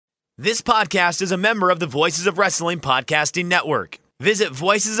This podcast is a member of the Voices of Wrestling Podcasting Network. Visit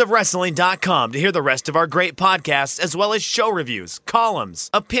voicesofwrestling.com to hear the rest of our great podcasts, as well as show reviews, columns,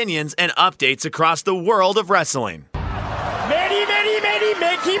 opinions, and updates across the world of wrestling. Many,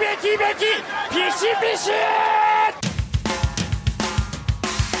 Mickey, Pishy.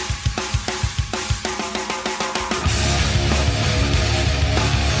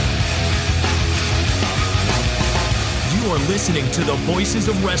 You are listening to the Voices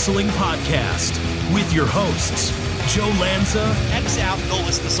of Wrestling podcast with your hosts, Joe Lanza. X out and go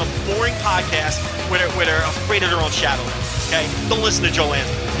listen to some boring podcast where they're afraid of their own shadow. Okay? Don't listen to Joe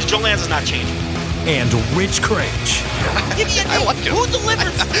Lanza, because Joe Lanza's not changing. And Rich Craich. Give me a name. Like him. Who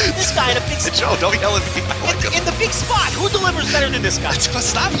delivers this guy in a big spot? Joe, don't yell at me. I like him. In the big spot, who delivers better than this guy?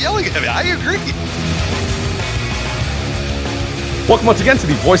 Stop yelling at me. I agree. Welcome once again to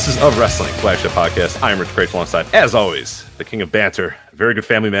the Voices of Wrestling flagship podcast. I am Rich Craich, alongside, as always, the king of banter, very good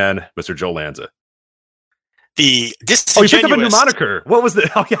family man, Mr. Joe Lanza. The disingenuous... Oh, you picked up a new moniker. What was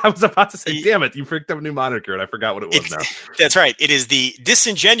the... Oh, yeah, I was about to say, damn it, you picked up a new moniker, and I forgot what it was now. That's right. It is the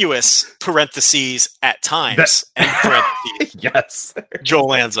disingenuous, parentheses, at times, and parentheses. Yes. Joe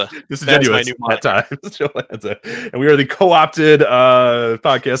Lanza. Disingenuous at times, Joe Lanza. And we are the co-opted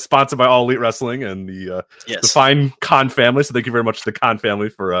podcast sponsored by All Elite Wrestling and the fine Khan family. So thank you very much to the Khan family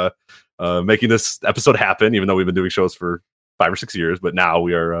for making this episode happen, even though we've been doing shows for 5 or 6 years, but now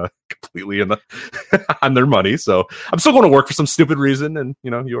we are completely in the on their money. So I'm still going to work for some stupid reason, and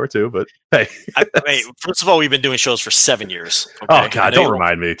you are too. But hey, first of all, we've been doing shows for 7 years. Okay? Oh God, don't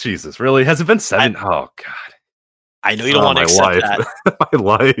remind me. Jesus, really? Has it been 7? Oh God, I know you don't want to accept that. My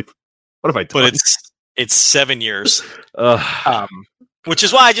life. What have I done? But it's 7 years. Which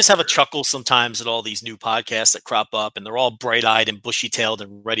is why I just have a chuckle sometimes at all these new podcasts that crop up, and they're all bright-eyed and bushy-tailed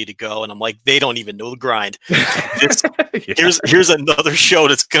and ready to go. And I'm like, they don't even know the grind. Here's another show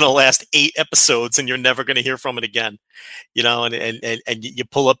that's going to last 8 episodes, and you're never going to hear from it again. And you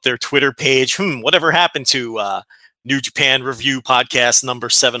pull up their Twitter page. Whatever happened to New Japan Review podcast number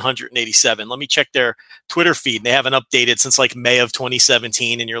 787? Let me check their Twitter feed. They haven't updated since like May of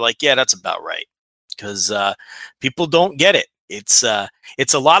 2017, and you're like, yeah, that's about right, because people don't get it. It's a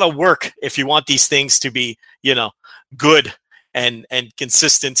lot of work if you want these things to be, good and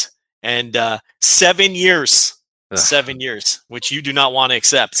consistent. And 7 years, 7 years, which you do not want to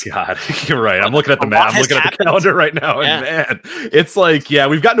accept. God, you're right. I'm looking at the map. I'm looking at the calendar right now, and man, it's like,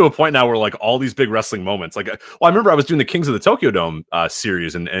 we've gotten to a point now where like all these big wrestling moments. Like, I remember I was doing the Kings of the Tokyo Dome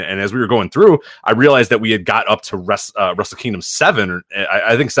series, and as we were going through, I realized that we had got up to Wrestle Kingdom 7, or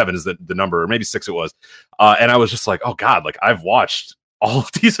I think 7 is the number, or maybe 6 it was. And I was just like, oh God, like I've watched all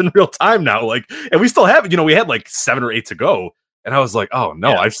of these in real time now. Like, and we still have, we had like 7 or 8 to go. And I was like, oh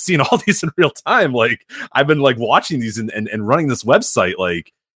no, I've seen all these in real time. Like I've been like watching these and running this website.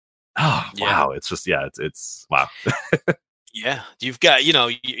 Like, wow. It's just, it's wow. Yeah. You've got,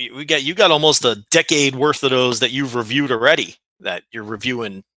 you got almost a decade worth of those that you've reviewed already that you're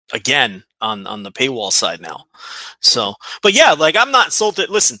reviewing again on the paywall side now. So, but yeah, like I'm not insulted.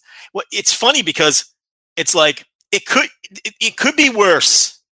 Listen, it's funny because it's like, it could be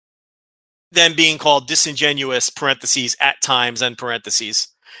worse than being called disingenuous, parentheses, at times, and parentheses.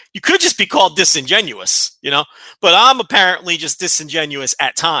 You could just be called disingenuous, but I'm apparently just disingenuous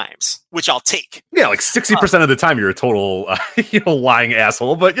at times, which I'll take. Yeah, like 60% of the time you're a total, lying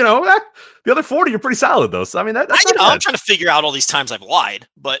asshole, but the other 40 you're pretty solid though. So I mean, that's I'm trying to figure out all these times I've lied,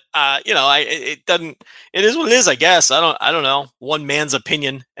 but it doesn't. It is what it is, I guess. I don't know. One man's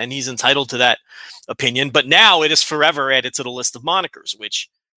opinion, and he's entitled to that opinion. But now it is forever added to the list of monikers, which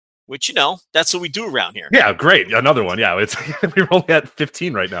that's what we do around here. Yeah, great. Another one. Yeah, it's we're only at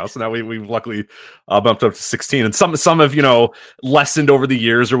 15 right now, so now we've luckily bumped up to 16, and some have lessened over the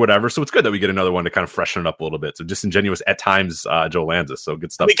years or whatever. So it's good that we get another one to kind of freshen it up a little bit. So disingenuous at times, Joe Lanza. So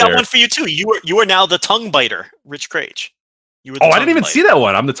good stuff. We got one for you too. You are now the tongue biter, Rich Craich. I didn't even see that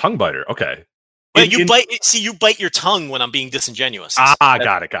one. I'm the tongue biter. Okay. Well, you bite your tongue when I'm being disingenuous.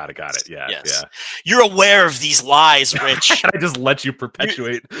 Got it. Yeah, yes. You're aware of these lies, Rich. I just let you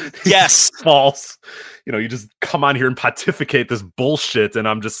perpetuate. Yes, false. You just come on here and pontificate this bullshit, and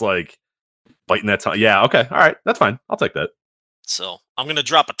I'm just like biting that tongue. Yeah, okay, all right, that's fine. I'll take that. So I'm gonna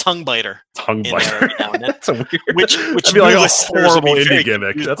drop a tongue biter. That's a weird. Which be like a horrible indie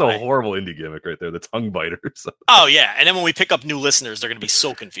gimmick. That's a horrible indie gimmick right there. The tongue biter. So. Oh yeah, and then when we pick up new listeners, they're gonna be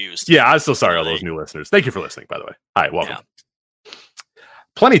so confused. Yeah, I'm so sorry, all those new listeners. Thank you for listening, by the way. Hi, welcome. Yeah.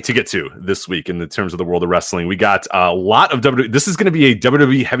 Plenty to get to this week in the terms of the world of wrestling. We got a lot of WWE. This is going to be a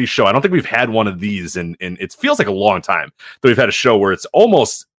WWE heavy show. I don't think we've had one of these, and it feels like a long time that we've had a show where it's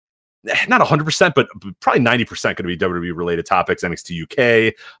almost not 100%, but probably 90% going to be WWE related topics. NXT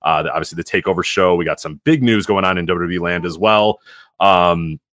UK, obviously the Takeover show. We got some big news going on in WWE land as well.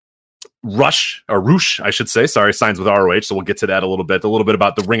 Roosh, I should say, signs with ROH. So we'll get to that a little bit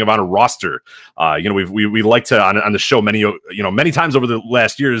about the Ring of Honor roster. We like to on the show many times over the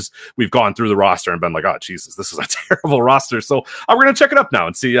last years, we've gone through the roster and been like, oh Jesus, this is a terrible roster. So we're going to check it up now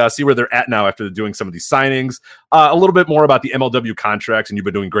and see where they're at now after doing some of these signings. A little bit more about the MLW contracts, and you've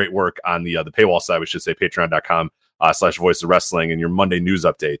been doing great work on the paywall side, we should say, patreon.com. /Voice of Wrestling, and your Monday news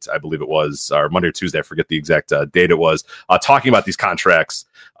update, I believe it was, or Monday or Tuesday, I forget the exact date it was, talking about these contracts.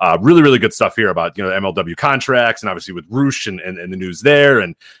 Really, really good stuff here about MLW contracts, and obviously with Roosh and the news there,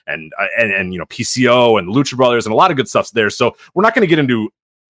 and PCO and Lucha Brothers, and a lot of good stuff there. So we're not going to get into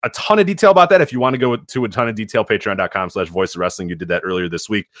a ton of detail about that. If you want to go to a ton of detail, patreon.com/Voice of Wrestling. You did that earlier this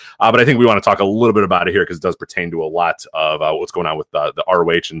week. But I think we want to talk a little bit about it here because it does pertain to a lot of what's going on with the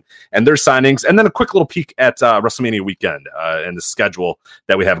ROH and their signings. And then a quick little peek at WrestleMania weekend and the schedule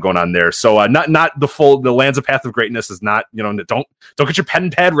that we have going on there. So not the Lands of Path of Greatness is not, don't get your pen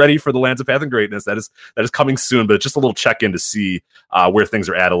and pad ready for the Lands of Path of Greatness. That is coming soon, but it's just a little check-in to see where things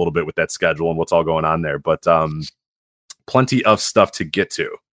are at a little bit with that schedule and what's all going on there. But plenty of stuff to get to.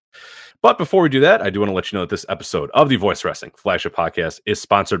 But before we do that, I do want to let you know that this episode of the Voice Wrestling flagship podcast is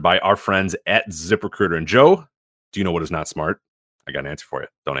sponsored by our friends at ZipRecruiter. And Joe, do you know what is not smart? I got an answer for you.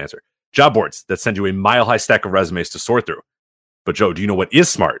 Don't answer. Job boards that send you a mile-high stack of resumes to sort through. But Joe, do you know what is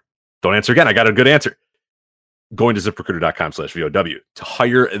smart? Don't answer again. I got a good answer. Going to ZipRecruiter.com/VOW to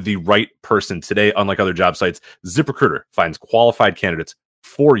hire the right person today. Unlike other job sites, ZipRecruiter finds qualified candidates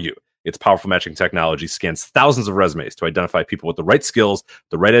for you. Its powerful matching technology scans thousands of resumes to identify people with the right skills,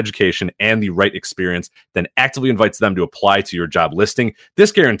 the right education, and the right experience, then actively invites them to apply to your job listing.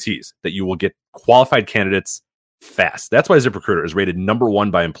 This guarantees that you will get qualified candidates fast. That's why ZipRecruiter is rated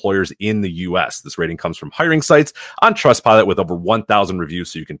 #1 by employers in the U.S. This rating comes from hiring sites on Trustpilot with over 1,000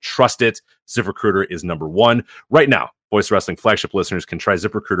 reviews, so you can trust it. ZipRecruiter is #1. Right now, Voice Wrestling flagship listeners can try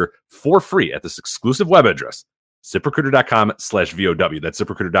ZipRecruiter for free at this exclusive web address, ZipRecruiter.com/VOW. That's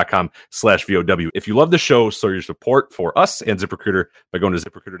ZipRecruiter.com/VOW. If you love the show, show your support for us and ZipRecruiter by going to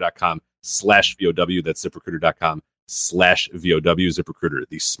ZipRecruiter.com/VOW. That's ZipRecruiter.com/VOW. ZipRecruiter,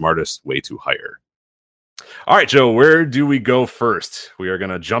 the smartest way to hire. All right, Joe, where do we go first? We are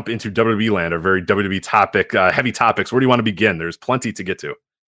going to jump into WWE land, a very WWE topic, heavy topics. Where do you want to begin? There's plenty to get to.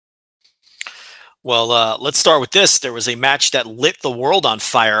 Well, let's start with this. There was a match that lit the world on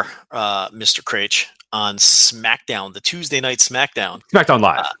fire, Mr. Craich, on SmackDown, the Tuesday night SmackDown. SmackDown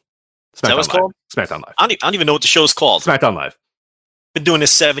Live. Is that what it's called? SmackDown Live. I don't even know what the show's called. SmackDown Live. Been doing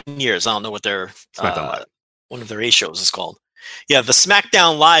this 7 years. I don't know what their SmackDown Live. One of their A shows is called. Yeah, the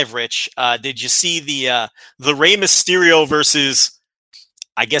SmackDown Live, Rich. Did you see the Rey Mysterio versus,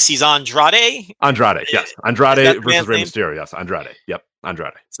 I guess he's Andrade? Andrade, yes. Andrade versus Rey Mysterio, yes. Andrade. Yep,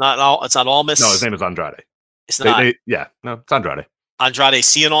 Andrade. It's not Almas? No, his name is Andrade. It's not. It's Andrade. Andrade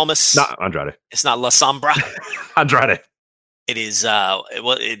Cien Almas? Not Andrade. It's not La Sombra? Andrade. It is,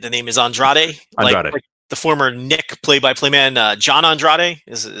 the name is Andrade? Andrade. Like the former Nick play-by-play man, John Andrade?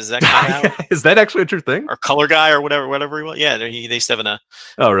 Is that kind of Is that actually a true thing? Or color guy or whatever he was? Yeah, they used to have a...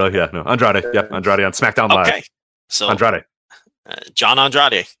 Oh, really? Yeah, no. Andrade. Yep, Andrade on SmackDown Live. Okay. So, Andrade. John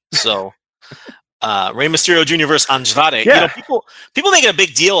Andrade. So, Rey Mysterio Jr. versus Andrade. Yeah. People making a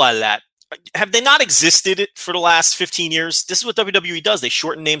big deal out of that. Have they not existed for the last 15 years? This is what WWE does. They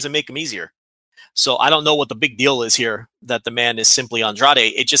shorten names and make them easier. So I don't know what the big deal is here that the man is simply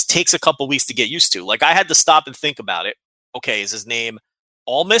Andrade. It just takes a couple weeks to get used to. Like, I had to stop and think about it. Okay, is his name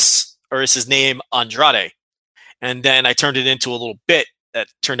Almas or is his name Andrade? And then I turned it into a little bit that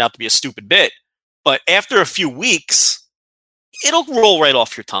turned out to be a stupid bit. But after a few weeks, it'll roll right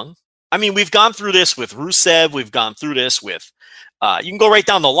off your tongue. I mean, we've gone through this with Rusev. We've gone through this with... you can go right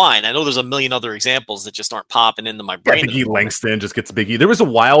down the line. I know there's a million other examples that just aren't popping into my brain. Yeah, Big E Langston just gets Big E. There was a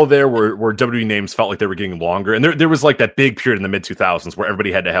while there where WWE names felt like they were getting longer. And there was like that big period in the mid-2000s where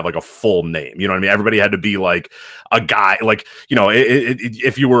everybody had to have like a full name. You know what I mean? Everybody had to be like a guy, like,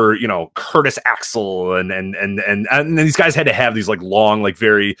 if you were, Curtis Axel and then these guys had to have these like long, like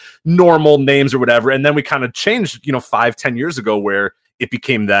very normal names or whatever. And then we kind of changed, 5-10 years ago where it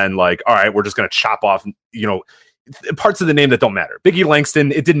became then like, all right, we're just going to chop off, parts of the name that don't matter. Big E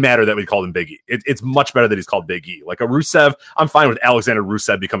Langston, it didn't matter that we called him Big E. It's much better that he's called Big E. Like a Rusev, I'm fine with Alexander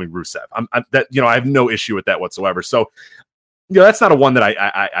Rusev becoming Rusev. I have no issue with that whatsoever. So, that's not a one that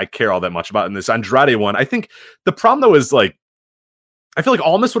I care all that much about in this Andrade one. I think the problem though is like, I feel like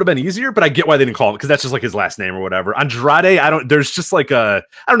Almas would have been easier, but I get why they didn't call him because that's just like his last name or whatever. Andrade, there's just like I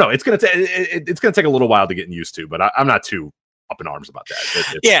don't know. It's gonna take a little while to get used to, but I'm not too up in arms about that.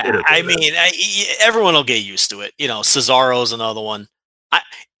 Everyone will get used to it. Cesaro's another one.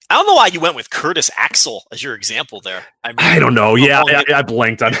 I don't know why you went with Curtis Axel as your example there. I don't know. Yeah, I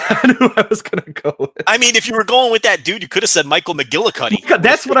blanked on who I was going to go with. I mean, if you were going with that dude, you could have said Michael McGillicuddy.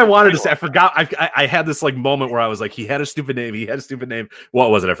 That's what I wanted to say. I forgot. I had this like moment where I was like, he had a stupid name. What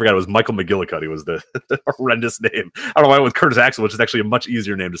was it? I forgot. It was Michael McGillicuddy was the horrendous name. I don't know why I went with Curtis Axel, which is actually a much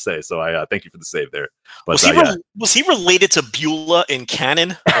easier name to say. So I thank you for the save there. But was he related to Beulah in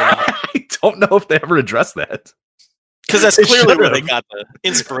canon? I don't know if they ever addressed that. Because that's clearly where they got the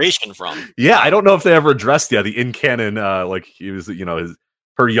inspiration from. Yeah, I don't know if they ever addressed the in canon, like he was,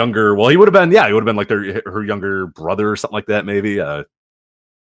 her younger. Well, he would have been like her younger brother or something like that, maybe. The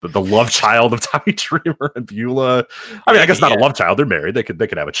love child of Tommy Dreamer and Beulah. I mean, I guess not a love child. They're married. They could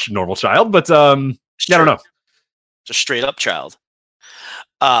have a normal child, but I don't know. It's a straight up child.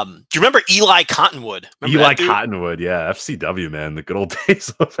 Do you remember Eli Cottonwood? Cottonwood, yeah, FCW, man, the good old days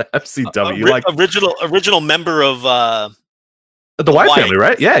of FCW. Original member of the Wyatt family,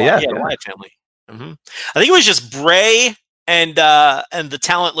 right? Yeah, the Wyatt family. Mm-hmm. I think it was just Bray and the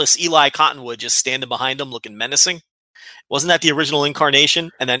talentless Eli Cottonwood just standing behind him, looking menacing. Wasn't that the original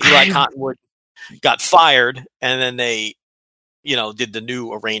incarnation? And then Eli Cottonwood got fired, and then they, did the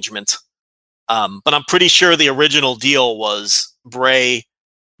new arrangement. But I'm pretty sure the original deal was Bray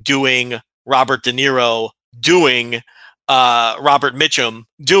doing Robert De Niro, doing Robert Mitchum,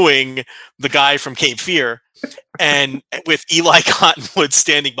 doing the guy from Cape Fear, and with Eli Cottonwood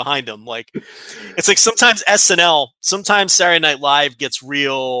standing behind him. Like, it's like sometimes SNL, sometimes Saturday Night Live gets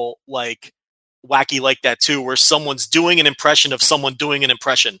real like wacky like that too, where someone's doing an impression of someone doing an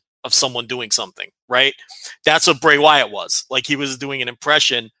impression of someone doing something, right? That's what Bray Wyatt was. Like, he was doing an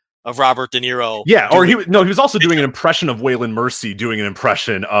impression of Robert De Niro. Yeah, or he was also doing an impression of Waylon Mercy doing an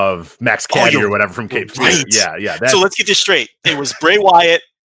impression of Max Caddy or whatever from Cape Fear. Yeah. So let's get this straight. It was Bray Wyatt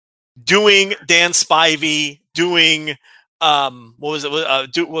doing Dan Spivey, doing what was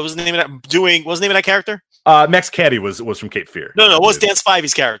the name of that character? Max Caddy was from Cape Fear. No, it was Dan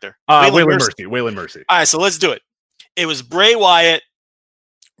Spivey's character. Waylon Mercy. All right, so let's do it. It was Bray Wyatt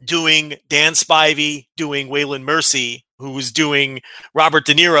doing Dan Spivey, doing Waylon Mercy, who was doing Robert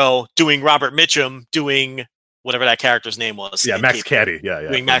De Niro, doing Robert Mitchum, doing whatever that character's name was. Yeah, Max Caddy. Yeah.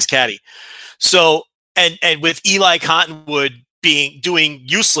 Doing Max Caddy. So, and with Eli Cottonwood doing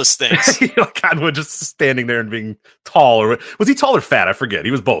useless things. Eli Cottonwood just standing there and being tall, or was he tall or fat? I forget.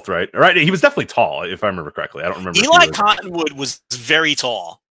 He was both, right? Right. He was definitely tall, if I remember correctly. I don't remember. Eli Cottonwood was very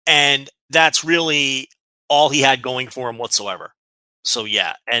tall, and that's really all he had going for him whatsoever. So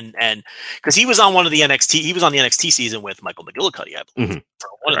yeah, and because he was on one of the NXT season with Michael McGillicuddy, I believe, for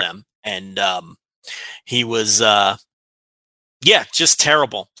one of them, and he was just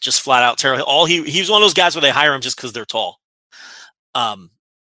terrible, just flat out terrible. He was one of those guys where they hire him just because they're tall,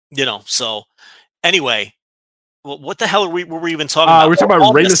 So anyway, what the hell were we even talking about? We're talking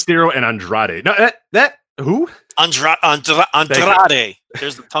about Rey Mysterio and Andrade. No, that who? Andrade.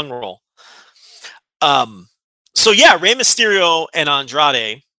 There's the tongue roll. So yeah, Rey Mysterio and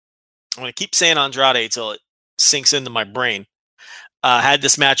Andrade, I'm going to keep saying Andrade till it sinks into my brain, had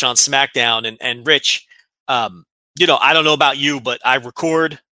this match on SmackDown. And Rich, I don't know about you, but I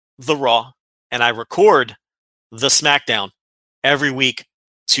record the Raw and I record the SmackDown every week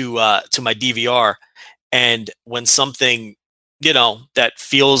to my DVR. And when something, that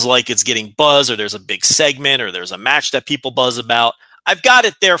feels like it's getting buzz, or there's a big segment, or there's a match that people buzz about, I've got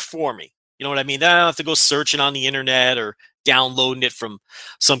it there for me. You know what I mean? Then I don't have to go searching on the internet or downloading it from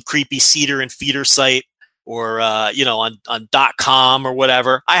some creepy Cedar and Feeder site or on .com or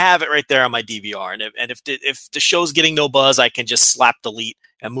whatever. I have it right there on my DVR, and if the show's getting no buzz, I can just slap delete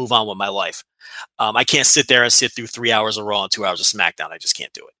and move on with my life. I can't sit there and sit through 3 hours of Raw and 2 hours of SmackDown. I just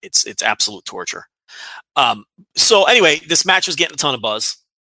can't do it. It's absolute torture. So anyway, this match was getting a ton of buzz.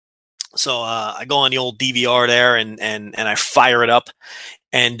 So I go on the old DVR there and I fire it up.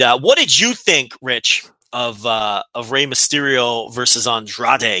 And what did you think, Rich, of Rey Mysterio versus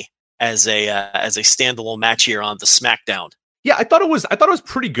Andrade as a standalone match here on the SmackDown? Yeah, I thought it was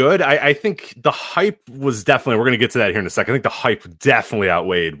pretty good. I think the hype was definitely, we're going to get to that here in a second. I think the hype definitely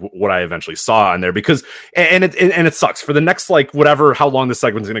outweighed what I eventually saw on there, because it sucks for the next, how long this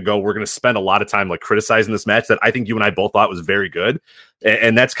segment's going to go. We're going to spend a lot of time criticizing this match that I think you and I both thought was very good.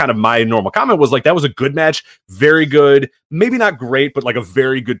 And that's kind of my normal comment, was that was a good match, very good, maybe not great, but a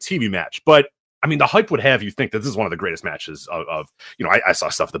very good TV match. But I mean, the hype would have you think that this is one of the greatest matches I saw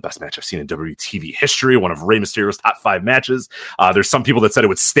stuff, the best match I've seen in WWE TV history, one of Rey Mysterio's top 5 matches. There's some people that said it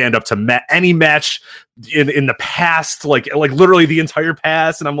would stand up to any match in the past, like literally the entire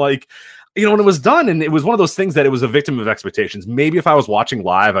past. And I'm like, when it was done, and it was one of those things that it was a victim of expectations. Maybe if I was watching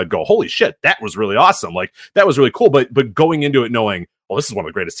live, I'd go, holy shit, that was really awesome. Like, that was really cool. But going into it knowing, well, this is one of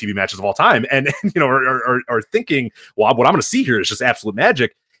the greatest TV matches of all time. And or thinking, well, what I'm going to see here is just absolute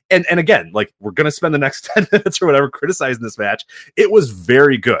magic. And again, like, we're going to spend the next 10 minutes or whatever criticizing this match. It was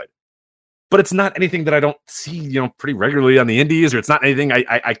very good. But it's not anything that I don't see, pretty regularly on the indies, or it's not anything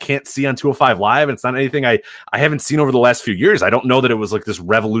I can't see on 205 Live. And it's not anything I haven't seen over the last few years. I don't know that it was like this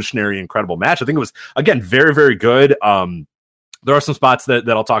revolutionary, incredible match. I think it was, again, very, very good. There are some spots that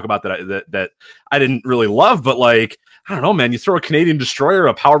I'll talk about that I didn't really love, but like, I don't know, man, you throw a Canadian Destroyer,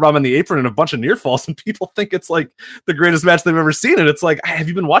 a powerbomb on the apron, and a bunch of near falls, and people think it's like the greatest match they've ever seen. And it's like, have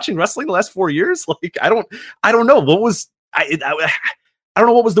you been watching wrestling the last 4 years? Like, I don't know. What was, I don't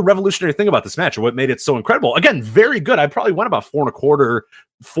know what was the revolutionary thing about this match or what made it so incredible. Again, very good. I probably went about 4.25,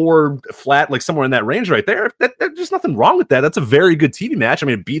 4 flat, like somewhere in that range right there. There's nothing wrong with that. That's a very good TV match. I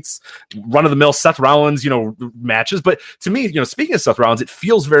mean, it beats run-of-the-mill Seth Rollins, matches. But to me, speaking of Seth Rollins, it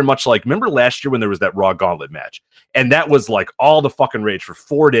feels very much like, remember last year when there was that Raw Gauntlet match? And that was like all the fucking rage for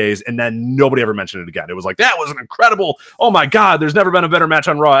 4 days, and then nobody ever mentioned it again. It was like, that was an incredible, oh my God, there's never been a better match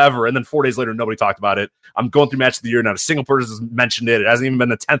on Raw ever. And then 4 days later, nobody talked about it. I'm going through match of the year, not a single person has mentioned it. It hasn't even been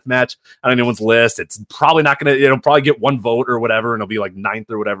the 10th match on anyone's list. It's probably not going to, probably get one vote or whatever, and it'll be like 9th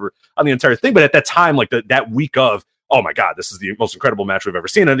or whatever on the entire thing. But at that time, like that week of, oh my God, this is the most incredible match we've ever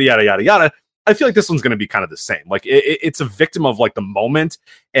seen, and yada, yada, yada. I feel like this one's going to be kind of the same. Like, it's a victim of like the moment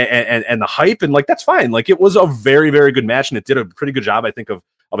and the hype, and like, that's fine. Like, it was a very, very good match, and it did a pretty good job, I think, of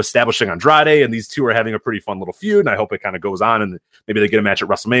establishing Andrade, and these two are having a pretty fun little feud, and I hope it kind of goes on, and maybe they get a match at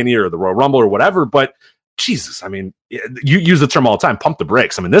WrestleMania or the Royal Rumble or whatever. But Jesus, I mean, you use the term all the time, pump the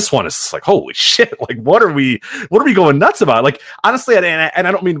brakes. I mean, this one is like, holy shit, like, what are we going nuts about? Like, honestly, and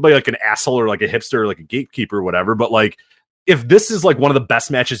I don't mean to be like an asshole or like a hipster or like a gatekeeper or whatever, but like, if this is like one of the best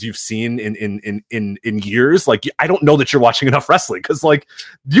matches you've seen in years, like, I don't know that you're watching enough wrestling, because like,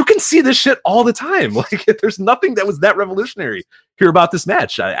 you can see this shit all the time. Like, there's nothing that was that revolutionary here about this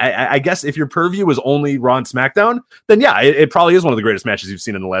match. I guess if your purview is only Raw and SmackDown, then yeah, it probably is one of the greatest matches you've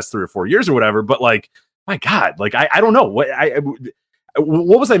seen in the last 3 or 4 years or whatever. But like, my God, like, I don't know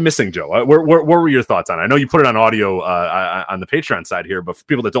what was I missing, Joe? Where were your thoughts on it? I know you put it on audio on the Patreon side here, but for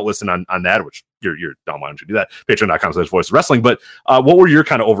people that don't listen on that, which you're dumb, why don't you do that? Patreon.com/voiceswrestling. But what were your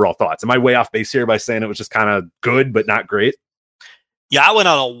kind of overall thoughts? Am I way off base here by saying it was just kind of good but not great? Yeah, I went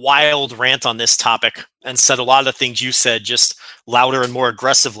on a wild rant on this topic and said a lot of the things you said, just louder and more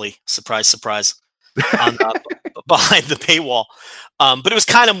aggressively. Surprise, surprise. On, behind the paywall. But it was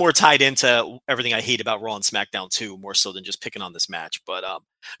kind of more tied into everything I hate about Raw and SmackDown too, more so than just picking on this match. But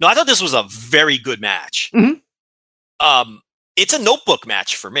no, I thought this was a very good match. Mm-hmm. It's a notebook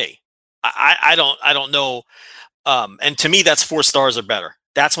match for me. I don't know. And to me, that's 4 stars or better.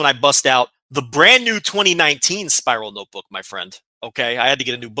 That's when I bust out the brand new 2019 Spiral Notebook, my friend. Okay, I had to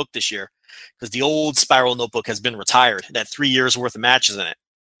get a new book this year because the old Spiral Notebook has been retired. It had 3 years worth of matches in it.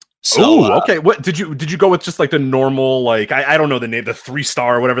 So, okay. What did you go with? Just like the normal, like, I don't know the name, the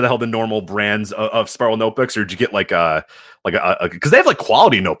 3-star, whatever the hell the normal brands of Spiral Notebooks, or did you get like a because they have like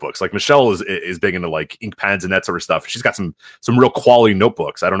quality notebooks. Like, Michelle is big into like ink pens and that sort of stuff. She's got some real quality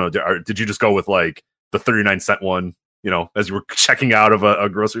notebooks. I don't know. Did you just go with like the 39-cent one? As you were checking out of a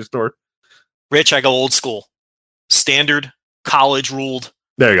grocery store. Rich, I go old school, standard, college ruled.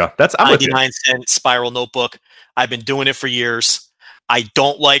 There you go. That's 99-cent Spiral Notebook. I've been doing it for years. I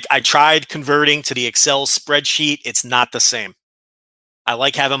tried converting to the Excel spreadsheet. It's not the same. I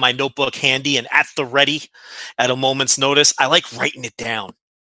like having my notebook handy and at the ready at a moment's notice. I like writing it down.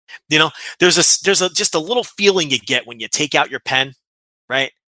 There's just a little feeling you get when you take out your pen,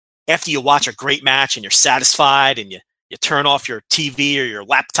 right? After you watch a great match and you're satisfied and you turn off your TV or your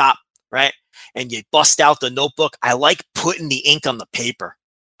laptop, right? And you bust out the notebook. I like putting the ink on the paper.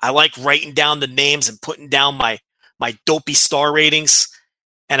 I like writing down the names and putting down my dopey star ratings,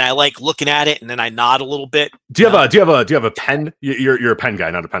 and I like looking at it, and then I nod a little bit. Do you have a pen? You're a pen guy,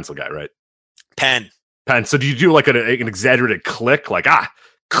 not a pencil guy, right? Pen. So do you do like an exaggerated click, like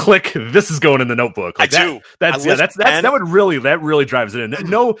click? This is going in the notebook. Like I do. That really drives it in.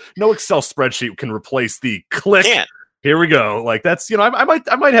 No Excel spreadsheet can replace the click. Can't. Here we go. Like, that's, I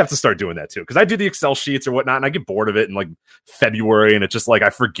might have to start doing that too, because I do the Excel sheets or whatnot, and I get bored of it in like February, and it's just like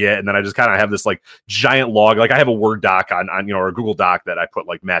I forget, and then I just kind of have this like giant log. Like, I have a Word doc on or a Google Doc that I put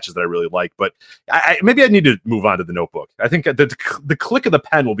like matches that I really like. But maybe I need to move on to the notebook. I think the click of the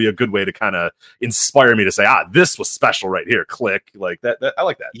pen will be a good way to kind of inspire me to say, this was special right here. Click, like that. I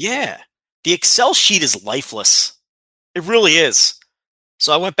like that. Yeah, the Excel sheet is lifeless. It really is.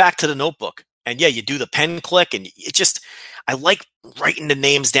 So I went back to the notebook. And yeah, you do the pen click, and I like writing the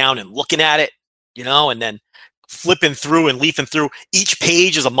names down and looking at it, and then flipping through and leafing through. Each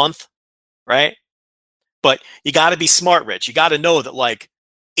page is a month, right? But you got to be smart, Rich. You got to know that like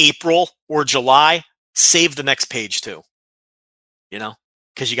April or July, save the next page too,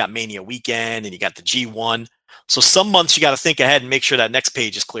 because you got Mania weekend and you got the G1. So some months you got to think ahead and make sure that next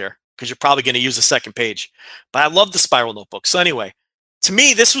page is clear, because you're probably going to use the second page. But I love the Spiral notebook. So anyway, to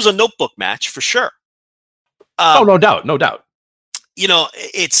me, this was a notebook match for sure. No doubt.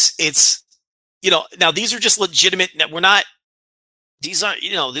 It's now these are just legitimate. These aren't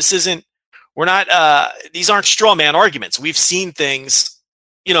straw man arguments. We've seen things,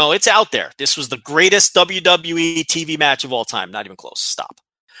 it's out there. This was the greatest WWE TV match of all time. Not even close. Stop.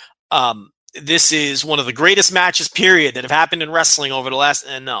 This is one of the greatest matches, period, that have happened in wrestling over the last,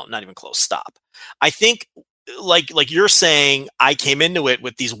 no, not even close. Stop. I think like you're saying, I came into it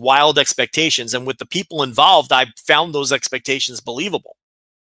with these wild expectations, and with the people involved, I found those expectations believable.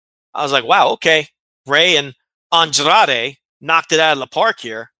 I was like, wow, okay. Ray and Andrade knocked it out of the park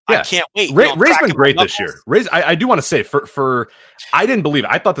here. Yeah. I can't wait. Ray's been great this year. Ray's, I do want to say I didn't believe it.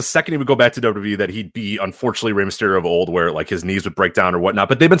 I thought the second he would go back to WWE that he'd be, unfortunately, Rey Mysterio of old, where like his knees would break down or whatnot.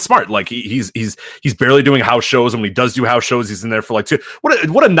 But they've been smart. Like he's barely doing house shows, and when he does do house shows, he's in there for like 2.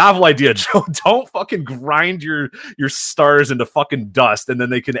 What a novel idea, Joe. Don't fucking grind your stars into fucking dust, and then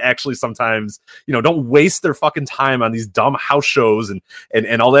they can actually sometimes, don't waste their fucking time on these dumb house shows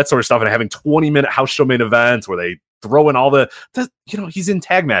and all that sort of stuff, and having 20-minute house show main events where they throw in all the he's in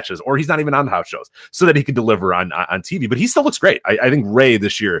tag matches, or he's not even on house shows, so that he can deliver on TV. But he still looks great. I think Ray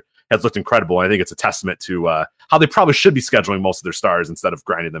this year has looked incredible. I think it's a testament to how they probably should be scheduling most of their stars instead of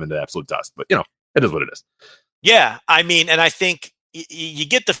grinding them into absolute dust. But it is what it is. Yeah, I mean, and I think you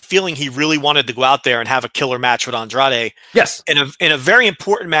get the feeling he really wanted to go out there and have a killer match with Andrade. Yes, in a very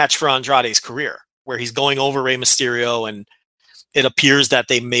important match for Andrade's career, where he's going over Rey Mysterio, and it appears that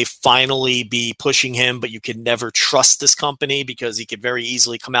they may finally be pushing him, but you can never trust this company, because he could very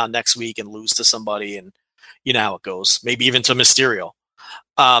easily come out next week and lose to somebody, and you know how it goes, maybe even to Mysterio.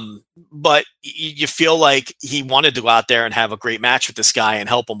 But you feel like he wanted to go out there and have a great match with this guy and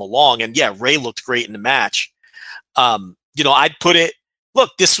help him along. And yeah, Ray looked great in the match. I'd put it, look,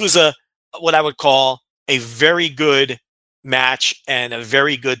 this was what I would call a very good match and a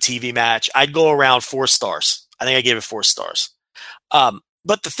very good TV match. I'd go around 4 stars. I think I gave it 4 stars.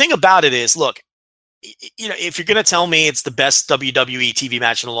 But the thing about it is, look, if you're going to tell me it's the best WWE TV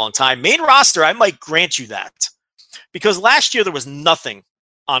match in a long time, main roster, I might grant you that, because last year there was nothing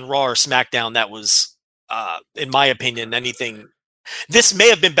on Raw or SmackDown that was, in my opinion, anything. This may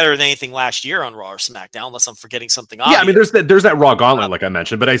have been better than anything last year on Raw or SmackDown, unless I'm forgetting something obvious. Yeah, I mean, there's that Raw Gauntlet, like I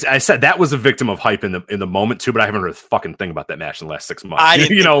mentioned, but I said that was a victim of hype in the moment too. But I haven't heard a fucking thing about that match in the last 6 months.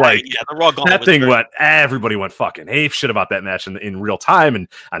 The Raw Gauntlet, that thing everybody went fucking ape shit about that match in real time, and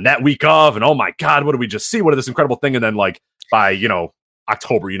on that week of, and oh my god, what did we just see? What is this incredible thing? And then like by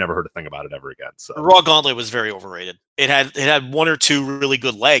October, you never heard a thing about it ever again. So the Raw Gauntlet was very overrated. It had 1 or 2 really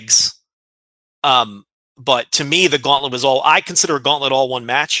good legs. But to me, the Gauntlet was I consider a Gauntlet all one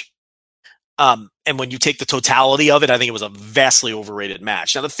match. And when you take the totality of it, I think it was a vastly overrated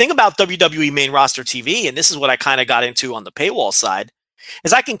match. Now, the thing about WWE main roster TV, and this is what I kind of got into on the paywall side,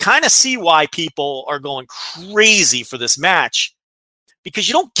 is I can kind of see why people are going crazy for this match, because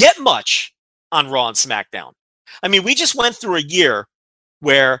you don't get much on Raw and SmackDown. I mean, we just went through a year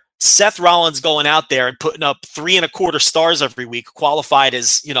where Seth Rollins going out there and putting up 3.25 stars every week qualified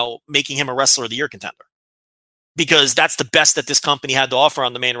as, making him a Wrestler of the Year contender, because that's the best that this company had to offer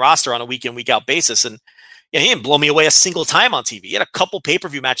on the main roster on a week in, week out basis. And he didn't blow me away a single time on TV. He had a couple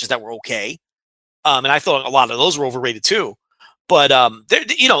pay-per-view matches that were okay. And I thought a lot of those were overrated too. But,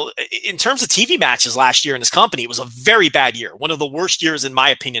 in terms of TV matches last year in this company, it was a very bad year. One of the worst years, in my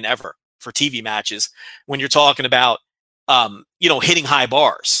opinion, ever for TV matches, when you're talking about, hitting high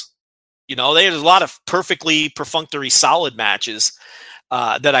bars. There's a lot of perfectly perfunctory solid matches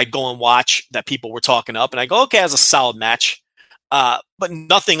that I go and watch that people were talking up, and I go, okay, as a solid match, but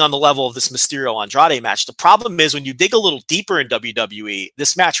nothing on the level of this Mysterio Andrade match. The problem is, when you dig a little deeper in WWE,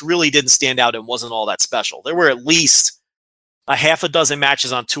 this match really didn't stand out and wasn't all that special. There were at least a half a dozen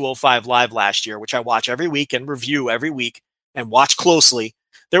matches on 205 Live last year, which I watch every week and review every week and watch closely.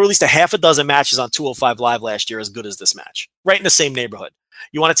 There were at least a half a dozen matches on 205 Live last year as good as this match, right in the same neighborhood.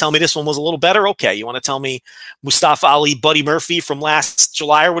 You want to tell me this one was a little better? Okay. You want to tell me Mustafa Ali, Buddy Murphy from last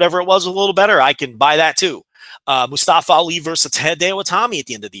July or whatever it was a little better? I can buy that too. Mustafa Ali versus Hideo Itami at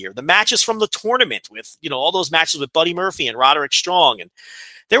the end of the year. The matches from the tournament with, all those matches with Buddy Murphy and Roderick Strong. And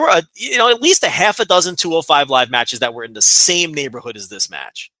there were, at least a half a dozen 205 Live matches that were in the same neighborhood as this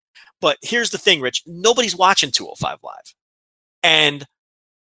match. But here's the thing, Rich. Nobody's watching 205 Live. And,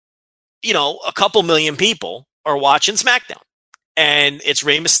 a couple million people are watching SmackDown. And it's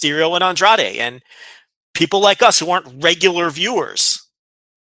Rey Mysterio and Andrade. And people like us who aren't regular viewers,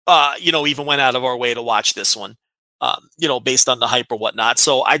 even went out of our way to watch this one, based on the hype or whatnot.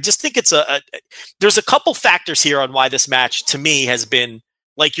 So I just think there's a couple factors here on why this match to me has been,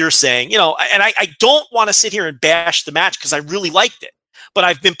 like you're saying, and I don't want to sit here and bash the match because I really liked it, but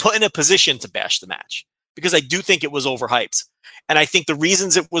I've been put in a position to bash the match because I do think it was overhyped. And I think the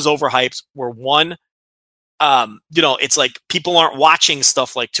reasons it was overhyped were, one, it's like people aren't watching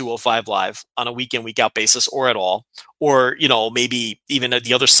stuff like 205 Live on a week in, week out basis or at all, or, maybe even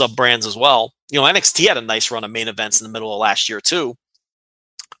the other sub brands as well. NXT had a nice run of main events in the middle of last year too.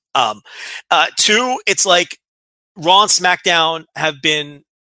 Two, it's like Raw and SmackDown have been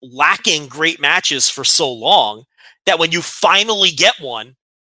lacking great matches for so long that when you finally get one,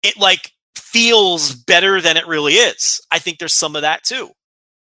 it like feels better than it really is. I think there's some of that too.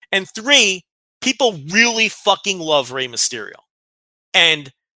 And three, people really fucking love Rey Mysterio.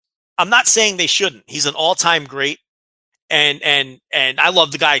 And I'm not saying they shouldn't. He's an all-time great. And I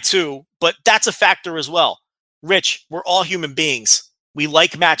love the guy too, but that's a factor as well. Rich, we're all human beings. We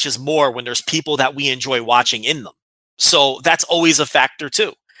like matches more when there's people that we enjoy watching in them. So that's always a factor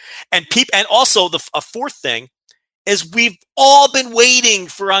too. And also a fourth thing is we've all been waiting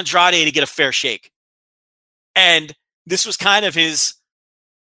for Andrade to get a fair shake. And this was kind of his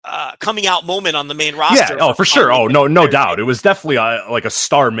coming out moment on the main roster. Yeah, for sure. Oh, no doubt. It was definitely like a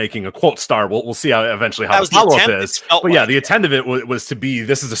star making a quote star. We'll see how eventually how the follow-up is. But yeah, the intent of it was to be,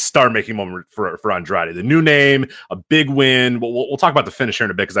 this is a star making moment for Andrade. The new name, a big win. We'll talk about the finish here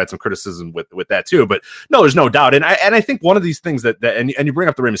in a bit because I had some criticism with that too. But no, there's no doubt. And I think one of these things that and you bring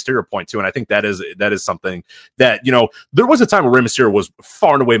up the Rey Mysterio point too, and I think that is something that, there was a time where Rey Mysterio was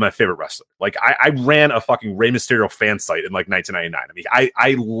far and away my favorite wrestler. Like I ran a fucking Rey Mysterio fan site in like 1999. I mean,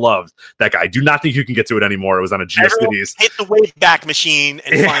 I loved that guy. I do not think you can get to it anymore. It was on a GeoCities. Hit the Wayback Machine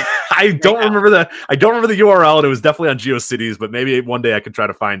and find I don't remember the URL, and it was definitely on GeoCities, but maybe one day I could try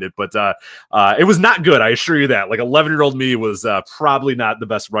to find it. But it was not good. I assure you that. Like 11-year-old me was probably not the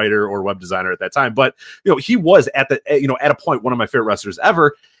best writer or web designer at that time. But he was at a point one of my favorite wrestlers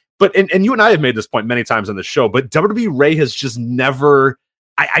ever. But and you and I have made this point many times on the show, but WWE Ray has just never.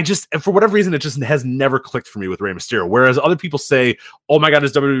 I just, for whatever reason, it just has never clicked for me with Rey Mysterio. Whereas other people say, oh my God,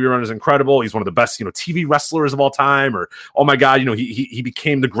 his WWE run is incredible. He's one of the best, TV wrestlers of all time. Or, oh my God, he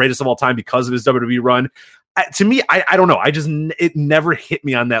became the greatest of all time because of his WWE run. To me, I don't know. It never hit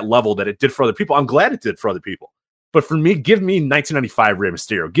me on that level that it did for other people. I'm glad it did for other people. But for me, give me 1995 Rey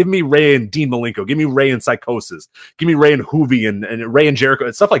Mysterio. Give me Ray and Dean Malenko. Give me Ray and Psychosis. Give me Ray and Hoovy and Ray and Jericho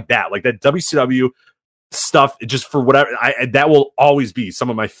and stuff like that. Like that WCW stuff, just for whatever, that will always be some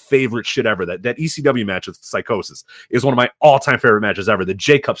of my favorite shit ever. That ECW match with Psychosis is one of my all-time favorite matches ever. The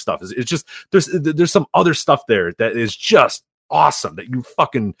J-Cup stuff is, it's just, there's some other stuff there that is just awesome, that you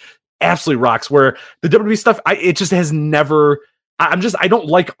fucking absolutely rocks, where the WWE stuff, it just has never, I don't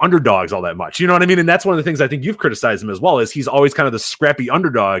like underdogs all that much. You know what I mean? And that's one of the things I think you've criticized him as well, is he's always kind of the scrappy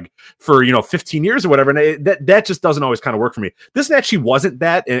underdog for, 15 years or whatever. And that just doesn't always kind of work for me. This match, he wasn't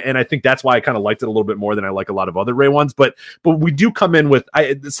that. And I think that's why I kind of liked it a little bit more than I like a lot of other Ray ones. But we do come in with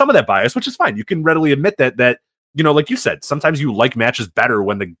some of that bias, which is fine. You can readily admit that, like you said, sometimes you like matches better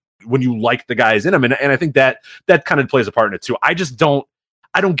when you like the guys in them. And I think that kind of plays a part in it too.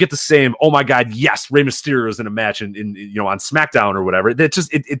 I don't get the same, oh my God, yes, Rey Mysterio is in a match in on SmackDown or whatever. That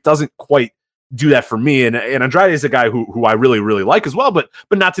just it doesn't quite do that for me. And Andrade is a guy who I really, really like as well, but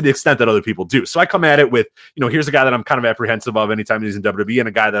not to the extent that other people do. So I come at it with, here's a guy that I'm kind of apprehensive of anytime he's in WWE, and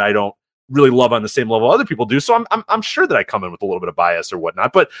a guy that I don't really love on the same level other people do. So I'm sure that I come in with a little bit of bias or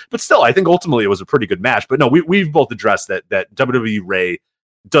whatnot. But still, I think ultimately it was a pretty good match. But no, we've both addressed that WWE Ray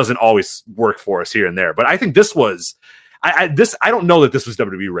doesn't always work for us here and there. But I think this was. I don't know that this was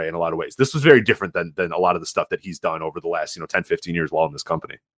WWE Ray in a lot of ways. This was very different than a lot of the stuff that he's done over the last 10, 15 years while in this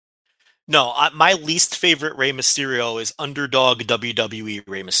company. No, my least favorite Rey Mysterio is underdog WWE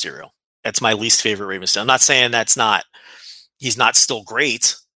Rey Mysterio. That's my least favorite Rey Mysterio. I'm not saying he's not still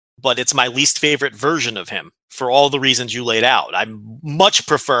great, but it's my least favorite version of him for all the reasons you laid out. I much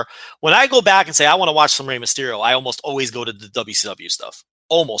prefer, when I go back and say I want to watch some Rey Mysterio, I almost always go to the WCW stuff.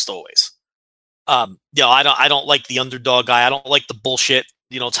 Almost always. I don't like the underdog guy. I don't like the bullshit,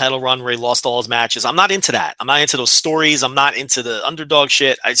 title run where he lost all his matches. I'm not into that. I'm not into those stories. I'm not into the underdog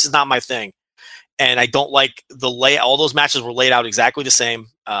shit. It's just not my thing. And I don't like the layout. All those matches were laid out exactly the same.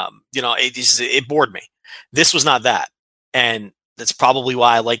 It bored me. This was not that. And that's probably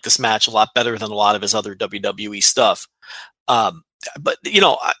why I like this match a lot better than a lot of his other WWE stuff. But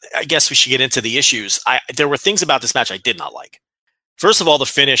I guess we should get into the issues. There were things about this match I did not like. First of all, the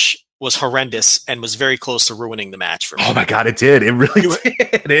finish was horrendous and was very close to ruining the match for me. Oh my God, it did. It really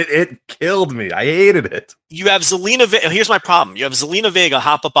did. It killed me. I hated it. You have Zelina Vega. Here's my problem. You have Zelina Vega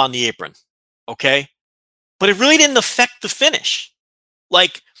hop up on the apron. Okay. But it really didn't affect the finish.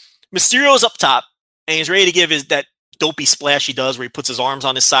 Like, Mysterio's up top and he's ready to give that dopey splash he does where he puts his arms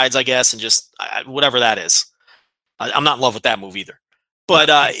on his sides, I guess, and just whatever that is. I'm not in love with that move either.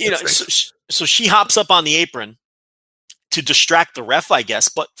 But, so she hops up on the apron to distract the ref, I guess.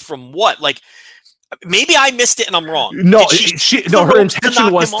 But from what? Like, maybe I missed it and I'm wrong. No, her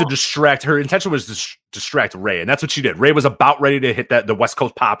intention was to distract. Her intention was to distract Ray, and that's what she did. Ray was about ready to hit the West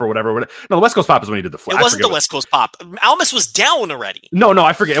Coast Pop or whatever. No, the West Coast Pop is when he did the flash. It wasn't the West Coast Pop. Almas was down already. No,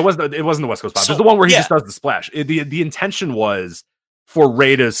 I forget. It wasn't the West Coast Pop. It was the one where he just does the splash. The intention was for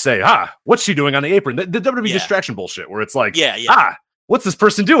Ray to say, what's she doing on the apron? The WWE distraction bullshit, where it's like, what's this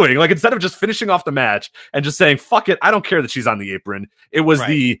person doing? Like, instead of just finishing off the match and just saying, fuck it, I don't care that she's on the apron. It was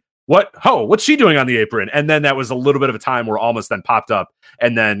what's she doing on the apron? And then that was a little bit of a time where Almas then popped up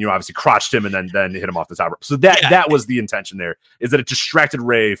and then, obviously crotched him and then hit him off the top rope. So that was the intention there, is that it distracted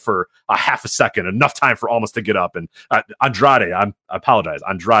Ray for a half a second, enough time for Almas to get up. And Andrade, I apologize,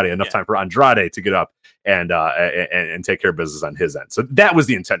 enough time for Andrade to get up and take care of business on his end. So that was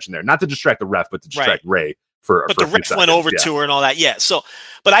the intention there, not to distract the ref, but to distract Ray. But the ref went over to her and all that. Yeah. So,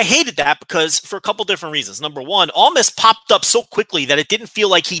 but I hated that because for a couple different reasons. Number one, Almas popped up so quickly that it didn't feel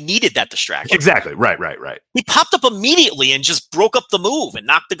like he needed that distraction. Exactly. Right. He popped up immediately and just broke up the move and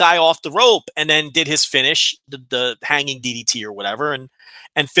knocked the guy off the rope and then did his finish, the hanging DDT or whatever,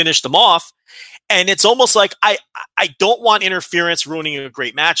 and finished him off. And it's almost like I don't want interference ruining a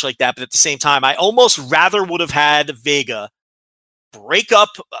great match like that. But at the same time, I almost rather would have had Vega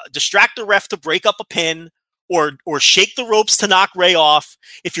distract the ref to break up a pin, or shake the ropes to knock Ray off.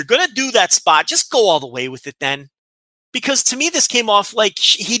 If you're going to do that spot, just go all the way with it then. Because to me, this came off like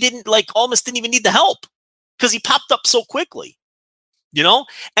Almas didn't even need the help because he popped up so quickly.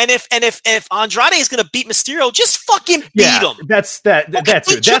 And if Andrade is going to beat Mysterio, just fucking beat him. That's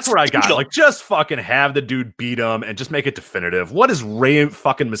where I got it. Like, just fucking have the dude beat him and just make it definitive. What is Ray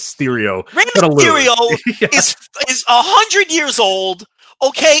fucking Mysterio? Ray Mysterio is 100 years old.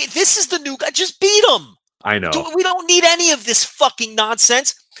 Okay, this is the new guy. Just beat him. I know. We don't need any of this fucking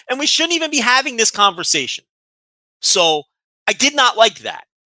nonsense, and we shouldn't even be having this conversation. So I did not like that.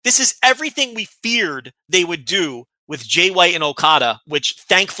 This is everything we feared they would do with Jay White and Okada, which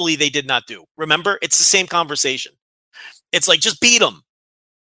thankfully they did not do. Remember, it's the same conversation. It's like, just beat them.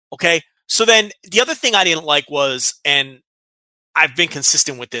 Okay? So then the other thing I didn't like was, and I've been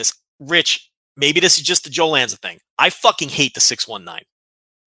consistent with this, Rich, maybe this is just the Joe Lanza thing. I fucking hate the 619.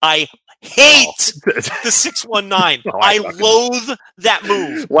 I hate the 619. I loathe that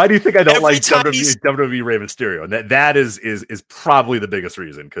move. Why do you think I don't like WWE Rey Mysterio? And that is probably the biggest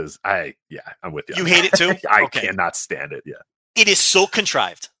reason, because I'm with you. You hate it too? I cannot stand it. Yeah. It is so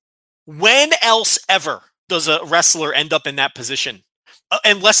contrived. When else ever does a wrestler end up in that position?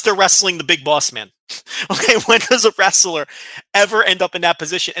 Unless they're wrestling the big boss man. Okay, when does a wrestler ever end up in that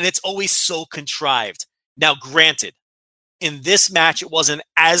position? And it's always so contrived. Now, granted, in this match, it wasn't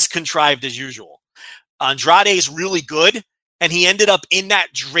as contrived as usual. Andrade is really good, and he ended up in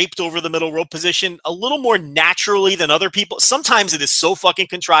that draped over the middle rope position a little more naturally than other people. Sometimes it is so fucking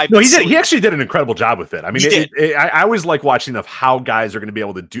contrived. No, he did. He actually did an incredible job with it. I mean, I always like watching of how guys are going to be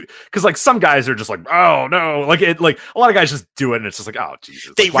able to do, because like some guys are just like, oh no, like a lot of guys just do it, and it's just like, oh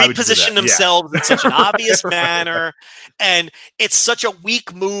Jesus. They like, reposition themselves in such an obvious manner, and it's such a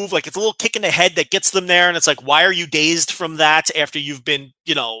weak move. Like, it's a little kick in the head that gets them there, and it's like, why are you dazed from that after you've been,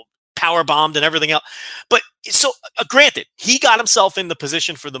 power bombed and everything else? But so granted, he got himself in the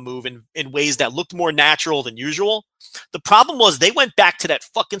position for the move in ways that looked more natural than usual. The problem was they went back to that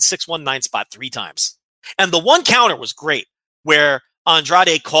fucking 619 spot 3 times. And the one counter was great, where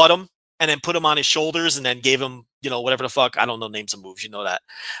Andrade caught him and then put him on his shoulders and then gave him, whatever the fuck, I don't know names of moves, that,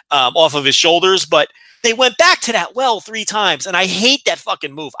 off of his shoulders. But they went back to that 3 times. And I hate that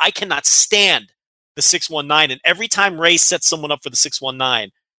fucking move. I cannot stand the 619. And every time Ray sets someone up for the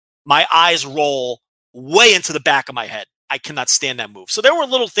 619, my eyes roll way into the back of my head. I cannot stand that move. So there were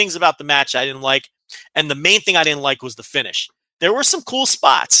little things about the match I didn't like. And the main thing I didn't like was the finish. There were some cool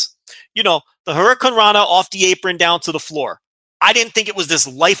spots. The Hurricane Rana off the apron down to the floor. I didn't think it was this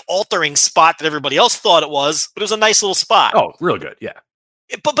life-altering spot that everybody else thought it was, but it was a nice little spot. Oh, real good, yeah.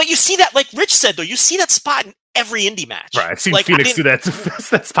 But you see that, like Rich said, though, you see that spot in every indie match. Right, I've seen Phoenix do that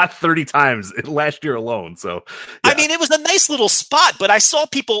spot 30 times last year alone. So, yeah. I mean, it was a nice little spot, but I saw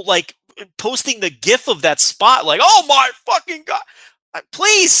people posting the GIF of that spot, like, oh my fucking God.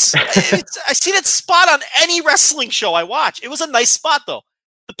 Please. I see that spot on any wrestling show I watch. It was a nice spot, though.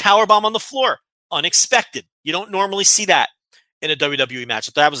 The powerbomb on the floor. Unexpected. You don't normally see that in a WWE match.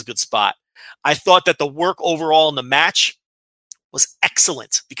 So that was a good spot. I thought that the work overall in the match was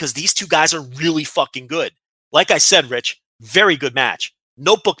excellent because these two guys are really fucking good. Like I said, Rich, very good match.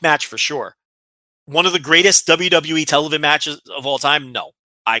 Notebook match for sure. One of the greatest WWE television matches of all time? No.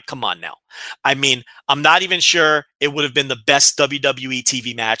 Come on now. I mean, I'm not even sure it would have been the best WWE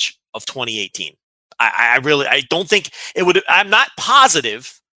TV match of 2018. I don't think it would. I'm not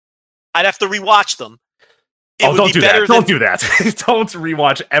positive. I'd have to rewatch them. Don't do that. Don't do that. Don't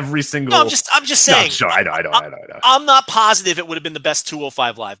rewatch every single. No, I'm just saying. No, sure, I know. I'm not positive it would have been the best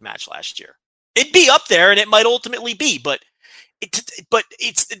 205 Live match last year. It'd be up there, and it might ultimately be, but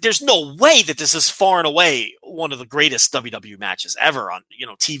there's no way that this is far and away one of the greatest WWE matches ever on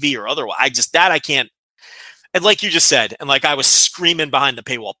TV or otherwise. I can't. And like you just said, and like I was screaming behind the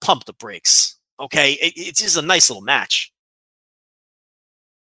paywall, pump the brakes. Okay, it's just a nice little match.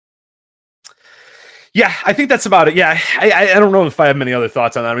 Yeah, I think that's about it. Yeah, I don't know if I have many other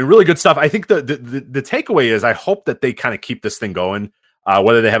thoughts on that. I mean, really good stuff. I think the takeaway is I hope that they kind of keep this thing going.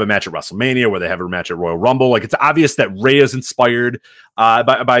 Whether they have a match at WrestleMania, whether they have a match at Royal Rumble, like it's obvious that Rey is inspired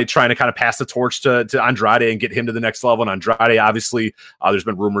by trying to kind of pass the torch to Andrade and get him to the next level. And Andrade, obviously, there's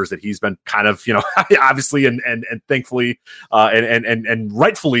been rumors that he's been kind of, obviously and thankfully and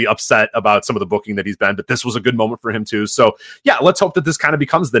rightfully upset about some of the booking that he's been. But this was a good moment for him too. So yeah, let's hope that this kind of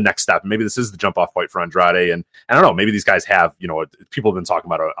becomes the next step. Maybe this is the jump off point for Andrade. And I don't know, maybe these guys have, people have been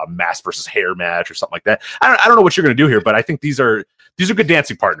talking about a mask versus hair match or something like that. I don't know what you're going to do here, but I think these are good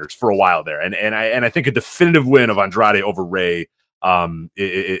dancing partners for a while there, and I think a definitive win of Andrade over Rey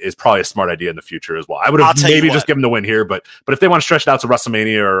is probably a smart idea in the future as well. I would have maybe just given the win here, but if they want to stretch it out to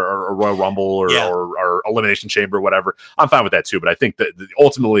WrestleMania or Royal Rumble or Elimination Chamber or whatever, I'm fine with that too. But I think that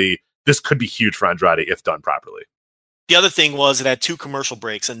ultimately this could be huge for Andrade if done properly. The other thing was it had 2 commercial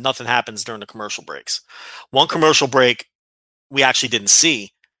breaks and nothing happens during the commercial breaks. One commercial break we actually didn't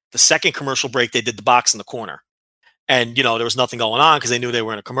see. The second commercial break, they did the box in the corner. And, there was nothing going on because they knew they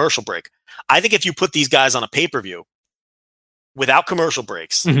were in a commercial break. I think if you put these guys on a pay-per-view without commercial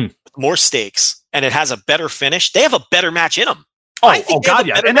breaks, with more stakes, and it has a better finish, they have a better match in them. Oh God,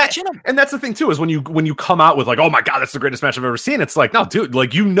 yeah. And that's the thing too, is when you come out with like, oh my God, that's the greatest match I've ever seen. It's like, no, dude,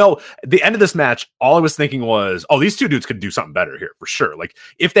 like, the end of this match, all I was thinking was, oh, these two dudes could do something better here for sure. Like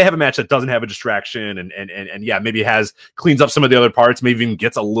if they have a match that doesn't have a distraction and yeah, maybe cleans up some of the other parts, maybe even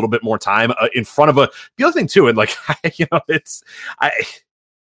gets a little bit more time in front of the other thing too. And like,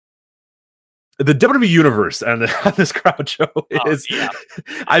 the WWE universe on this crowd show is,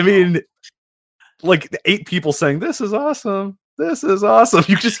 I mean, like 8 people saying, this is awesome. This is awesome.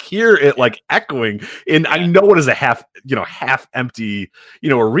 You just hear it like echoing in, I know it is a half empty,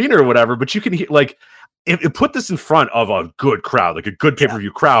 arena or whatever, but you can hear like, it put this in front of a good crowd, like a good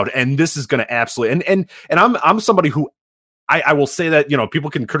pay-per-view crowd. And this is going to absolutely, and I'm somebody who I will say that, people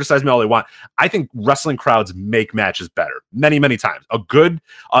can criticize me all they want. I think wrestling crowds make matches better many, many times. A good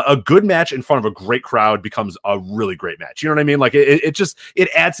match in front of a great crowd becomes a really great match. You know what I mean? Like it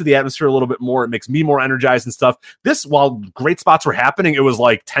adds to the atmosphere a little bit more. It makes me more energized and stuff. This, while great spots were happening, it was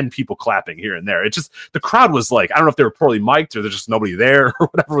like 10 people clapping here and there. It just, the crowd was like, I don't know if they were poorly mic'd or there's just nobody there or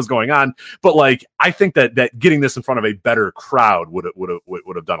whatever was going on. But like, I think that getting this in front of a better crowd would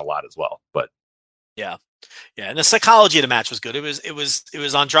have done a lot as well. But yeah. Yeah, and the psychology of the match was good. It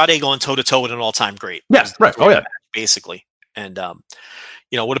was Andrade going toe to toe with an all time great. Yeah, right. Oh yeah, basically. And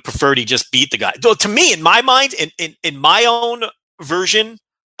would have preferred he just beat the guy. Though to me, in my mind, in my own version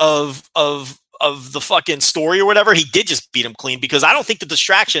of the fucking story or whatever, he did just beat him clean because I don't think the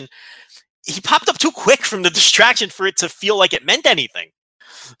distraction. He popped up too quick from the distraction for it to feel like it meant anything.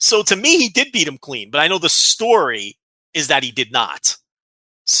 So to me, he did beat him clean, but I know the story is that he did not.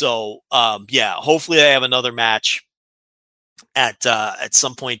 So, hopefully they have another match at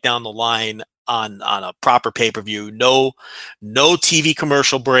some point down the line on a proper pay-per-view. No TV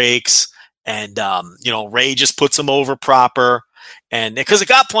commercial breaks. And, Rey just puts him over proper. And because it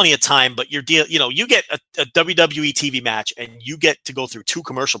got plenty of time, but you get a WWE TV match and you get to go through 2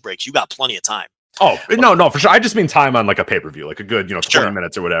 commercial breaks. You got plenty of time. Oh, no, for sure. I just mean time on like a pay-per-view, like a good, 20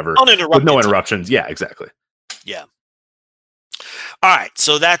 minutes or whatever. With no interruptions. Yeah, exactly. Yeah. All right,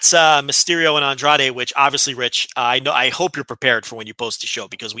 so that's Mysterio and Andrade, which obviously, Rich, I hope you're prepared for when you post the show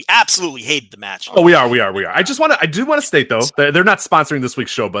because we absolutely hated the match. Oh, we are. I do want to state though, they're not sponsoring this week's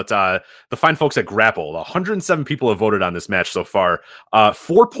show, but the fine folks at Grapple, 107 people have voted on this match so far.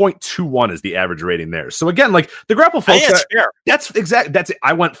 4.21 is the average rating there. So again, like the Grapple folks, that's exact. That's it.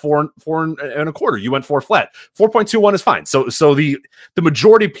 I went 4.25. You went 4 flat. 4.21 is fine. So the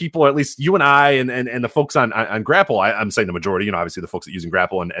majority of people, or at least you and I, and the folks on Grapple, I'm saying the majority. You know, obviously the folks that using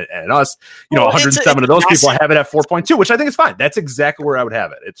Grapple and us, 107 of those people have it at 4.2, which I think is fine. That's exactly where I would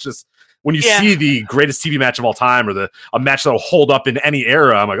have it. It's just when you see the greatest TV match of all time or a match that'll hold up in any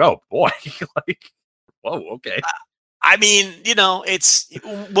era, I'm like, oh boy, like, whoa, okay. I mean, it's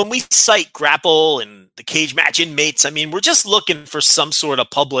when we cite Grapple and the Cage Match Inmates, I mean, we're just looking for some sort of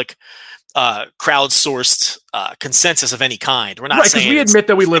public crowdsourced consensus of any kind. We're not saying we admit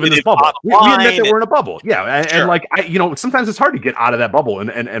that we live in this bubble. We admit that we're in a bubble. Yeah. And like, sometimes it's hard to get out of that bubble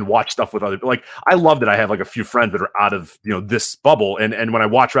and watch stuff with other, like, I love that I have like a few friends that are out of, this bubble. And when I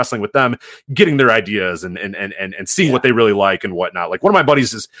watch wrestling with them, getting their ideas and seeing what they really like and whatnot. Like one of my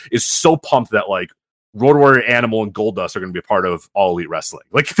buddies is so pumped that like Road Warrior Animal and Goldust are going to be a part of All Elite Wrestling.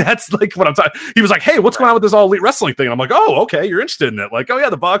 Like that's like what I'm talking. He was like, "Hey, what's going on with this All Elite Wrestling thing?" And I'm like, "Oh, okay, you're interested in it." Like, "Oh yeah,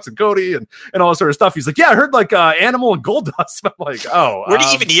 the Bucks and Cody and all this sort of stuff." He's like, "Yeah, I heard like Animal and Goldust." I'm like, "Oh, where do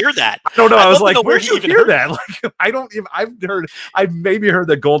you even hear that?" I don't know. I was like, "Where did you hear that?" Like, I've maybe heard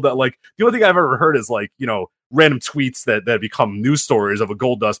that Goldust. Like the only thing I've ever heard is like random tweets that become news stories of a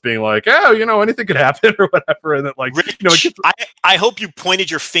Goldust being like, "Oh, anything could happen" or whatever, and that like, Rich, I hope you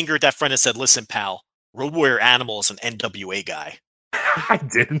pointed your finger at that friend and said, "Listen, pal. Road Warrior Animal is an NWA guy." I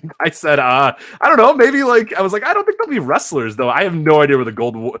didn't. I said, I don't know. Maybe like I was like, I don't think they'll be wrestlers though. I have no idea where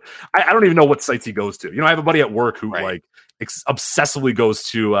the I don't even know what sites he goes to. I have a buddy at work who like obsessively goes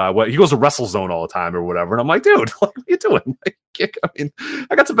to he goes to WrestleZone all the time or whatever. And I'm like, dude, like, what are you doing? Like, I mean,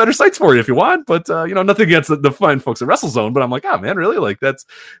 I got some better sites for you if you want, but nothing against the fine folks at WrestleZone. But I'm like, oh man, really? Like that's,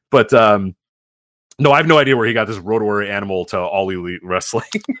 but no, I have no idea where he got this Road Warrior Animal to All Elite Wrestling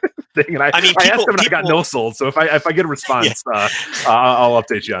thing. And I asked him and I got no sold. So if I get a response, I'll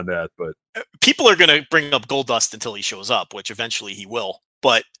update you on that. But people are going to bring up Goldust until he shows up, which eventually he will.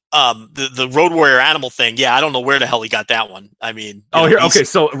 But the Road Warrior Animal thing, I don't know where the hell he got that one. I mean, okay.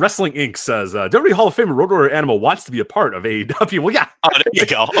 So Wrestling Inc. says WWE Hall of Famer Road Warrior Animal wants to be a part of AEW. Well, yeah. Oh, there you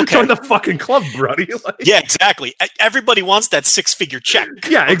go. Okay, join the fucking club, buddy. Like, yeah, exactly. Everybody wants that 6-figure check.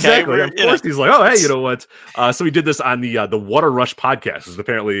 Yeah, exactly. Of course, he's like, oh, hey, you know what? So he did this on the Water Rush podcast. It's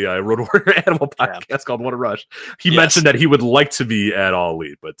apparently a Road Warrior Animal podcast called Water Rush. He mentioned that he would like to be at All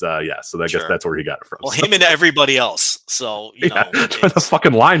Elite, but so I guess that's where he got it from. Well, him and everybody else. So join the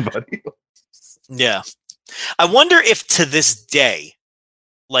fucking line, buddy. Yeah. I wonder if to this day,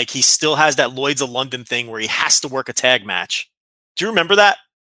 like he still has that Lloyd's of London thing where he has to work a tag match. Do you remember that?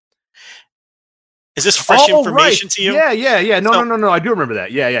 Is this fresh information to you? Yeah. No. I do remember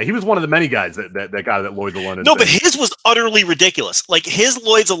that. Yeah. He was one of the many guys that got that Lloyd's of London. No, but his was utterly ridiculous. Like his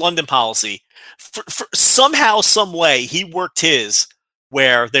Lloyd's of London policy, for somehow, some way, he worked his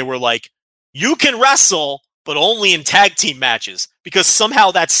where they were like, you can wrestle, but only in tag team matches because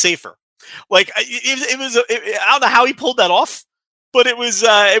somehow that's safer. Like it was, I don't know how he pulled that off, but it was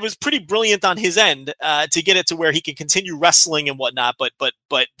pretty brilliant on his end to get it to where he can continue wrestling and whatnot. But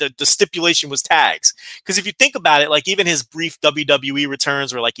the stipulation was tags. Because if you think about it, like even his brief WWE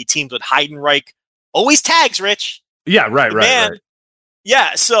returns where like he teamed with Heidenreich, always tags, Rich. Yeah, right.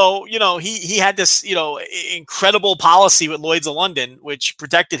 Yeah, so he had this incredible policy with Lloyd's of London, which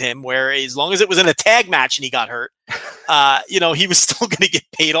protected him. Where as long as it was in a tag match and he got hurt, he was still going to get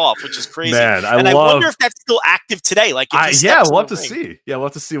paid off, which is crazy. Man, I wonder if that's still active today. Like, we'll have to see. Yeah, we'll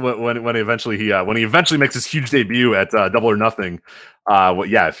have to see when eventually he makes his huge debut at Double or Nothing.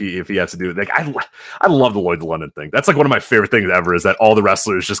 If he has to do it, like I love the Lloyd's of London thing. That's like one of my favorite things ever. Is that all the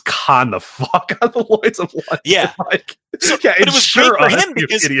wrestlers just con the fuck out of the Lloyd's of London. Yeah, but it was great for him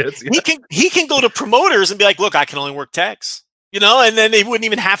because he can go to promoters and be like, look, I can only work tags. And then they wouldn't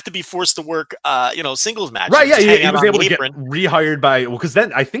even have to be forced to work, singles matches. Right, yeah, he was able to get rehired because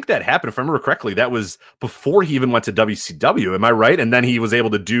then I think that happened, if I remember correctly, that was before he even went to WCW, am I right? And then he was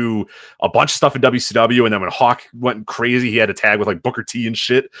able to do a bunch of stuff in WCW, and then when Hawk went crazy, he had to tag with like Booker T and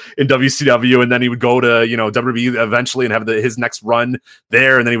shit in WCW, and then he would go to, WWE eventually and have his next run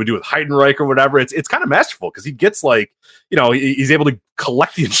there, and then he would do it with Heidenreich or whatever. It's kind of masterful, because he gets like, he's able to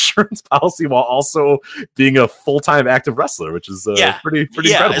collect the insurance policy while also being a full-time active wrestler, which is pretty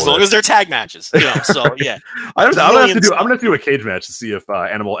incredible. As long as they're tag matches. So yeah. I'm gonna have to do a cage match to see if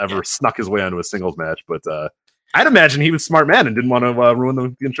Animal ever snuck his way onto a singles match, but I'd imagine he was a smart man and didn't want to ruin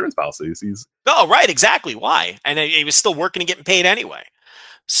the insurance policies. No, right, exactly. Why? And he was still working and getting paid anyway.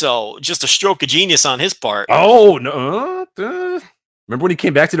 So just a stroke of genius on his part. Oh no! Remember when he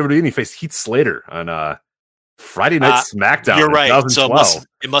came back to WWE and he faced Heath Slater on Friday Night SmackDown? You're right. So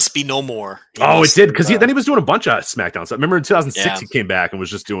it must be no more. It did, because then he was doing a bunch of SmackDown stuff. Remember in 2006 he came back and was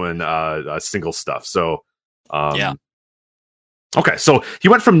just doing single stuff. So okay, so he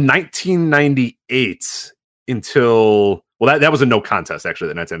went from 1998 until that was a no contest actually,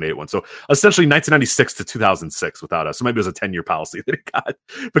 the 1998 one. So essentially 1996 to 2006 without us. So maybe it was a 10-year policy that he got,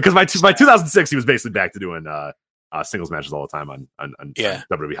 because by 2006 he was basically back to doing singles matches all the time on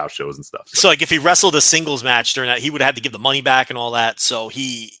WWE house shows and stuff. So like if he wrestled a singles match during that, he would have had to give the money back and all that. So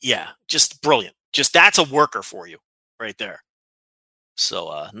just brilliant. Just that's a worker for you right there.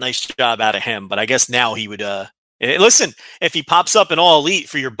 So nice job out of him. But I guess now he would listen, if he pops up in All Elite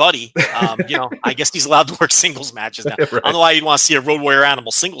for your buddy, I guess he's allowed to work singles matches now. Right. I don't know why you'd want to see a Road Warrior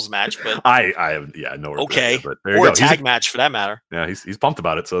Animal singles match, but I have no okay, but or a tag match for that matter. Yeah, he's pumped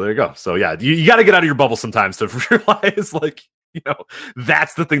about it. So there you go. So yeah, you got to get out of your bubble sometimes to realize, like,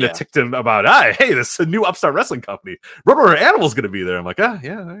 that's the thing that ticked him about. Hey, this is a new upstart wrestling company. Road Warrior Animal's going to be there. I'm like, yeah,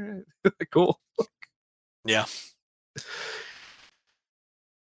 all right, cool. Yeah.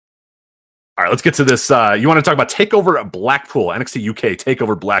 All right, let's get to this. You want to talk about TakeOver at Blackpool, NXT UK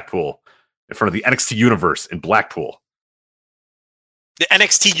TakeOver Blackpool in front of the NXT Universe in Blackpool. The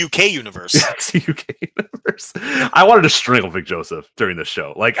NXT UK Universe. NXT UK Universe. I wanted to strangle Vic Joseph during this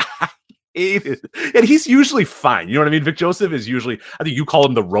show. Like, I hated it. And he's usually fine. You know what I mean? Vic Joseph is usually, I think you call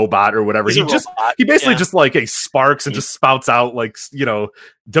him the robot or whatever. He basically just like sparks and just spouts out like,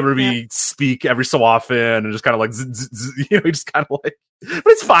 WWE speak every so often and just kind of like, he just kind of like, but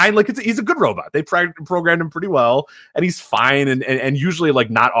it's fine. Like he's a good robot. They programmed him pretty well and he's fine and usually like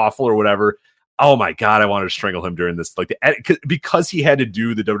not awful or whatever. Oh my God. I wanted to strangle him during this, like because he had to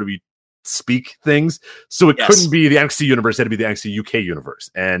do the WWE speak things, so it couldn't be the NXT universe, it had to be the NXT UK universe.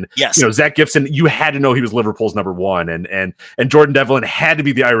 And Zach Gibson, you had to know he was Liverpool's number one, and Jordan Devlin had to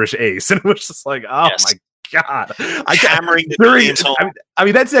be the Irish ace, and it was just like, oh my God, hammering the I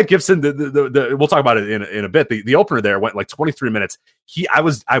mean that's Zach Gibson. The we'll talk about it in a bit. The opener there went like 23 minutes. I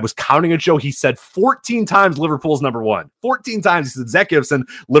was counting it, Joe. He said 14 times Liverpool's number one. 14 times he said Zach Gibson,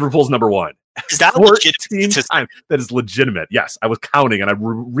 Liverpool's number one. Is that legitimate? That is legitimate. Yes, I was counting and I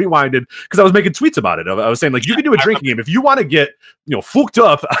rewinded because I was making tweets about it. I was saying like you can do a drinking game if you want to get fooked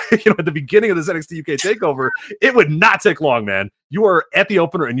up. At the beginning of this NXT UK takeover, it would not take long, man. You are at the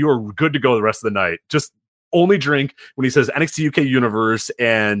opener and you are good to go the rest of the night. Just only drink when he says NXT UK Universe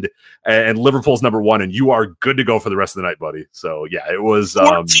and Liverpool's number one, and you are good to go for the rest of the night, buddy. So yeah, it was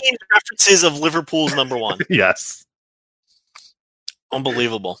 14 references of Liverpool's number one. Yes,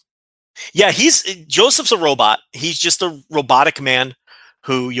 unbelievable. Yeah, Joseph's a robot. He's just a robotic man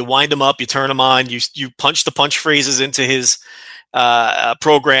who you wind him up, you turn him on, you punch the punch phrases into his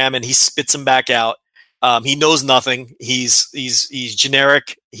program, and he spits them back out. He knows nothing. He's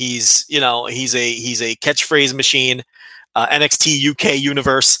generic. He's a catchphrase machine. NXT UK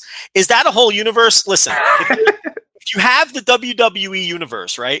universe. Is that a whole universe? Listen, if you have the WWE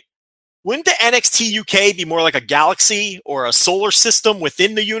universe, right? Wouldn't the NXT UK be more like a galaxy or a solar system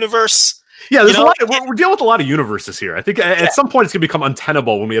within the universe? Yeah, there's a lot. We're dealing with a lot of universes here. I think at some point it's going to become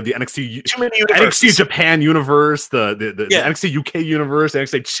untenable when we have the NXT Japan universe, the NXT UK universe, the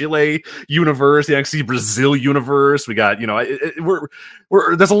NXT Chile universe, the NXT Brazil universe. We got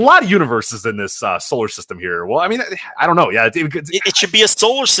there's a lot of universes in this solar system here. Well, I mean, I don't know. Yeah, it should be a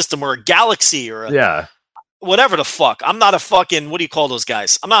solar system or a galaxy or whatever the fuck. I'm not a fucking, what do you call those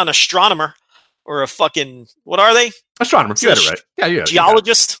guys? I'm not an astronomer or a fucking, what are they? Astronomer. You had it right. Yeah.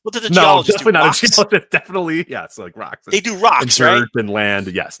 Geologist? What did the geologist do? Definitely not a geologist. Definitely, yeah, it's like rocks. They do rocks, and right? Dirt and land.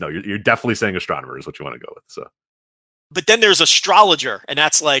 Yes, no, you're definitely saying astronomer is what you want to go with. So, but then there's astrologer, and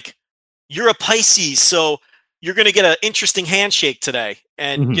that's like, you're a Pisces, so you're going to get an interesting handshake today.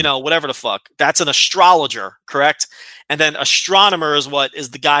 And, whatever the fuck. That's an astrologer, correct? And then astronomer is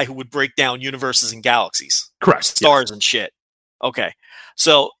the guy who would break down universes and galaxies. Correct. Stars and shit. Okay.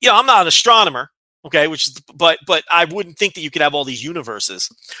 So, I'm not an astronomer. Okay. But I wouldn't think that you could have all these universes.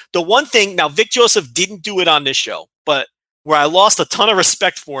 The one thing, now Vic Joseph didn't do it on this show, but where I lost a ton of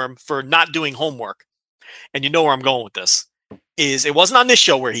respect for him for not doing homework, and you know where I'm going with this, is it wasn't on this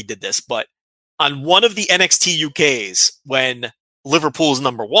show where he did this, but on one of the NXT UKs when Liverpool's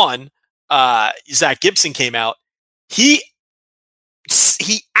number one, Zach Gibson came out, he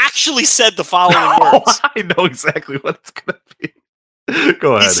actually said the following words. I know exactly what it's going to be.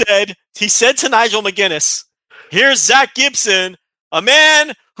 Go ahead. He said to Nigel McGuinness, "Here's Zach Gibson, a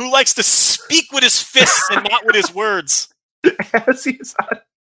man who likes to speak with his fists and not with his words. As he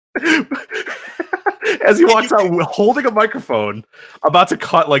walks out holding a microphone, about to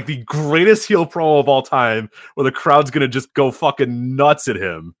cut like the greatest heel promo of all time, where the crowd's gonna just go fucking nuts at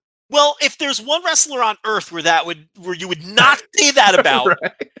him. Well, if there's one wrestler on earth where you would not say that about,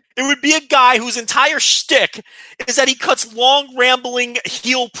 right. It would be a guy whose entire shtick is that he cuts long, rambling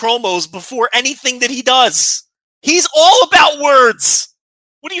heel promos before anything that he does. He's all about words.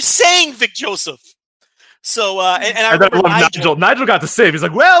 What are you saying, Vic Joseph? So, and I remember Nigel got to save. He's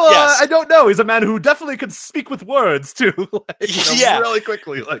like, well, yes. I don't know. He's a man who definitely could speak with words too. Really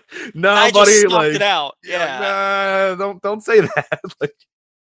quickly. Like, no, Nigel buddy, like, it out. Yeah, don't say that. Like,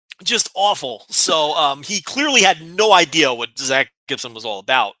 just awful. So, he clearly had no idea what Zach Gibson was all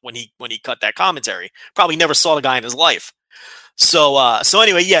about when he cut that commentary. Probably never saw the guy in his life. So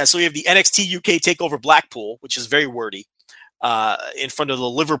anyway, yeah. So we have the NXT UK Takeover Blackpool, which is very wordy, in front of the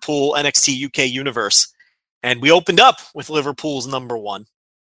Liverpool NXT UK universe. And we opened up with Liverpool's number one,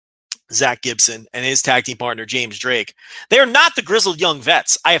 Zach Gibson, and his tag team partner, James Drake. They are not the grizzled young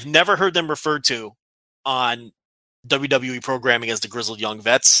vets. I have never heard them referred to on WWE programming as the grizzled young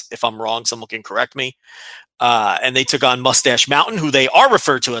vets. If I'm wrong, someone can correct me. And they took on Mustache Mountain, who they are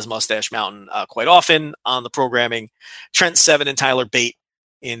referred to as Mustache Mountain quite often on the programming. Trent Seven and Tyler Bate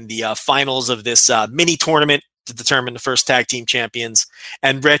in the finals of this mini tournament to determine the first tag team champions.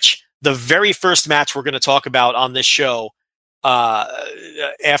 And Rich, the very first match we're going to talk about on this show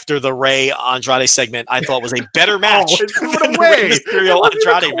after the Rey Andrade segment, I thought was a better match than the Rey Mysterio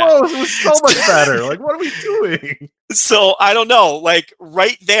Andrade match. It was so much better. Like, what are we doing? So I don't know. Like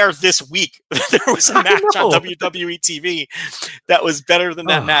right there this week, there was a match on WWE TV that was better than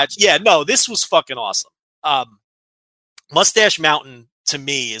that match. Yeah, no, this was fucking awesome. Mustache Mountain to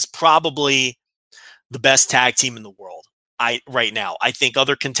me is probably the best tag team in the world. Right now, I think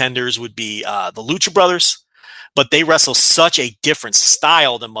other contenders would be the Lucha Brothers, but they wrestle such a different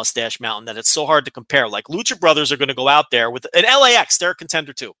style than Mustache Mountain that it's so hard to compare. Like Lucha Brothers are going to go out there with an LAX, they're a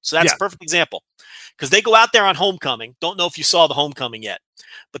contender too. So that's a perfect example because they go out there on Homecoming. Don't know if you saw the Homecoming yet,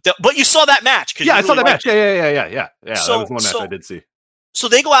 but you saw that match. Yeah, I saw that match. Yeah. So, that was one match I did see. So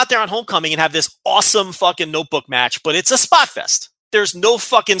they go out there on Homecoming and have this awesome fucking notebook match, but it's a spot fest. There's no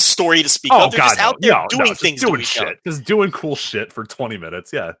fucking story to speak of. They're just out there doing things to each other. Just doing cool shit for 20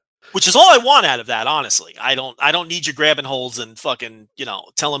 minutes, yeah. Which is all I want out of that, honestly. I don't need you grabbing holds and fucking,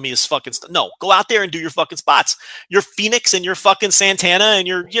 telling me his fucking no, go out there and do your fucking spots. You're Phoenix and you're fucking Santana and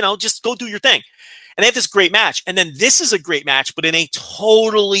you're, just go do your thing. And they have this great match. And then this is a great match, but in a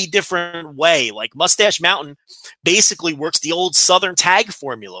totally different way. Like Mustache Mountain basically works the old Southern tag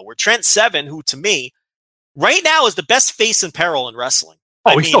formula where Trent Seven, who to me, right now is the best face in peril in wrestling.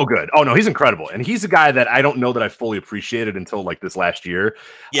 Oh, he's so good. Oh no, he's incredible. And he's a guy that I don't know that I fully appreciated until like this last year.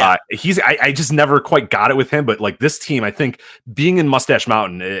 Yeah. I just never quite got it with him, but like this team, I think being in Mustache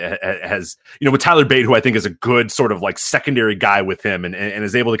Mountain has, with Tyler Bate, who I think is a good sort of like secondary guy with him and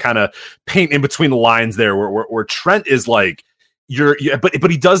is able to kind of paint in between the lines there where Trent is like, but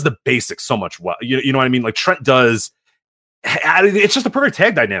he does the basics so much well. You know what I mean? Like Trent does. It's just a perfect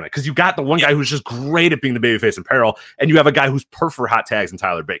tag dynamic because you got the one guy who's just great at being the babyface in peril, and you have a guy who's perfect for hot tags in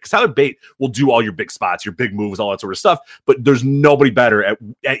Tyler Bate. Because Tyler Bate will do all your big spots, your big moves, all that sort of stuff. But there's nobody better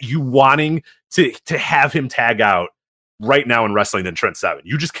at you wanting to have him tag out right now in wrestling than Trent Seven.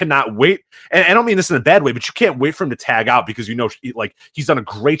 You just cannot wait. And I don't mean this in a bad way, but you can't wait for him to tag out because like he's done a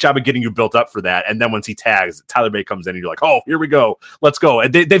great job of getting you built up for that. And then once he tags, Tyler Bate comes in and you're like, oh, here we go. Let's go.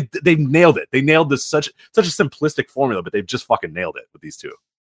 And they've nailed it. They nailed this such a simplistic formula, but they've just fucking nailed it with these two.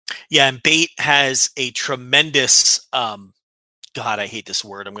 Yeah, and Bate has a tremendous God, I hate this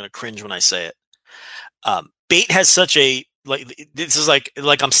word. I'm gonna cringe when I say it. Bate has such a this is like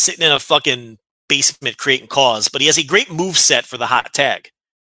I'm sitting in a fucking basement creating cause, but he has a great move set for the hot tag.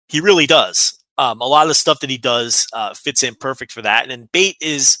 He really does. A lot of the stuff that he does fits in perfect for that. And Bate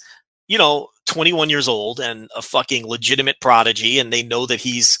is, 21 years old and a fucking legitimate prodigy, and they know that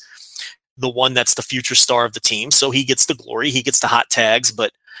he's the one that's the future star of the team. So he gets the glory, he gets the hot tags,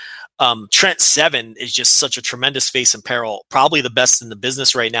 but Trent Seven is just such a tremendous face in peril, probably the best in the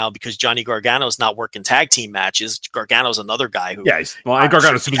business right now because Johnny Gargano's not working tag team matches. Gargano's another guy who, and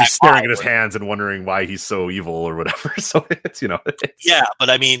Gargano's staring at his hands and wondering why he's so evil or whatever. So it's yeah,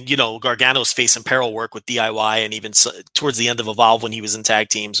 but I mean, Gargano's face in peril work with DIY and even towards the end of Evolve when he was in tag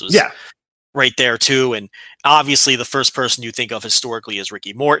teams was right there too. And obviously the first person you think of historically is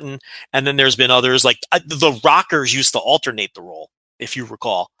Ricky Morton, and then there's been others like the Rockers used to alternate the role, if you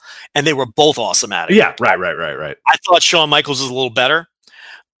recall, and they were both awesome at it. Yeah, right. I thought Shawn Michaels was a little better,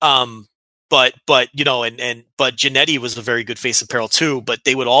 but Jannetty was a very good face of peril too, but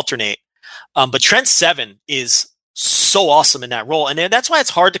they would alternate. But Trent Seven is so awesome in that role. And that's why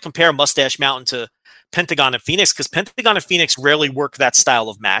it's hard to compare Mustache Mountain to Pentagon and Phoenix, because Pentagon and Phoenix rarely work that style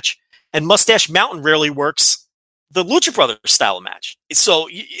of match, and Mustache Mountain rarely works the Lucha Brothers style of match. So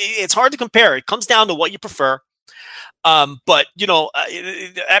it's hard to compare. It comes down to what you prefer. But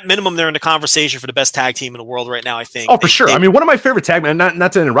at minimum, they're in the conversation for the best tag team in the world right now, I think. Oh, for sure. I mean, one of my favorite tag matches,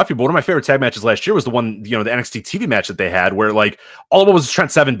 not to interrupt you, but one of my favorite tag matches last year was the one, the NXT TV match that they had where like all of it was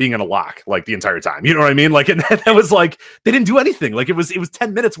Trent Seven being in a lock like the entire time. You know what I mean? Like, and that was like, they didn't do anything. Like it was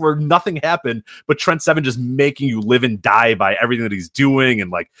 10 minutes where nothing happened, but Trent Seven just making you live and die by everything that he's doing. And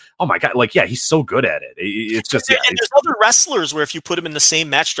like, oh my God, like, yeah, he's so good at it. It's just, and there's other wrestlers where if you put him in the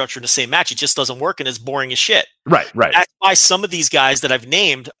same match structure in the same match, it just doesn't work and it's boring as shit. Right. That's why some of these guys that I've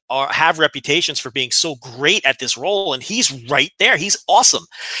named have reputations for being so great at this role, and he's right there. He's awesome.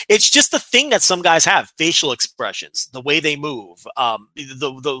 It's just the thing that some guys have: facial expressions, the way they move,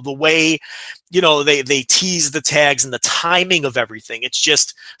 the way they tease the tags and the timing of everything. It's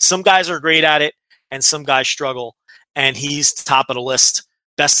just some guys are great at it, and some guys struggle. And he's top of the list,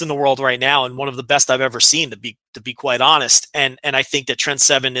 best in the world right now, and one of the best I've ever seen, to be quite honest. And I think that Trent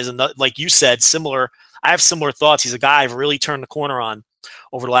Seven is, like you said, similar. I have similar thoughts. He's a guy I've really turned the corner on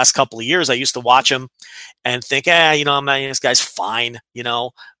over the last couple of years. I used to watch him and think, this guy's fine,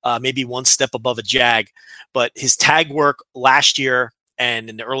 maybe one step above a Jag. But his tag work last year and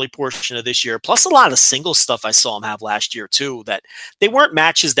in the early portion of this year, plus a lot of the single stuff I saw him have last year too, that they weren't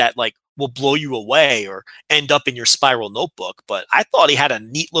matches that like will blow you away or end up in your spiral notebook. But I thought he had a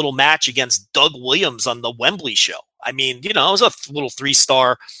neat little match against Doug Williams on the Wembley show. I mean, it was a little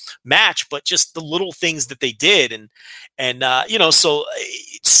 3-star match, but just the little things that they did. So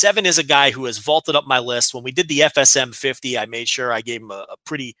Seven is a guy who has vaulted up my list. When we did the FSM 50, I made sure I gave him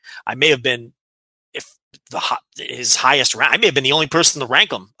I may have been, his highest rank. I may have been the only person to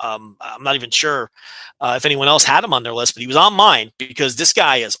rank him. I'm not even sure if anyone else had him on their list, but he was on mine because this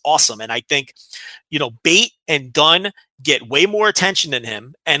guy is awesome. And I think, Bate and Dunn get way more attention than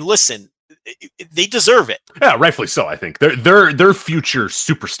him. And listen, they deserve it. Yeah, rightfully so. I think they're future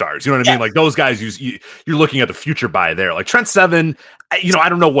superstars. You know what I mean? Like those guys, you're looking at the future by there. Like Trent Seven, I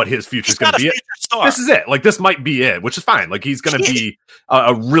don't know what his future is going to be. This is it. Like this might be it, which is fine. Like he's going to be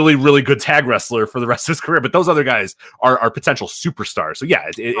a really, really good tag wrestler for the rest of his career. But those other guys are potential superstars. So yeah,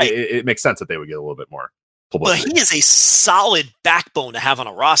 it makes sense that they would get a little bit more publicity. But he is a solid backbone to have on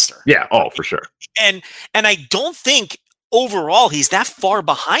a roster. Yeah. Oh, for sure. And I don't think overall he's that far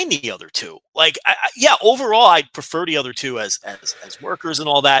behind the other two. Like, overall I prefer the other two as workers and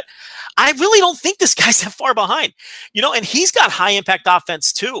all that. I really don't think this guy's that far behind, and he's got high impact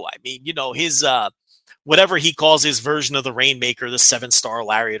offense too. I mean, his whatever he calls his version of the Rainmaker, the 7-star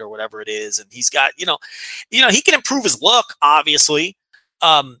lariat or whatever it is. And he's got, he can improve his look, obviously.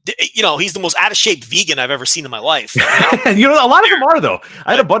 He's the most out of shape vegan I've ever seen in my life. A lot of them are though.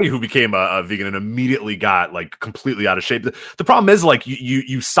 I had a buddy who became a vegan and immediately got like completely out of shape. The problem is like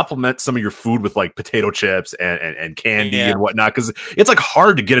you supplement some of your food with like potato chips and candy and whatnot, because it's like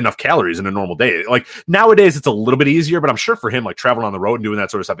hard to get enough calories in a normal day. Like nowadays it's a little bit easier, but I'm sure for him, like traveling on the road and doing that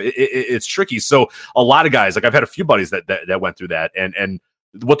sort of stuff, it's tricky. So a lot of guys, like I've had a few buddies that went through that, and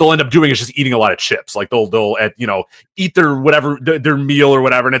what they'll end up doing is just eating a lot of chips. Like they'll eat their whatever their meal or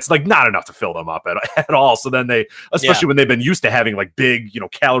whatever, and it's like not enough to fill them up at all. So then especially when they've been used to having like big,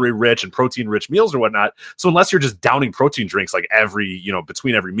 calorie rich and protein rich meals or whatnot. So unless you're just downing protein drinks like every,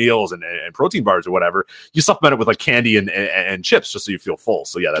 between every meals and protein bars or whatever, you supplement it with like candy and chips just so you feel full.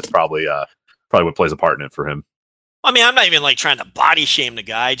 So yeah, that's probably what plays a part in it for him. I mean, I'm not even like trying to body shame the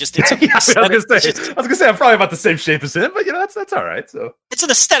guy. Just it's I was gonna say I'm probably about the same shape as him, but that's all right. So it's an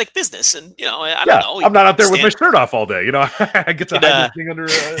aesthetic business, and I don't know. I'm not out there with my shirt off all day. I get to hide this thing under a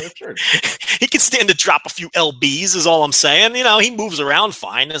shirt. He can stand to drop a few lbs, is all I'm saying. He moves around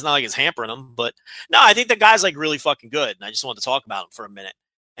fine. It's not like it's hampering him. But no, I think the guy's like really fucking good, and I just wanted to talk about him for a minute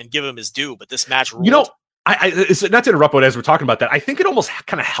and give him his due. But this match ruled. It's not to interrupt, but as we're talking about that, I think it almost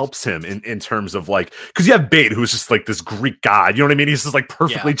kind of helps him in terms of like, because you have Bate, who's just like this Greek god, you know what I mean? He's just like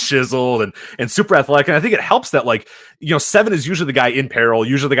perfectly chiseled and super athletic. And I think it helps that like, Seven is usually the guy in peril,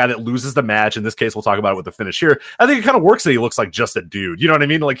 usually the guy that loses the match. In this case, we'll talk about it with the finish here. I think it kind of works that he looks like just a dude. You know what I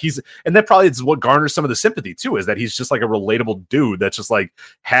mean? Like and that probably is what garners some of the sympathy too, is that he's just like a relatable dude that's just like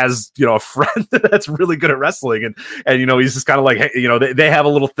has, a friend that's really good at wrestling. And he's just kind of like, hey, they have a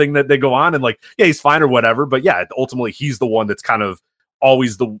little thing that they go on and like, yeah, he's fine or whatever. But yeah, ultimately he's the one that's kind of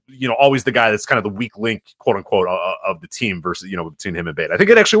always the guy that's kind of the weak link, quote unquote, of the team versus, between him and Bate. I think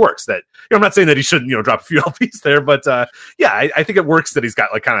it actually works. That, I'm not saying that he shouldn't, drop a few LPs there, but I think it works that he's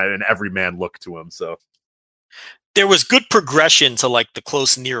got like kind of an everyman look to him. So there was good progression to like the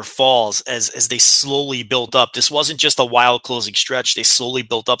close near falls as they slowly built up. This wasn't just a wild closing stretch. They slowly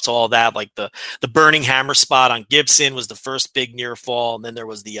built up to all that. Like the burning hammer spot on Gibson was the first big near fall. And then there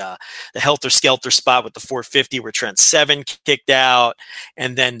was the helter skelter spot with the 450 where Trent Seven kicked out.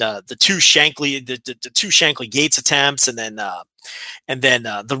 And then the two Shankly Gates attempts. And then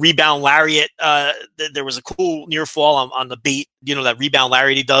the rebound lariat. There was a cool near fall on the Bate, that rebound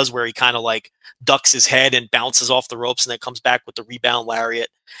lariat he does where he kind of like ducks his head and bounces off the ropes and then comes back with the rebound lariat.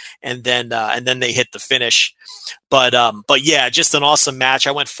 And then they hit the finish. But yeah, just an awesome match.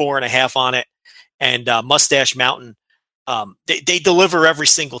 I went 4.5 on it. And Mustache Mountain, they deliver every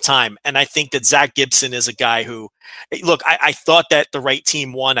single time. And I think that Zach Gibson is a guy who, look, I thought that the right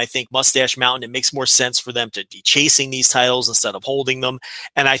team won. I think Mustache Mountain, it makes more sense for them to be chasing these titles instead of holding them.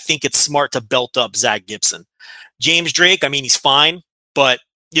 And I think it's smart to belt up Zach Gibson. James Drake, I mean, he's fine, but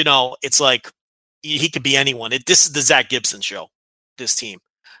it's like he could be anyone. This is the Zach Gibson show, this team,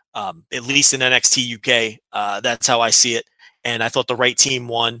 at least in NXT UK. That's how I see it. And I thought the right team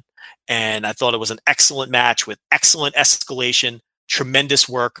won. And I thought it was an excellent match with excellent escalation, tremendous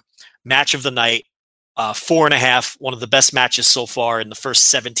work, match of the night, 4.5, one of the best matches so far in the first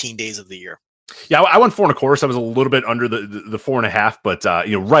 17 days of the year. Yeah, I went 4.25. I was a little bit under the 4.5, but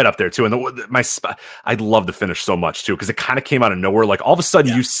right up there too. And my spot, I love the finish so much too because it kind of came out of nowhere. Like all of a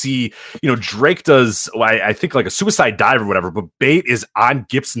sudden, you see, Drake does, I think like a suicide dive or whatever, but Bate is on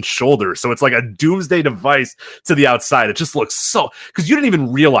Gibson's shoulder, so it's like a doomsday device to the outside. It just looks so because you didn't even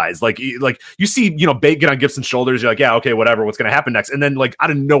realize like you see Bate get on Gibson's shoulders. You're like, yeah, okay, whatever. What's going to happen next? And then like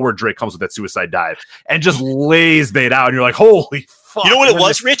out of nowhere, Drake comes with that suicide dive and just lays Bate out, and you're like, holy. Fuck. You know what it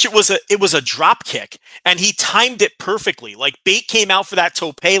was, Rich? It was a drop kick, and he timed it perfectly. Like Bate came out for that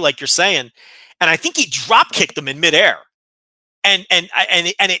tope, like you're saying, and I think he drop kicked him in midair, and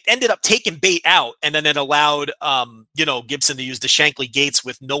it ended up taking Bate out, and then it allowed Gibson to use the Shankly Gates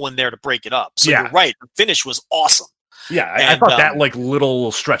with no one there to break it up. So You're right, the finish was awesome. Yeah, I thought that like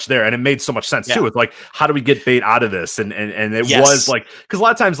little stretch there, and it made so much sense too. It's like, how do we get Bate out of this? And it was like, because a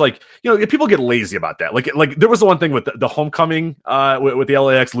lot of times, like people get lazy about that. Like there was the one thing with the homecoming with the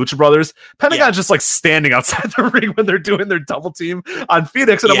LAX Lucha Brothers. Pentagon's just like standing outside the ring when they're doing their double team on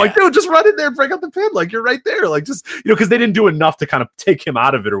Phoenix, and I'm like, dude, just run in there and break out the pin. Like you're right there. Like just because they didn't do enough to kind of take him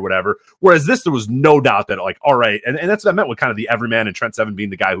out of it or whatever. Whereas this, there was no doubt that like, all right, and that's what I meant with kind of the everyman and Trent Seven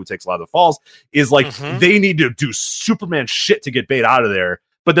being the guy who takes a lot of the falls. Is like they need to do Superman shit to get Bate out of there,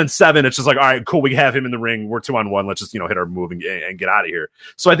 but then Seven, it's just like, all right, cool, we have him in the ring, we're 2-on-1, let's just hit our move and get out of here.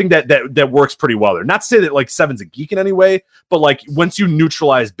 So I think that works pretty well there. Not to say that like Seven's a geek in any way, but like once you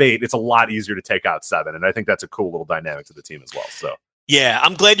neutralize Bate, it's a lot easier to take out Seven, and I think that's a cool little dynamic to the team as well. So yeah,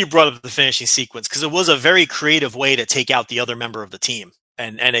 I'm glad you brought up the finishing sequence because it was a very creative way to take out the other member of the team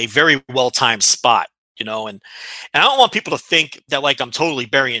and a very well-timed spot, and I don't want people to think that like I'm totally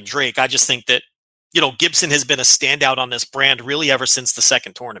burying Drake. I just think that Gibson has been a standout on this brand really ever since the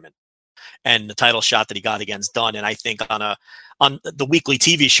second tournament and the title shot that he got against Dunn. And I think on the weekly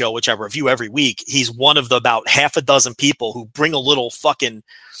TV show, which I review every week, he's one of the about half a dozen people who bring a little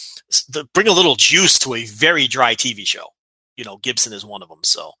juice to a very dry TV show. Gibson is one of them.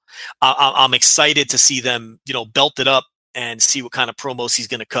 So I'm excited to see them, belt it up and see what kind of promos he's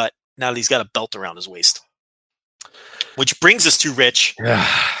going to cut now that he's got a belt around his waist. Which brings us to Rich.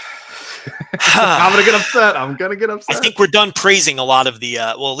 I'm gonna get upset. I think we're done praising a lot of the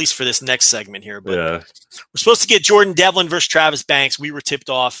at least for this next segment here. But we're supposed to get Jordan Devlin versus Travis Banks. We were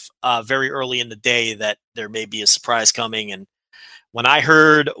tipped off very early in the day that there may be a surprise coming, and when I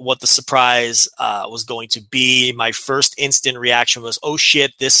heard what the surprise was going to be, my first instant reaction was, "Oh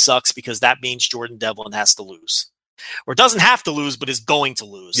shit, this sucks," because that means Jordan Devlin has to lose, or doesn't have to lose, but is going to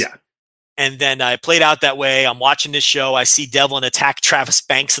lose. Yeah. And then I played out that way. I'm watching this show. I see Devlin attack Travis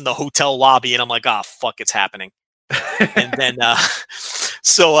Banks in the hotel lobby, and I'm like, "Ah, fuck, it's happening." And then,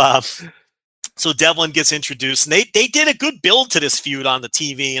 so Devlin gets introduced, and they did a good build to this feud on the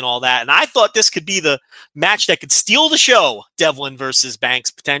TV and all that. And I thought this could be the match that could steal the show. Devlin versus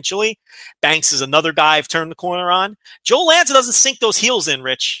Banks potentially. Banks is another guy I've turned the corner on. Joe Lanza doesn't sink those heels in,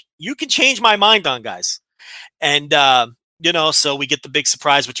 Rich. You can change my mind on guys. And So we get the big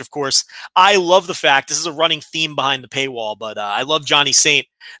surprise, which of course I love the fact this is a running theme behind the paywall, but I love Johnny Saint.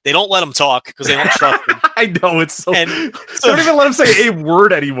 They don't let him talk because they don't trust him. I know it's so. And they don't even let him say a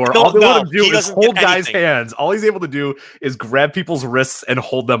word anymore. All they let him do is hold guys' anything. hands. All he's able to do is grab people's wrists and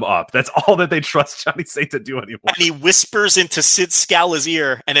hold them up. That's all that they trust Johnny Saint to do anymore. And he whispers into Sid Scala's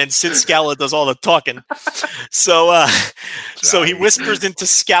ear, and then Sid Scala does all the talking. So he whispers into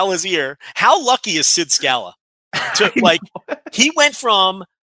Scala's ear. How lucky is Sid Scala? He went from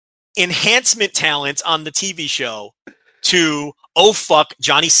enhancement talent on the TV show to, oh fuck,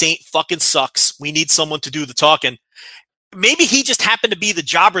 Johnny Saint fucking sucks. We need someone to do the talking. Maybe he just happened to be the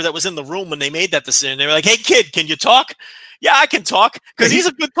jobber that was in the room when they made that decision. They were like, hey kid, can you talk? Yeah, I can talk because he's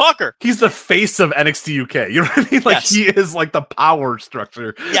a good talker. He's the face of NXT UK. You know what I mean? Like he is like the power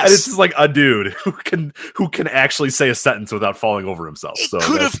structure. Yes. And it's just like a dude who can actually say a sentence without falling over himself. It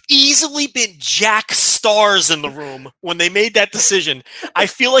could have easily been Jack Stars in the room when they made that decision. I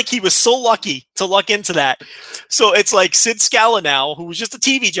feel like he was so lucky to luck into that. So it's like Sid Scala now, who was just a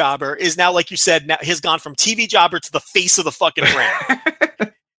TV jobber, is now, like you said, now has gone from TV jobber to the face of the fucking brand.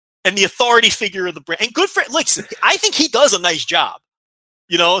 And the authority figure of the brand. And good for, listen, I think he does a nice job.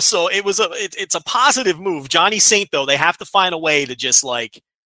 So it's a positive move. Johnny Saint, though, they have to find a way to just get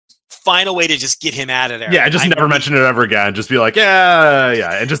him out of there. Yeah, just never mention it ever again. Just be like,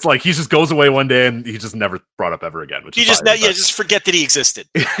 yeah. And just like, he just goes away one day and he's just never brought up ever again. Which is fine, just forget that he existed.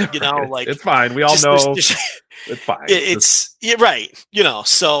 Right. It's fine. We all know it's fine. You're right.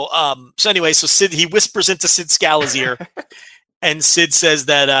 So anyway, so Sid, he whispers into Sid Scala's ear. And Sid says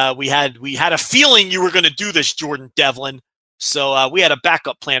that we had a feeling you were going to do this, Jordan Devlin. So we had a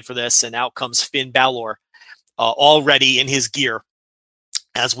backup plan for this, and out comes Finn Balor, already in his gear.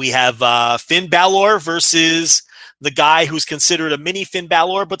 As we have Finn Balor versus the guy who's considered a mini Finn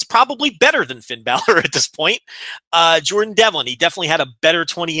Balor, but's probably better than Finn Balor at this point, Jordan Devlin. He definitely had a better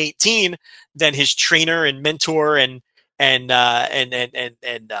 2018 than his trainer and mentor and the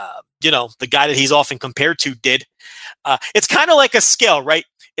guy that he's often compared to did. It's kind of like a scale, right?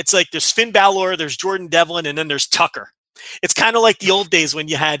 It's like there's Finn Balor, there's Jordan Devlin, and then there's Tucker. It's kind of like the old days when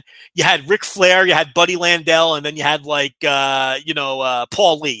you had Ric Flair, you had Buddy Landel, and then you had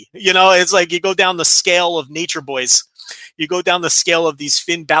Paul Lee. It's like you go down the scale of Nature Boys. You go down the scale of these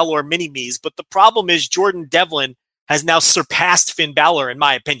Finn Balor mini-me's. But the problem is Jordan Devlin has now surpassed Finn Balor, in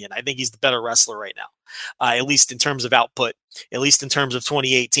my opinion. I think he's the better wrestler right now, at least in terms of output, at least in terms of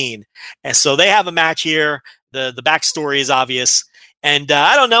 2018. And so they have a match here. The backstory is obvious. And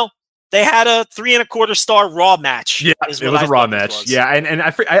I don't know. They had a 3.25 star Raw match. Yeah, it was a Raw match. Yeah, and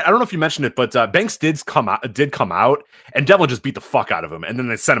I don't know if you mentioned it, but Banks did come out, and Devlin just beat the fuck out of him, and then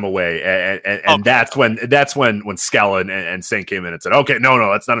they sent him away, and that's when Scala and Saint came in and said, okay,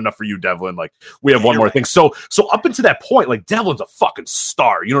 no, that's not enough for you, Devlin. Like, we have one more thing. So up until that point, like, Devlin's a fucking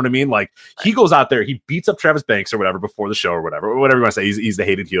star. You know what I mean? Like, he goes out there, he beats up Travis Banks or whatever before the show or whatever you want to say. He's the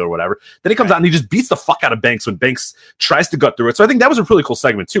hated heel or whatever. Then he comes out and he just beats the fuck out of Banks when Banks tries to gut through it. So I think that was a really cool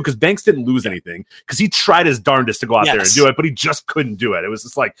segment too, because Banks didn't lose anything because he tried his darndest to go out there and do it, but he just couldn't do it. It was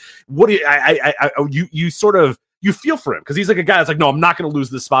just like, what do you sort of, you feel for him because he's like a guy that's like, no, I'm not going to lose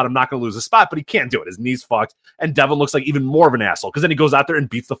this spot. I'm not going to lose this spot, but he can't do it. His knee's fucked. And Devlin looks like even more of an asshole because then he goes out there and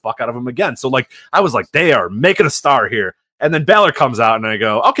beats the fuck out of him again. So like, I was like, they are making a star here. And then Balor comes out and I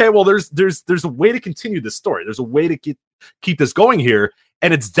go, okay, well, there's a way to continue this story. There's a way to keep this going here.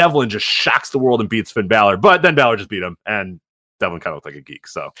 And it's Devlin just shocks the world and beats Finn Balor, but then Balor just beat him and Devlin kind of looked like a geek.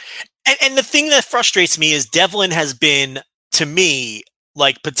 So, and the thing that frustrates me is Devlin has been, to me,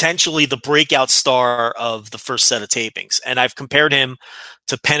 like potentially the breakout star of the first set of tapings. And I've compared him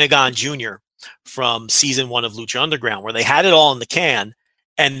to Pentagon Jr. from season 1 of Lucha Underground, where they had it all in the can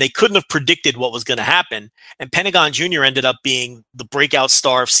and they couldn't have predicted what was going to happen. And Pentagon Jr. ended up being the breakout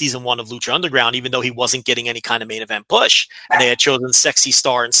star of season 1 of Lucha Underground, even though he wasn't getting any kind of main event push. And they had chosen Sexy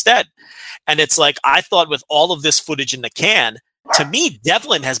Star instead. And it's like, I thought with all of this footage in the can, to me,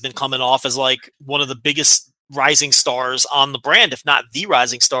 Devlin has been coming off as like one of the biggest rising stars on the brand, if not the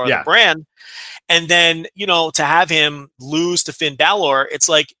rising star of the brand. And then, to have him lose to Finn Balor, it's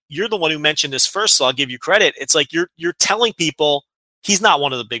like, you're the one who mentioned this first, so I'll give you credit. It's like you're telling people he's not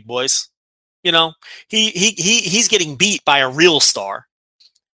one of the big boys. He's getting beat by a real star.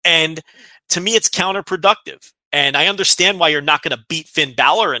 And to me, it's counterproductive. And I understand why you're not going to beat Finn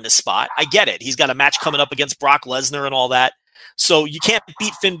Balor in this spot. I get it. He's got a match coming up against Brock Lesnar and all that. So you can't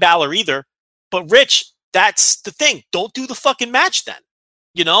beat Finn Balor either. But Rich, that's the thing. Don't do the fucking match then.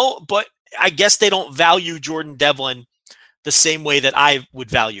 But I guess they don't value Jordan Devlin the same way that I would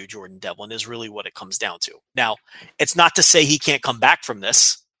value Jordan Devlin is really what it comes down to. Now, it's not to say he can't come back from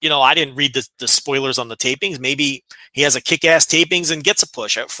this. I didn't read the spoilers on the tapings. Maybe he has a kick-ass tapings and gets a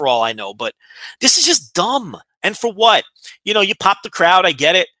push, for all I know. But this is just dumb. And for what? You pop the crowd. I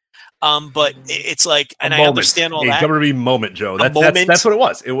get it. But it's like, and I understand all that. WWE moment, Joe. That's what it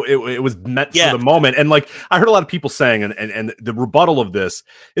was. It was meant for the moment. And like, I heard a lot of people saying, and the rebuttal of this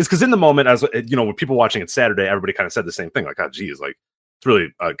is because in the moment, as when people watching it Saturday, everybody kind of said the same thing. Like, oh, geez, like it's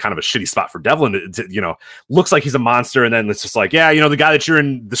really kind of a shitty spot for Devlin. Looks like he's a monster, and then it's just like, the guy that you're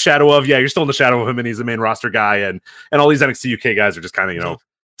in the shadow of, you're still in the shadow of him, and he's the main roster guy, and all these NXT UK guys are just kind of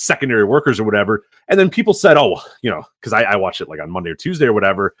secondary workers or whatever. And then people said, because I watched it like on Monday or Tuesday or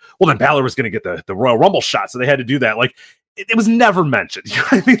whatever. Well, then Balor was going to get the Royal Rumble shot, so they had to do that. Like, it was never mentioned. You know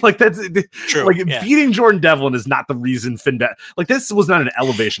what I mean? Like, that's true. Like, beating Jordan Devlin is not the reason Finn Balor. Like, this was not an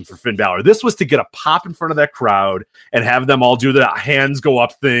elevation for Finn Balor. This was to get a pop in front of that crowd and have them all do the hands go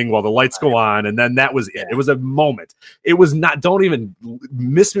up thing while the lights go on, and then that was it. It was a moment. It was not. Don't even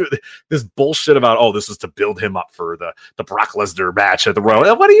miss me with this bullshit about this is to build him up for the Brock Lesnar match at the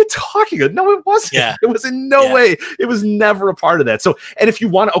Royal. What are you talking about? No, it wasn't. Yeah. It was in no way. It was never a part of that. So, and if you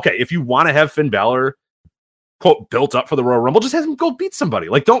want to have Finn Balor, quote, built up for the Royal Rumble, just have him go beat somebody.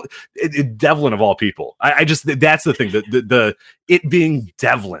 Like, Devlin of all people. I just, that's the thing. It being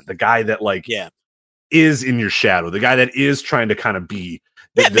Devlin, the guy that is in your shadow, the guy that is trying to kind of be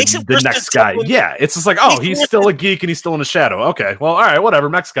the next guy. Devlin, it's just like, he's still a geek and he's still in the shadow. Okay, well, all right, whatever,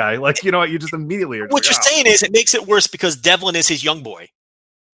 next guy. Like, you just immediately are what you're saying is it makes it worse because Devlin is his young boy.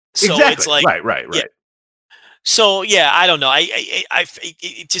 So exactly. It's like right. Yeah. So I don't know.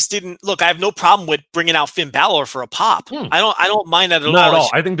 It just didn't look. I have no problem with bringing out Finn Balor for a pop. I don't mind that at all. Not at all.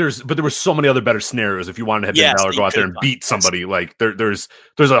 I think there were so many other better scenarios if you wanted to have Finn Balor go out there and beat somebody. Like there's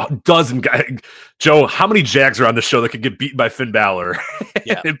a dozen guys. Joe, how many Jags are on the show that could get beaten by Finn Balor?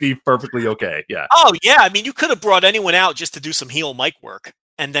 And it'd be perfectly okay. Yeah. Oh yeah. I mean, you could have brought anyone out just to do some heel mic work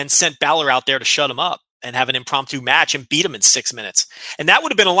and then sent Balor out there to shut him up and have an impromptu match and beat him in 6 minutes. And that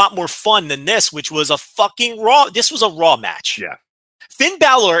would have been a lot more fun than this, which was a fucking Raw. This was a Raw match. Yeah. Finn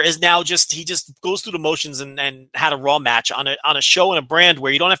Balor is now he just goes through the motions and had a Raw match on a show and a brand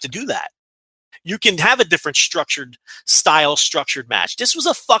where you don't have to do that. You can have a different structured match. This was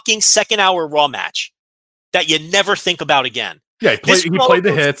a fucking 2nd hour Raw match that you never think about again. Yeah, he played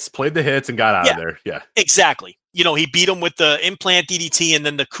the hits and got out of there. Yeah. Exactly. He beat him with the implant DDT and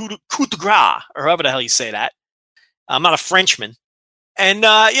then the coup de grace, or however the hell you say that. I'm not a Frenchman. And,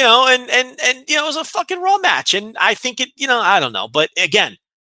 it was a fucking Raw match. And I think I don't know. But again,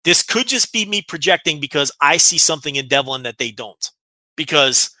 this could just be me projecting because I see something in Devlin that they don't.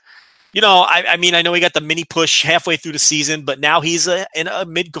 Because, I mean, I know he got the mini push halfway through the season, but now he's a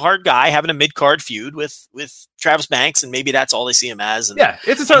mid-card guy having a mid-card feud with Travis Banks, and maybe that's all they see him as. And,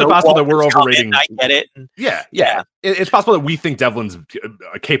 it's entirely possible that we're overrating. I get it. And, it's possible that we think Devlin's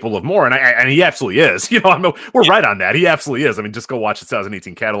capable of more, and he absolutely is. We're right on that. He absolutely is. I mean, just go watch the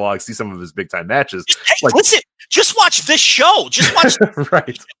 2018 catalog, see some of his big-time matches. Listen, just watch this show. Just watch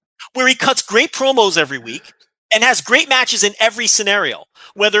right, where he cuts great promos every week and has great matches in every scenario.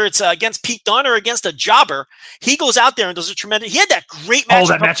 Whether it's against Pete Dunne or against a jobber, he goes out there and does a tremendous. He had that great match. Oh,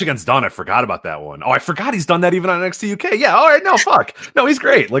 that match against Dunne, I forgot about that one. Oh, I forgot he's done that even on NXT UK. Yeah, all right, no, fuck, no, he's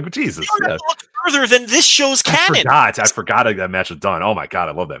great. Like Jesus, you don't have to look further than this show's canon. I forgot that match with Dunne. Oh my god,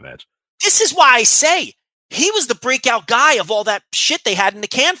 I love that match. This is why I say he was the breakout guy of all that shit they had in the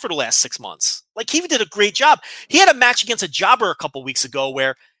can for the last 6 months. Like, he did a great job. He had a match against a jobber a couple weeks ago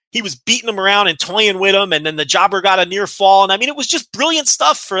where he was beating him around and toying with him, and then the jobber got a near fall. And I mean, it was just brilliant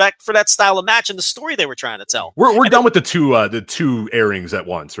stuff for that style of match and the story they were trying to tell. We're done with the two airings at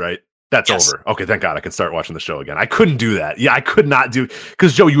once, right? That's over. Okay, thank God I can start watching the show again. I couldn't do that. Yeah, I could not do,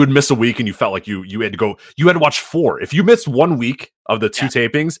 because Joe, you would miss a week and you felt like you had to watch 4. If you missed 1 week of the 2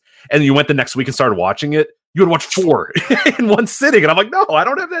 tapings and you went the next week and started watching it, you would watch 4 in one sitting. And I'm like, no, I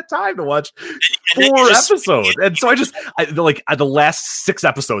don't have that time to watch 4 episodes. And so the last 6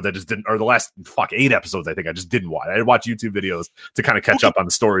 episodes, I just didn't, or the last 8 episodes, I think I just didn't watch. I watched YouTube videos to kind of catch up on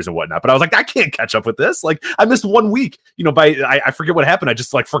the stories and whatnot. But I was like, I can't catch up with this. Like, I missed 1 week, I forget what happened. I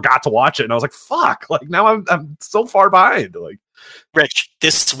just forgot to watch it. And I was like, fuck, like now I'm so far behind. Like, Rich,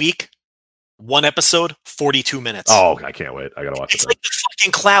 this week, 1 episode, 42 minutes. Oh, I can't wait. I gotta watch it. It's like the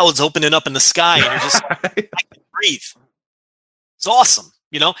fucking clouds opening up in the sky, and you're just I can breathe. It's awesome,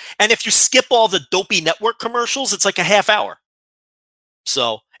 And if you skip all the dopey network commercials, it's like a half hour.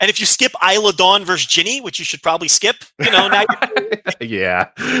 So, and if you skip Isla Dawn versus Ginny, which you should probably skip, now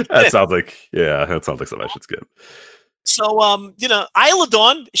that sounds like something I should skip. So, Isla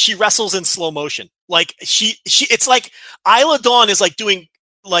Dawn, she wrestles in slow motion. Like it's like Isla Dawn is like doing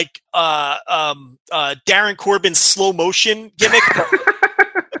Darren Corbin's slow motion gimmick,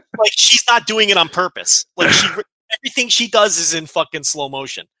 not doing it on purpose. Like everything she does is in fucking slow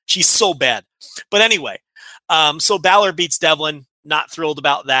motion. She's so bad. But anyway, so Balor beats Devlin. Not thrilled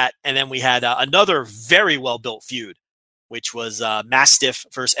about that. And then we had another very well-built feud, which was Mastiff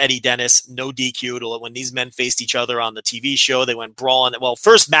versus Eddie Dennis. No DQ. When these men faced each other on the TV show, they went brawling. Well,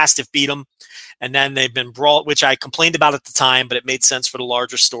 first Mastiff beat him, and then they've been brawling, which I complained about at the time, but it made sense for the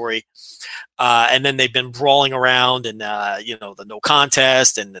larger story. And then they've been brawling around and, the no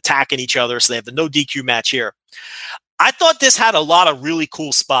contest and attacking each other. So they have the no DQ match here. I thought this had a lot of really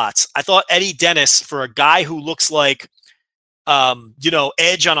cool spots. I thought Eddie Dennis, for a guy who looks like,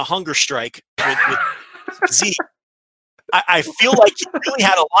 Edge on a hunger strike with Z, I feel like he really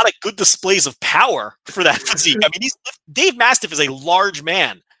had a lot of good displays of power for that physique. I mean, Dave Mastiff is a large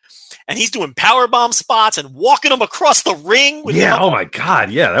man, and he's doing powerbomb spots and walking them across the ring. Oh my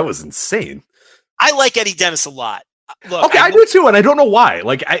God. Yeah, that was insane. I like Eddie Dennis a lot. Look, okay, I do too, and I don't know why.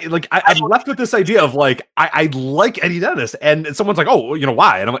 I'm left with this idea of I like Eddie Dennis, and someone's like, "Oh,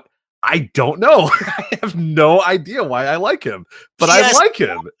 why?" And I'm like, I don't know. I have no idea why I like him, but I like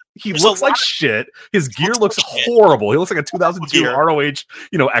him. He looks like shit. His gear looks horrible. He looks like a 2002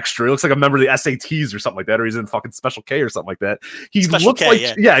 ROH, extra. He looks like a member of the SATs or something like that, or he's in fucking Special K or something like that. He looks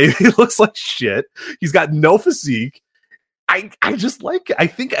he looks like shit. He's got no physique. I just like it. I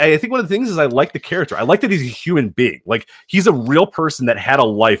think one of the things is I like the character. I like that he's a human being. Like, he's a real person that had a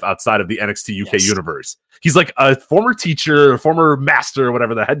life outside of the NXT UK universe. He's like a former teacher, a former master,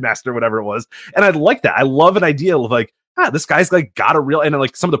 whatever, the headmaster, whatever it was. And I like that. I love an idea of this guy's got a real, and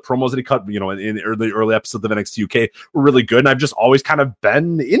like some of the promos that he cut, in early episodes of NXT UK were really good. And I've just always kind of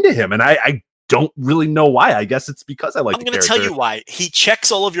been into him. And I don't really know why. I guess it's because I like the character. I'm going to tell you why. He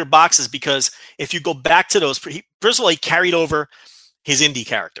checks all of your boxes because if you go back to those, first of all, he carried over his indie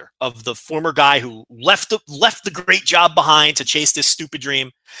character of the former guy who left the great job behind to chase this stupid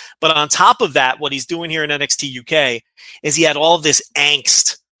dream. But on top of that, what he's doing here in NXT UK is he had all this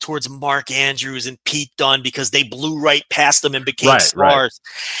angst towards Mark Andrews and Pete Dunne because they blew right past them and became stars.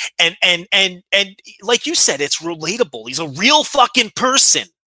 Right. And like you said, it's relatable. He's a real fucking person.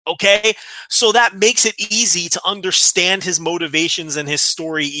 Okay, so that makes it easy to understand his motivations and his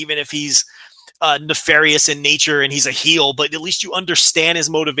story, even if he's nefarious in nature and he's a heel, but at least you understand his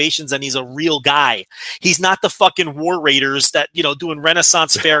motivations and he's a real guy. He's not the fucking War Raiders that, doing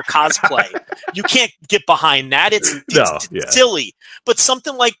Renaissance Fair cosplay. You can't get behind that. It's silly, but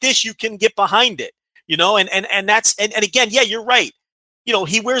something like this, you can get behind it, and that's, and again, yeah, you're right.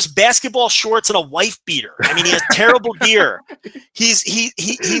 He wears basketball shorts and a wife beater. I mean, he has terrible gear. He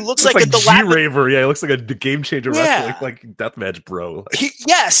looks like a G-Raver. Yeah, he looks like a game changer wrestling, like deathmatch bro. He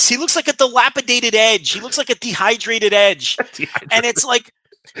looks like a dilapidated Edge. He looks like a dehydrated Edge. And it's like,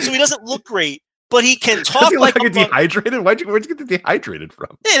 so he doesn't look great, but he can talk. Does he look like a dehydrated? Where'd you get the dehydrated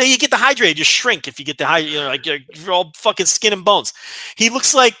from? Yeah, you get dehydrated. You shrink if you get dehydrated. You're all fucking skin and bones. He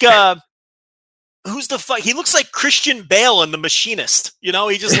looks like. Who's the fuck? He looks like Christian Bale in The Machinist. He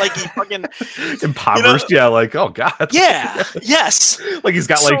just he fucking impoverished. Yeah, like, oh god. Yeah. Yes. Like he's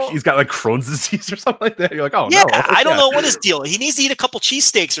got Crohn's disease or something like that. You're like, oh yeah, no. I don't know what his deal. He needs to eat a couple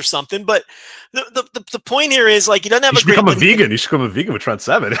cheesesteaks or something. But the point here is he doesn't have a great. Vegan. He should become a vegan with Trent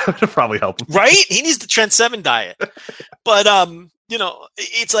Seven. That'll probably help him. Right? He needs the Trent Seven diet. But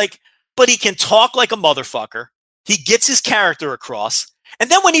it's like, but he can talk like a motherfucker. He gets his character across,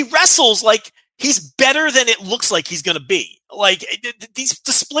 and then when he wrestles, he's better than it looks like he's going to be. These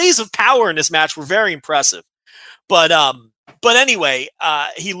displays of power in this match were very impressive. But anyway,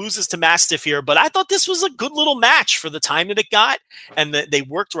 he loses to Mastiff here. But I thought this was a good little match for the time that it got. And they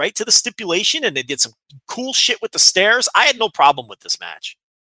worked right to the stipulation, and they did some cool shit with the stairs. I had no problem with this match.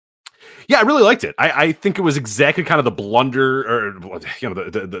 Yeah, I really liked it. I think it was exactly kind of the blunder, or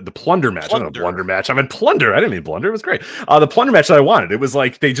the plunder match. Not a blunder match. I mean plunder. I didn't mean blunder. It was great. The plunder match that I wanted. It was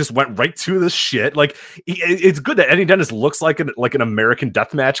like they just went right to this shit. Like it's good that Eddie Dennis looks like an American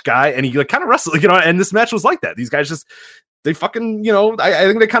deathmatch guy, and he kind of wrestles. And this match was like that. These guys just. They fucking, I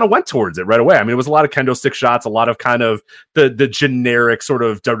think they kind of went towards it right away. I mean, it was a lot of kendo stick shots, a lot of kind of the generic sort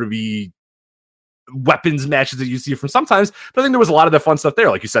of WWE weapons matches that you see from sometimes, but I think there was a lot of the fun stuff there.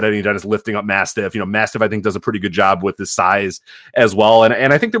 Like you said, Eddie Dennis lifting up Mastiff. Mastiff, I think, does a pretty good job with his size as well.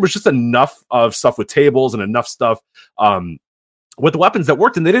 And I think there was just enough of stuff with tables and enough stuff with the weapons that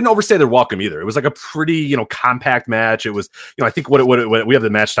worked, and they didn't overstay their welcome either. It was like a pretty, compact match. It was, I think what we have the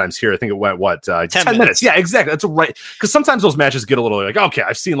match times here. I think it went 10 minutes. Yeah, exactly. That's right. Because sometimes those matches get a little like, okay,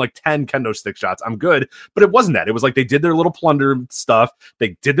 I've seen like 10 kendo stick shots. I'm good. But it wasn't that. It was like they did their little plunder stuff.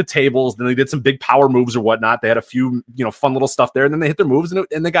 They did the tables. Then they did some big power moves or whatnot. They had a few, fun little stuff there. And then they hit their moves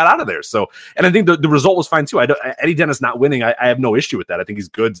and they got out of there. So, and I think the result was fine too. Eddie Dennis not winning, I have no issue with that. I think he's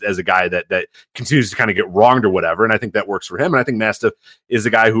good as a guy that continues to kind of get wronged or whatever. And I think that works for him. And I think Mastiff is a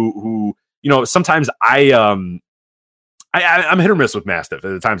guy who sometimes I'm hit or miss with Mastiff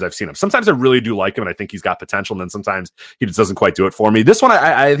at the times I've seen him. Sometimes I really do like him and I think he's got potential, and then sometimes he just doesn't quite do it for me. This one,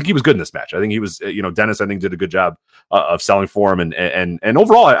 I think he was good in this match. I think he was, Dennis, I think did a good job of selling for him, and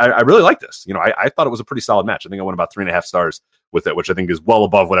overall, I really like this. I thought it was a pretty solid match. I think I went about 3.5 stars with it, which I think is well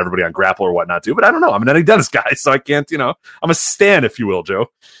above what everybody on Grapple or whatnot do. But I don't know. I'm an Eddie Dennis guy, so I can't, I'm a stan, if you will,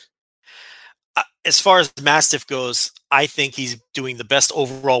 Joe. As far as Mastiff goes, I think he's doing the best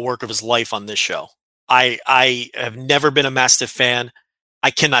overall work of his life on this show. I have never been a Mastiff fan.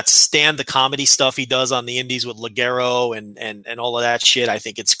 I cannot stand the comedy stuff he does on the indies with Ligero and all of that shit. I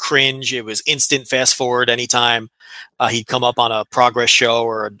think it's cringe. It was instant fast forward anytime he'd come up on a Progress show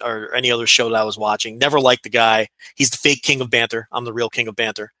or any other show that I was watching. Never liked the guy. He's the fake king of banter. I'm the real king of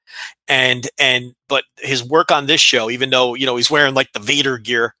banter. But his work on this show, even though, he's wearing like the Vader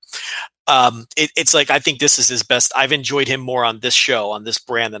gear, it's like, I think this is his best. I've enjoyed him more on this show, on this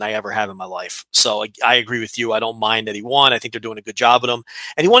brand, than I ever have in my life. So I agree with you. I don't mind that he won. I think they're doing a good job with him,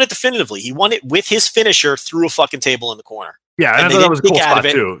 and he won it definitively. He won it with his finisher through a fucking table in the corner. Yeah, and I thought that was a cool spot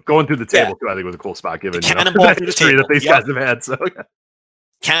too. Going through the table too, I think was a cool spot given cannonball through the table that these guys have had. So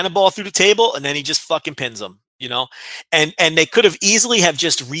cannonball through the table, and then he just fucking pins him. And they could have easily have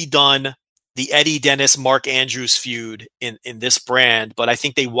just redone the Eddie Dennis Mark Andrews feud in this brand, but I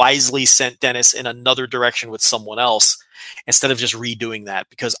think they wisely sent Dennis in another direction with someone else instead of just redoing that,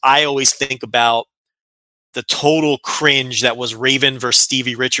 because I always think about the total cringe that was Raven versus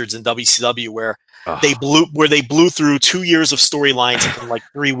Stevie Richards in WCW, where they blew through 2 years of storylines in like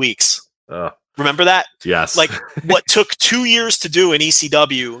 3 weeks. Remember that? Yes. Like what took 2 years to do in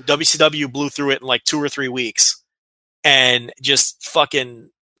ECW, WCW blew through it in like 2 or 3 weeks and just fucking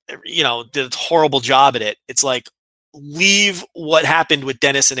did a horrible job at it. It's like, leave what happened with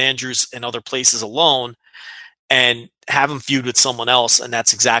Dennis and Andrews and other places alone and have them feud with someone else. And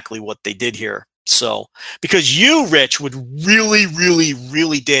that's exactly what they did here. So, because you, Rich, would really, really,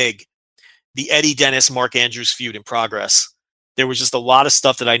 really dig the Eddie Dennis, Mark Andrews feud in Progress. There was just a lot of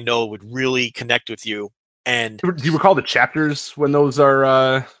stuff that I know would really connect with you. And do you recall the chapters when those are,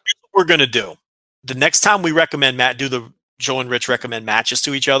 Here's what we're going to do. The next time we recommend Joe and Rich recommend matches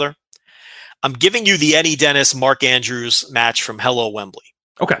to each other, I'm giving you the Eddie Dennis, Mark Andrews match from Hello Wembley.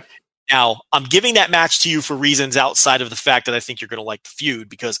 Okay. Now, I'm giving that match to you for reasons outside of the fact that I think you're going to like the feud,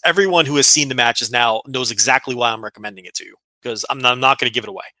 because everyone who has seen the matches now knows exactly why I'm recommending it to you, because I'm not going to give it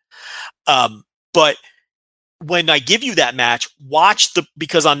away. But when I give you that match,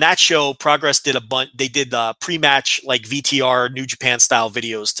 because on that show, Progress did they did pre-match like VTR New Japan style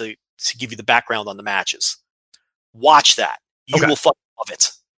videos to give you the background on the matches. Watch that. You will fucking love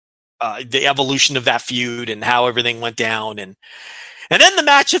it. The evolution of that feud and how everything went down. And then the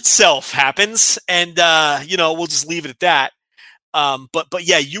match itself happens, and, we'll just leave it at that. But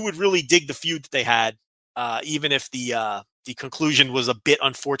yeah, you would really dig the feud that they had, even if the conclusion was a bit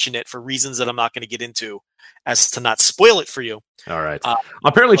unfortunate for reasons that I'm not going to get into, as to not spoil it for you. All right.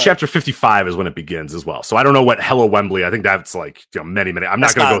 Apparently, chapter 55 is when it begins as well. So I don't know what Hello Wembley. I think that's like many. I'm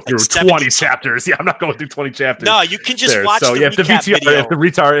not going to go through 20 chapters. Yeah, I'm not going through 20 chapters. No, you can just watch the recap video.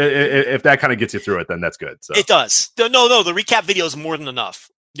 If that kind of gets you through it, then that's good. So. It does. No, the recap video is more than enough.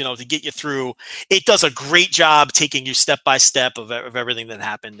 To get you through. It does a great job taking you step by step of everything that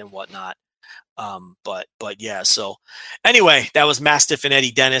happened and whatnot. But yeah. So anyway, that was Mastiff and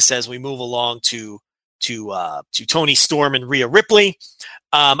Eddie Dennis. As we move along to Toni Storm and Rhea Ripley.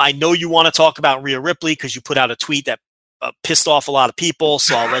 I know you want to talk about Rhea Ripley because you put out a tweet that pissed off a lot of people,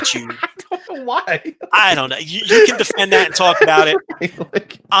 so I'll let you. I don't know why. I don't know. You can defend that and talk about it.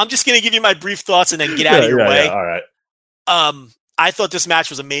 I'm just going to give you my brief thoughts and then get out of your way. Yeah, all right. I thought this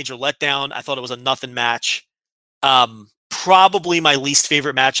match was a major letdown. I thought it was a nothing match. Probably my least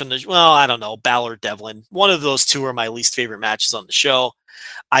favorite match on I don't know, Balor Devlin. One of those two are my least favorite matches on the show.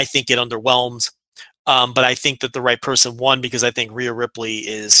 I think it underwhelmed. But I think that the right person won because I think Rhea Ripley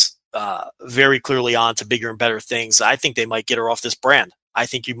is very clearly on to bigger and better things. I think they might get her off this brand. I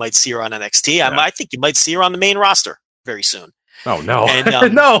think you might see her on NXT. Yeah. I think you might see her on the main roster very soon. Oh, no. And,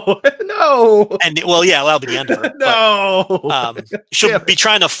 no. And that'll be the end of her. No. But, she'll be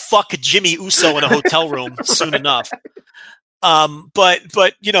trying to fuck Jimmy Uso in a hotel room soon enough. But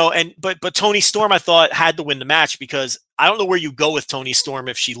Toni Storm, I thought, had to win the match because I don't know where you go with Toni Storm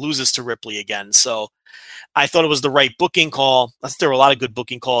if she loses to Ripley again. So I thought it was the right booking call. I thought there were a lot of good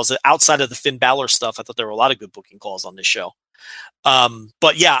booking calls outside of the Finn Balor stuff. I thought there were a lot of good booking calls on this show.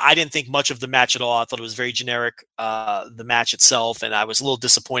 But yeah, I didn't think much of the match at all. I thought it was very generic, the match itself, and I was a little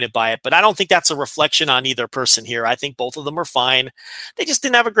disappointed by it. But I don't think that's a reflection on either person here. I think both of them are fine. They just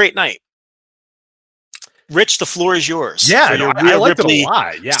didn't have a great night. Rich, the floor is yours. Yeah, I liked it a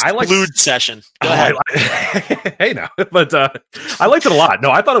lot. Yeah, I liked Lude session. Go ahead. Hey now, but I liked it a lot.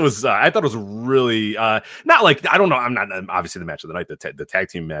 No, I thought it was really not like, I don't know. I'm not obviously the match of the night. The tag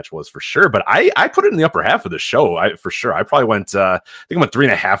team match was for sure, but I put it in the upper half of the show. For sure. I probably went. I think I went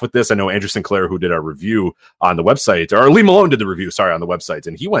 3.5 with this. I know Andrew Sinclair, who did our review on the website, or Lee Malone did the review. Sorry, on the website,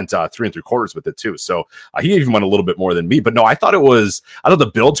 and he went 3 3/4 with it too. So he even went a little bit more than me. But no, I thought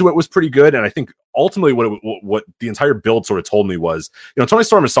the build to it was pretty good, and I think ultimately what the entire build sort of told me was, Toni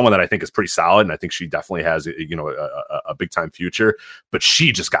Storm is someone that I think is pretty solid, and I think she definitely has a big time future, but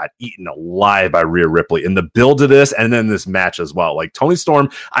she just got eaten alive by Rhea Ripley in the build to this and then this match as well. Like Toni Storm,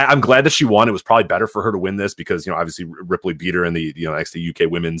 I'm glad that she won. It was probably better for her to win this because obviously Ripley beat her in the NXT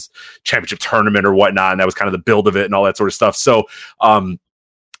UK Women's Championship tournament or whatnot, and that was kind of the build of it and all that sort of stuff. So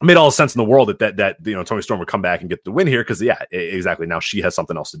made all the sense in the world that Toni Storm would come back and get the win here because exactly, now she has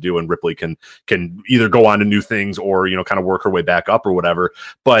something else to do and Ripley can either go on to new things or kind of work her way back up or whatever.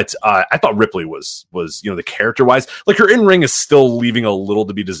 But I thought Ripley was the character wise, like her in ring is still leaving a little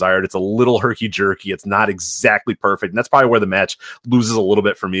to be desired. It's a little herky jerky. It's not exactly perfect, and that's probably where the match loses a little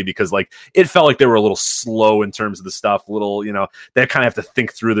bit for me because like it felt like they were a little slow in terms of the stuff. They kind of have to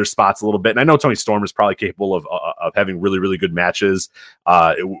think through their spots a little bit. And I know Toni Storm is probably capable of having really really good matches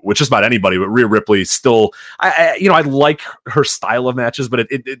with just about anybody, but Rhea Ripley still, I like her style of matches, but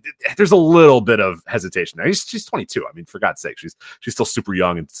there's a little bit of hesitation there. She's 22. I mean, for God's sake, she's still super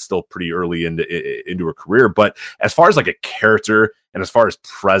young and still pretty early into her career. But as far as like a character and as far as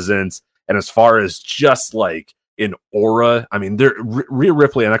presence and as far as just like in aura, I mean, Rhea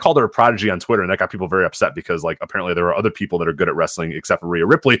Ripley, and I called her a prodigy on Twitter, and that got people very upset because like apparently there are other people that are good at wrestling except for Rhea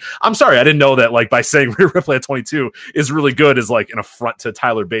Ripley. I'm sorry, I didn't know that like by saying Rhea Ripley at 22 is really good is like an affront to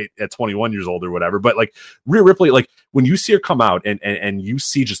Tyler Bate at 21 years old or whatever. But like Rhea Ripley, like when you see her come out and you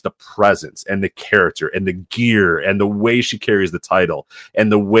see just the presence and the character and the gear and the way she carries the title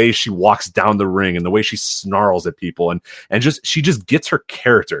and the way she walks down the ring and the way she snarls at people and she just gets her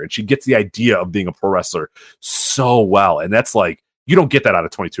character and she gets the idea of being a pro wrestler so well. And that's like, you don't get that out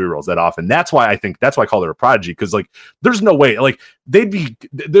of 22-year-olds that often. That's why I call her a prodigy, because like there's no way like they're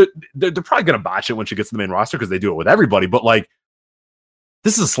probably gonna botch it when she gets to the main roster because they do it with everybody, but like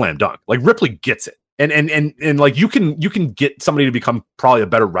this is a slam dunk. Like Ripley gets it. And like you can get somebody to become probably a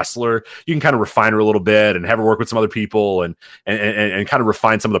better wrestler. You can kind of refine her a little bit and have her work with some other people and kind of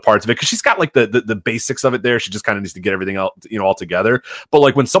refine some of the parts of it because she's got like the basics of it there. She just kind of needs to get everything else all together. But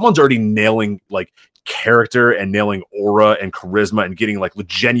like when someone's already nailing like character and nailing aura and charisma and getting like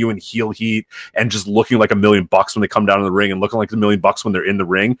genuine heel heat and just looking like $1 million when they come down in the ring and looking like $1 million when they're in the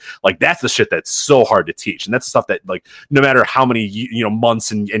ring, like that's the shit that's so hard to teach. And that's the stuff that like no matter how many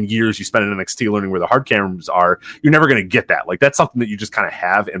months and years you spend in NXT learning where the hard cams are, you're never going to get that. Like that's something that you just kind of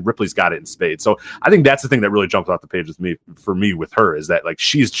have, and Ripley's got it in spades. So I think that's the thing that really jumps off the page for me with her is that like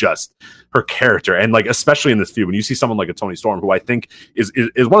she's just her character, and like especially in this feud when you see someone like a Toni Storm, who I think is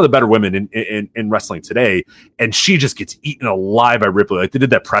one of the better women in wrestling today, and she just gets eaten alive by Ripley. Like they did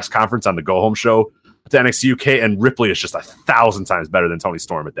that press conference on the Go Home show to NXT UK, and Ripley is just 1,000 times better than Toni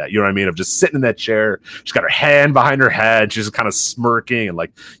Storm at that. You know what I mean? Of just sitting in that chair, she's got her hand behind her head, she's just kind of smirking and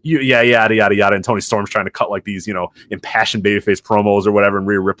like yada yada yada. And Toni Storm's trying to cut like these impassioned babyface promos or whatever, and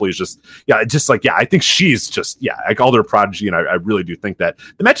Rhea Ripley is just I think she's just I called her a prodigy, and I really do think that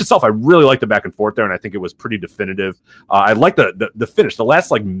the match itself, I really like the back and forth there, and I think it was pretty definitive. I like the finish, the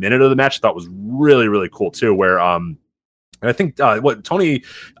last like minute of the match I thought was really really cool too, where and I think Toni,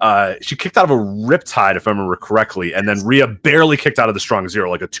 she kicked out of a riptide, if I remember correctly, and then Rhea barely kicked out of the strong zero,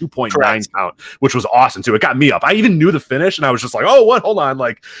 like a 2.9 count, which was awesome too. It got me up. I even knew the finish, and I was just like, "Oh, what? Hold on!"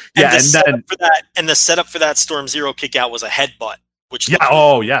 Like, yeah. And the setup for that Storm Zero kick out was a headbutt. Which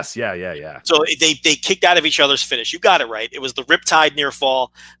yes, yeah. So they kicked out of each other's finish. You got it right. It was the riptide near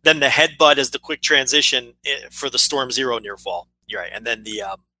fall, then the headbutt is the quick transition for the Storm Zero near fall. You're right, and then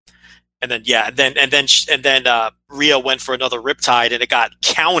And then Rhea went for another riptide, and it got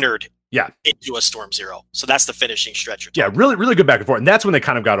countered into a Storm Zero. So that's the finishing stretch. Yeah, really, really good back and forth. And that's when they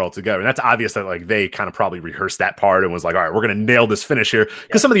kind of got all together. And that's obvious that like they kind of probably rehearsed that part and was like, all right, we're going to nail this finish here.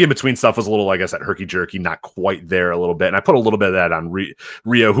 Because some of the in-between stuff was a little, like I said, herky-jerky, not quite there a little bit. And I put a little bit of that on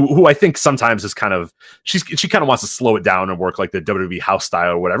Rhea, who I think sometimes is kind of, she kind of wants to slow it down and work like the WWE house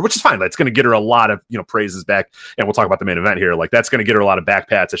style or whatever, which is fine. That's going to get her a lot of, praises back. And we'll talk about the main event here. Like that's going to get her a lot of back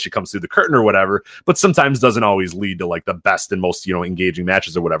pats as she comes through the curtain or whatever, but sometimes doesn't always lead to like the best and most, engaging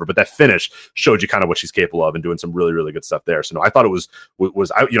matches or whatever. But that finish showed you kind of what she's capable of and doing some really, really good stuff there. So no, I thought it was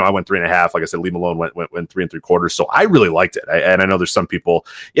I went 3.5. Like I said, Lee Malone went 3 3/4. So I really liked it. And I know there's some people,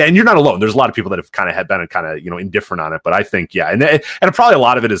 and you're not alone. There's a lot of people that have kind of been kind of, indifferent on it. But I think, and probably a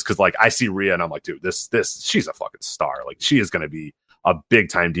lot of it is because like I see Rhea and I'm like, dude, this she's a fucking star. Like she is going to be a big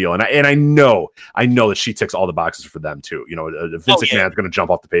time deal. And I know that she ticks all the boxes for them too. Vince McMahon's going to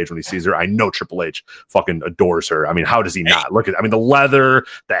jump off the page when he sees her. I know Triple H fucking adores her. I mean, how does he not? Look at, the leather,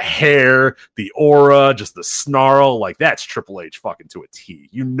 the hair, the aura, just the snarl, like that's Triple H fucking to a T.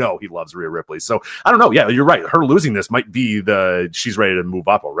 He loves Rhea Ripley. So I don't know. Yeah, you're right. Her losing this might be she's ready to move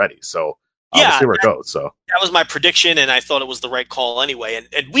up already. So we'll see where it goes. So that was my prediction, and I thought it was the right call anyway.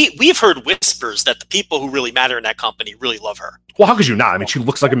 And we've heard whispers that the people who really matter in that company really love her. Well, how could you not? I mean, she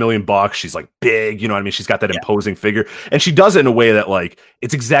looks like $1 million. She's like big, She's got that imposing figure, and she does it in a way that like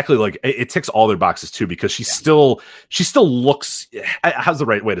it's exactly like it ticks all their boxes too, because she still looks. How's the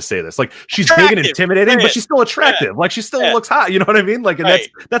right way to say this? Like she's attractive, big and intimidating, but she's still attractive. Yeah. Like she still looks hot. You know what I mean? Like, and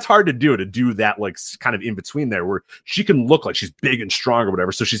that's hard to do that like kind of in between there, where she can look like she's big and strong or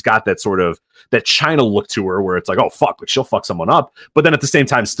whatever. So she's got that sort of that China look to her, where it's like, oh fuck, like she'll fuck someone up, but then at the same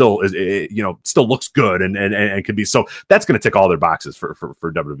time, still is still looks good and can be. So that's going to tick all their boxes for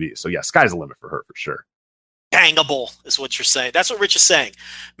WWE. So yeah, sky's the limit for her for sure. Bangable is what you're saying. That's what Rich is saying.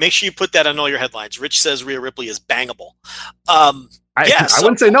 Make sure you put that on all your headlines. Rich says Rhea Ripley is bangable. I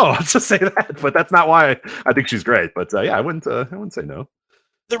wouldn't say no. I'll just say that, but that's not why I think she's great. But I wouldn't say no.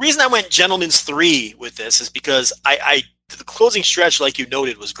 The reason I went Gentleman's 3 with this is because the closing stretch, like you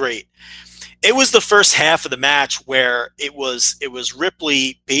noted, was great. It was the first half of the match where it was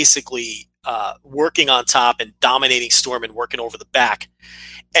Ripley basically working on top and dominating Storm and working over the back.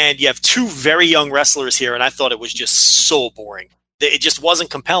 And you have two very young wrestlers here, and I thought it was just so boring. It just wasn't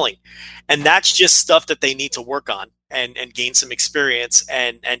compelling. And that's just stuff that they need to work on and gain some experience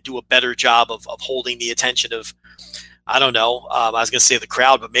and do a better job of holding the attention of, I don't know, I was going to say the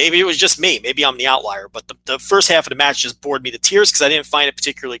crowd, but maybe it was just me. Maybe I'm the outlier. But the first half of the match just bored me to tears because I didn't find it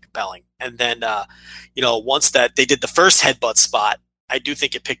particularly compelling. And then, once that they did the first headbutt spot, I do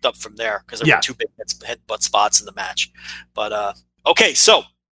think it picked up from there because there were two big headbutt spots in the match. But, okay, so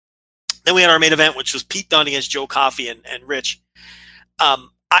then we had our main event, which was Pete Dunne against Joe Coffey and Rich.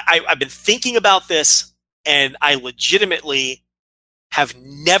 I've been thinking about this, and I legitimately have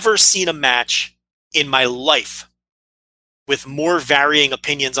never seen a match in my life with more varying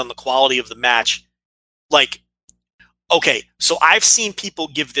opinions on the quality of the match. Like, okay, so I've seen people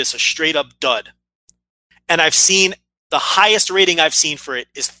give this a straight up dud, and I've seen the highest rating I've seen for it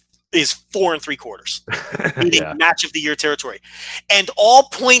is 4 3/4, meaning match of the year territory, and all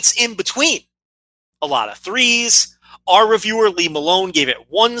points in between. A lot of 3s. Our reviewer Lee Malone gave it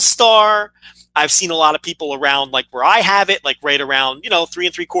 1 star. I've seen a lot of people around like where I have it, like right around 3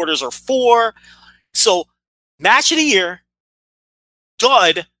 3/4 or 4. So match of the year,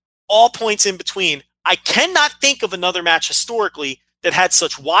 dud, all points in between. I cannot think of another match historically that had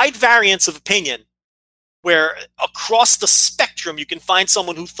such wide variance of opinion, where across the spectrum you can find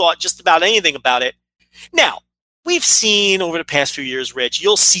someone who thought just about anything about it. Now, we've seen over the past few years, Rich,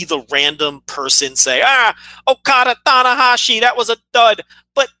 you'll see the random person say, Okada Tanahashi, that was a dud.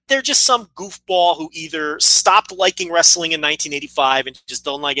 But they're just some goofball who either stopped liking wrestling in 1985 and just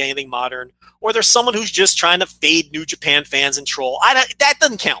don't like anything modern, or there's someone who's just trying to fade New Japan fans and troll. That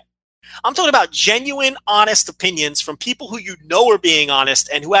doesn't count. I'm talking about genuine, honest opinions from people who are being honest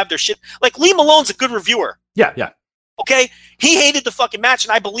and who have their shit. Like Lee Malone's a good reviewer. Yeah. Okay? He hated the fucking match,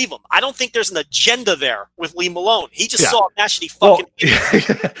 and I believe him. I don't think there's an agenda there with Lee Malone. He just saw a match and he fucking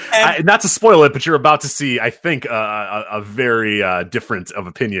hated it. Not to spoil it, but you're about to see, I think, a very different of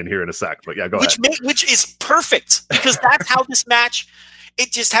opinion here in a sec. But yeah, go ahead. Which is perfect, because that's how this match...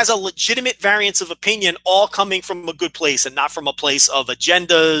 It just has a legitimate variance of opinion, all coming from a good place and not from a place of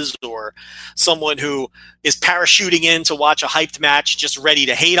agendas or someone who is parachuting in to watch a hyped match just ready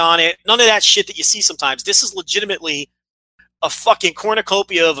to hate on it. None of that shit that you see sometimes. This is legitimately a fucking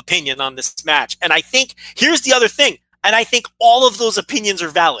cornucopia of opinion on this match. And I think, here's the other thing, and I think all of those opinions are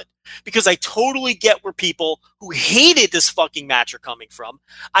valid, because I totally get where people who hated this fucking match are coming from.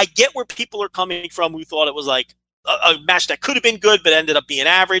 I get where people are coming from who thought it was like a match that could have been good but ended up being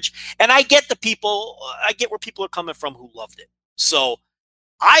average. And I get where people are coming from who loved it. So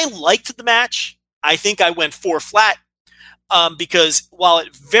I liked the match. I think I went 4 flat because while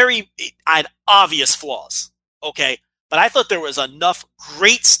it had obvious flaws, okay, but I thought there was enough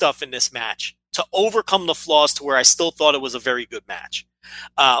great stuff in this match to overcome the flaws to where I still thought it was a very good match.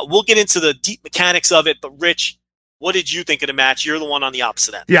 We'll get into the deep mechanics of it, but Rich, what did you think of the match? You're the one on the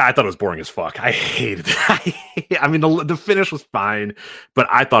opposite end. Yeah, I thought it was boring as fuck. I hated it. I mean, the finish was fine, but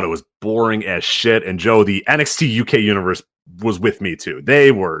I thought it was boring as shit. And Joe, the NXT UK universe was with me too.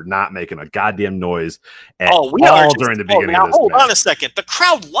 They were not making a goddamn noise at all during the beginning of this hold match. On a second. The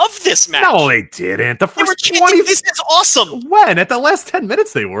crowd loved this match. No, they didn't. The first 20 this is awesome. When? At the last 10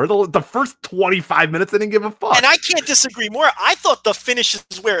 minutes they were. The first 25 minutes they didn't give a fuck. And I can't disagree more. I thought the finish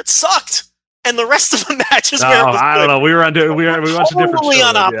is where it sucked. And the rest of the match is where it was I don't know. We watched a different show.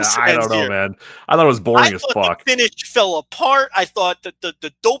 On opposite I don't know, man. I thought it was boring as fuck. The finish fell apart. I thought that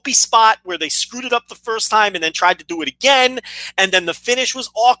the dopey spot where they screwed it up the first time and then tried to do it again, and then the finish was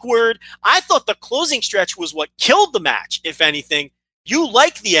awkward. I thought the closing stretch was what killed the match, if anything. You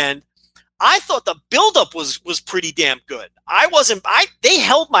liked the end. I thought the buildup was pretty damn good. They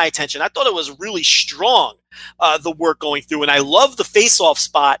held my attention. I thought it was really strong, the work going through, and I love the face-off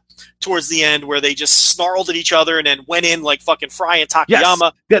spot towards the end where they just snarled at each other and then went in like fucking Fry and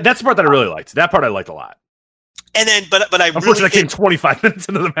Takayama. Yes. That's the part that I really liked. That part I liked a lot. And then, but I unfortunately really came 25 minutes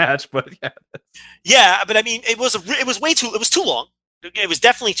into the match, but yeah. But I mean, it was too long. It was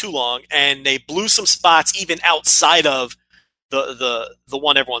definitely too long, and they blew some spots even outside of the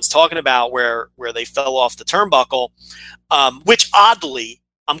one everyone's talking about where they fell off the turnbuckle, which oddly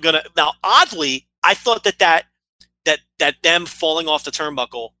I thought that them falling off the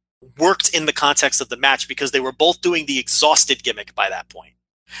turnbuckle worked in the context of the match because they were both doing the exhausted gimmick by that point.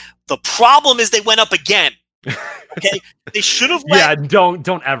 The problem is they went up again. Okay, they should have.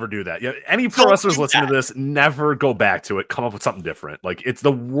 Don't ever do that. Yeah, any pro wrestlers listening to this, never go back to it. Come up with something different. Like, it's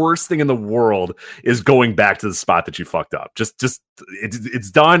the worst thing in the world is going back to the spot that you fucked up. Just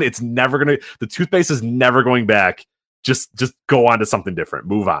it's done. It's never gonna. The toothpaste is never going back. Just go on to something different.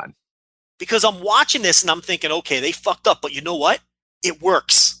 Move on. Because I'm watching this and I'm thinking, okay, they fucked up, but you know what? It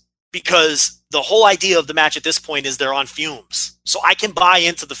works because the whole idea of the match at this point is they're on fumes. So I can buy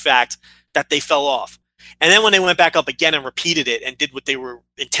into the fact that they fell off. And then when they went back up again and repeated it and did what they were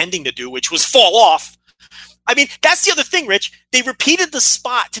intending to do, which was fall off. I mean, that's the other thing, Rich. They repeated the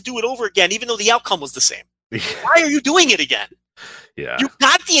spot to do it over again, even though the outcome was the same. Why are you doing it again? Yeah. You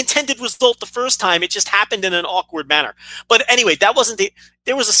got the intended result the first time. It just happened in an awkward manner. But anyway, that wasn't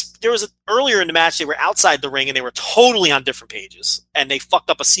there was earlier in the match, they were outside the ring and they were totally on different pages and they fucked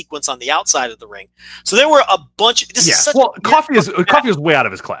up a sequence on the outside of the ring. So there were a bunch. Coffee is way out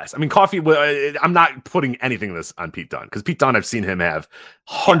of his class. I mean, I'm not putting anything of this on Pete Dunne because Pete Dunne, I've seen him have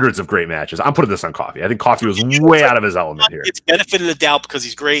hundreds of great matches. I'm putting this on Coffee. I think Coffee was way out of his element here. It's benefit of the doubt because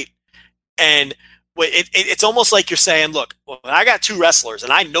he's great. And it's almost like you're saying, look, I got 2 wrestlers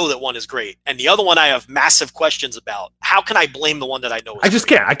and I know that one is great and the other one I have massive questions about. How can I blame the one that I know is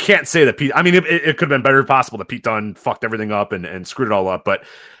great? Can't. I can't say that Pete. I mean, it could have been better possible that Pete Dunne fucked everything up and screwed it all up, but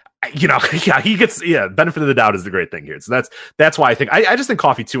he gets benefit of the doubt is the great thing here. So that's why I think I just think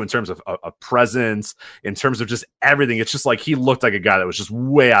Coffee too, in terms of a presence, in terms of just everything. It's just like he looked like a guy that was just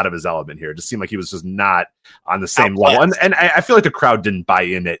way out of his element here. It just seemed like he was just not on the same level. And I feel like the crowd didn't buy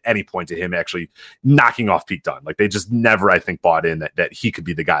in at any point to him actually knocking off Pete Dunne. Like, they just never, I think, bought in that he could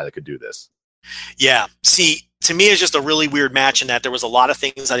be the guy that could do this. Yeah. See, to me, it's just a really weird match in that there was a lot of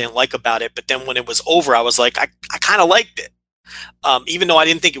things I didn't like about it. But then when it was over, I was like, I kind of liked it. Even though I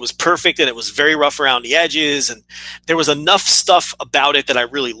didn't think it was perfect and it was very rough around the edges, and there was enough stuff about it that I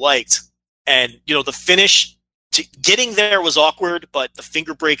really liked. And, the finish, getting there was awkward, but the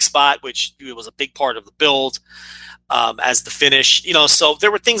finger break spot, which was a big part of the build as the finish, so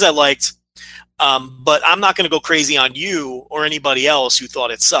there were things I liked. But I'm not going to go crazy on you or anybody else who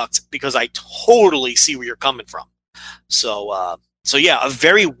thought it sucked because I totally see where you're coming from. So yeah, a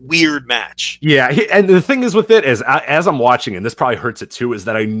very weird match. Yeah, and the thing is with it is, as I'm watching, and this probably hurts it too, is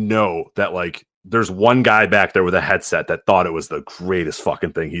that I know that, like, there's one guy back there with a headset that thought it was the greatest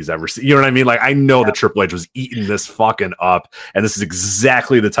fucking thing he's ever seen. You know what I mean? Like, I know that Triple H was eating this fucking up, and this is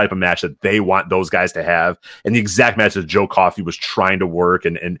exactly the type of match that they want those guys to have, and the exact match that Joe Coffey was trying to work.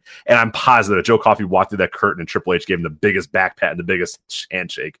 And I'm positive that Joe Coffey walked through that curtain and Triple H gave him the biggest back pat and the biggest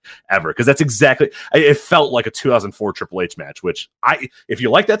handshake ever, because that's exactly, it felt like a 2004 Triple H match, which if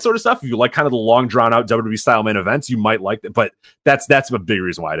you like that sort of stuff, if you like kind of the long drawn out WWE style main events, you might like it. But that's a big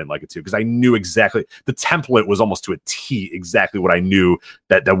reason why I didn't like it too, because I knew exactly exactly, the template was almost to a T exactly what I knew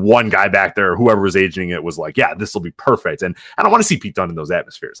that one guy back there, whoever was aging it, was like, yeah, this will be perfect. And I don't want to see Pete Dunne in those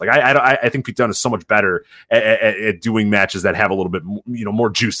atmospheres. Like I think Pete Dunne is so much better at doing matches that have a little bit, more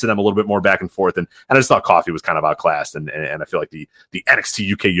juice to them, a little bit more back and forth. And I just thought Coffey was kind of outclassed, and I feel like the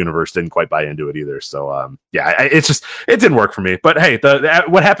NXT UK universe didn't quite buy into it either. So it didn't work for me. But hey,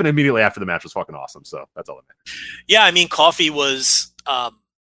 what happened immediately after the match was fucking awesome. So that's all that matters. Yeah, I mean, Coffey was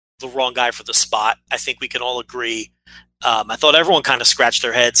the wrong guy for the spot. I think we can all agree. I thought everyone kind of scratched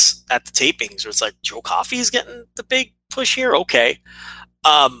their heads at the tapings, where it's like, Joe Coffey's getting the big push here. Okay.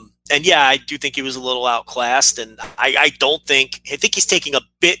 And yeah, I do think he was a little outclassed, and I think he's taking a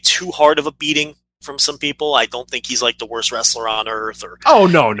bit too hard of a beating from some people. I don't think he's like the worst wrestler on earth. Oh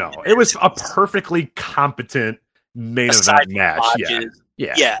no, it was a perfectly competent main event match.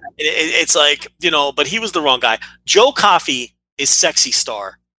 Yeah. It's like, but he was the wrong guy. Joe Coffey is Sexy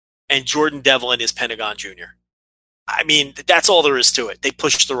Star, and Jordan Devlin is Pentagon Jr. I mean, that's all there is to it. They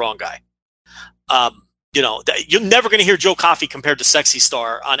pushed the wrong guy. You're never going to hear Joe Coffey compared to Sexy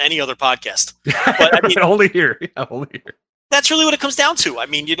Star on any other podcast. But I mean, only here. That's really what it comes down to. I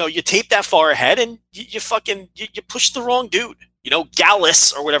mean, you tape that far ahead, and you push the wrong dude.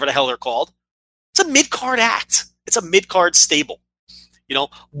 Gallus or whatever the hell they're called. It's a mid-card act. It's a mid-card stable.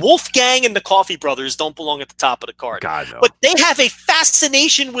 Wolfgang and the Coffey brothers don't belong at the top of the card. God, no. But they have a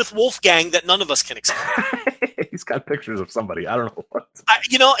fascination with Wolfgang that none of us can explain. He's got pictures of somebody. I don't know what.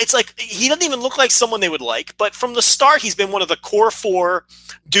 It's like he doesn't even look like someone they would like. But from the start, he's been one of the core 4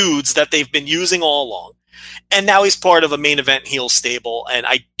 dudes that they've been using all along. And now he's part of a main event heel stable. And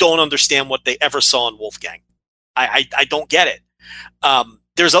I don't understand what they ever saw in Wolfgang. I don't get it.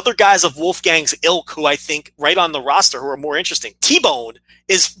 There's other guys of Wolfgang's ilk who I think right on the roster who are more interesting. T-Bone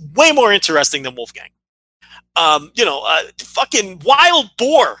is way more interesting than Wolfgang. Fucking Wild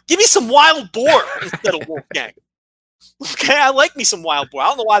Boar. Give me some Wild Boar instead of Wolfgang. Okay, I like me some Wild Boar. I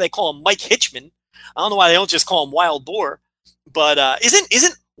don't know why they call him Mike Hitchman. I don't know why they don't just call him Wild Boar. But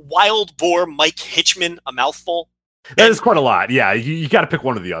isn't Wild Boar Mike Hitchman a mouthful? That is quite a lot. Yeah, you got to pick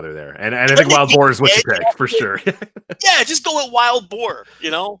one or the other there. And I think Wild Boar is what you pick, for sure. Yeah, just go with Wild Boar,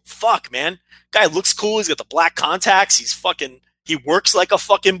 Fuck, man. Guy looks cool. He's got the black contacts. He works like a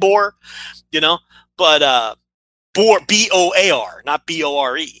fucking boar, But boar, B-O-A-R, not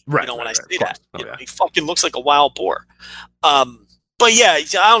B-O-R-E. Right. When I say that. He fucking looks like a wild boar. But yeah,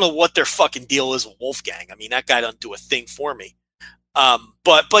 I don't know what their fucking deal is with Wolfgang. I mean, that guy doesn't do a thing for me.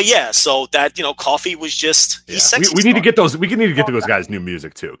 But yeah, so that Coffey was just he's sexy. We need to get those. We need to get those guys new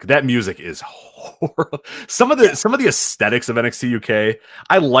music too. That music is horrible. Some of the aesthetics of NXT UK,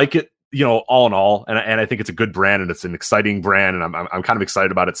 I like it. All in all, and I think it's a good brand, and it's an exciting brand, and I'm kind of excited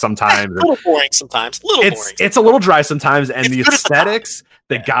about it sometimes. A little boring sometimes. It's a little dry sometimes, and the aesthetics.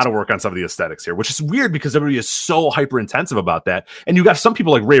 They got to work on some of the aesthetics here, which is weird because everybody is so hyper intensive about that. And you got some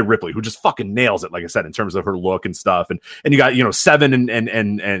people like Rhea Ripley who just fucking nails it, like I said, in terms of her look and stuff. And you got Seven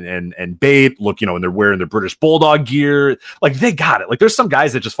and Bate look, and they're wearing their British Bulldog gear, like they got it. Like there's some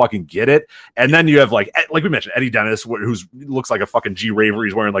guys that just fucking get it. And then you have like we mentioned Eddie Dennis, who looks like a fucking G Raver.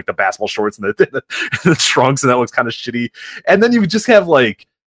 He's wearing like the basketball shorts and the trunks, and that looks kind of shitty. And then you just have like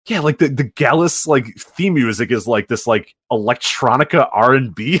the Gallus like theme music is like this like electronica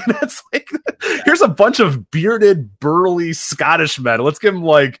R&B, and it's like here's a bunch of bearded burly Scottish men, let's give them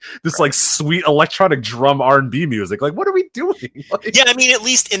like this like sweet electronic drum R&B music. Like what are we doing? Yeah, I mean, at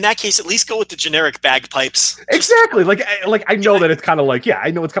least in that case, at least go with the generic bagpipes. Exactly. I know that it's kind of like,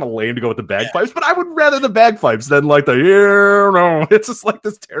 I know it's kind of lame to go with the bagpipes, but I would rather the bagpipes than like it's just like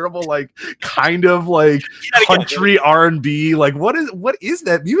this terrible like kind of like country R&B. Like what is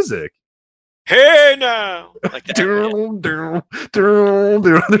that music? Hey now, like that.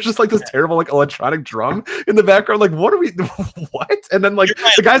 There's just like this terrible like electronic drum in the background. Like what are we? What? And then like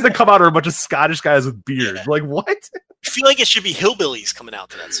the guys that come out are a bunch of Scottish guys with beards. Yeah. Like what? I feel like it should be hillbillies coming out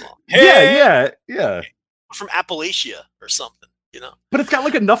to that song. Hey! Yeah. From Appalachia or something, But it's got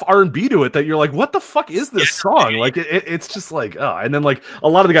like enough R&B to it that you're like, what the fuck is this song? Like it's just like, and then like a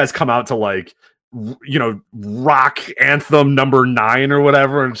lot of the guys come out to like, rock anthem number 9 or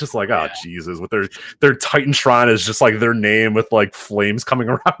whatever, and it's just like, Jesus, with their Titantron is just like their name with like flames coming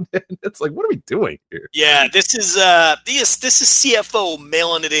around it. It's like, what are we doing here? Yeah, this is CFO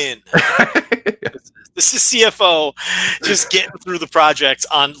mailing it in. This is CFO just getting through the project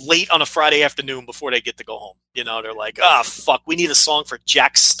late on a Friday afternoon before they get to go home. They're like, fuck, we need a song for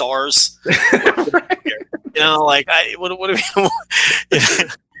Jack Stars. What do we?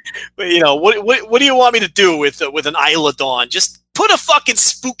 But what do you want me to do with an Isla Dawn? Just put a fucking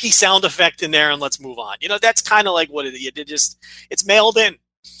spooky sound effect in there and let's move on. That's kind of like what it's mailed in.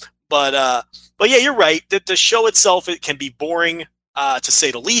 But yeah, you're right. The show itself, it can be boring, to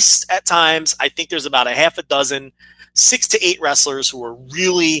say the least at times. I think there's about a half a dozen, 6 to 8 wrestlers who are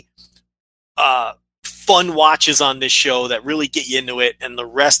really fun watches on this show that really get you into it, and the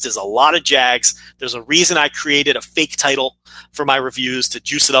rest is a lot of Jags. There's a reason I created a fake title for my reviews to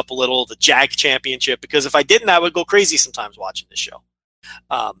juice it up a little, the Jag Championship, because if I didn't, I would go crazy sometimes watching this show.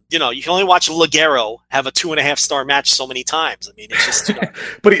 You can only watch Ligero have a 2.5-star match so many times. I mean, it's just,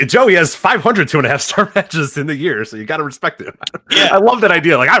 But Joey has 500 2.5-star matches in the year, so you got to respect it. Yeah. I love that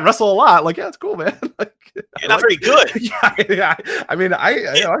idea. Like, I wrestle a lot. Like, yeah, it's cool, man. Like, you're not very good. Yeah. I mean,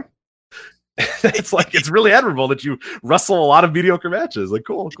 it's like, it's really admirable that you wrestle a lot of mediocre matches. Like,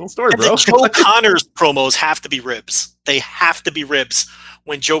 cool story, bro. The Joe Connors promos have to be ribs. They have to be ribs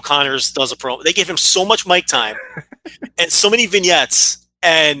when Joe Connors does a promo. They give him so much mic time and so many vignettes,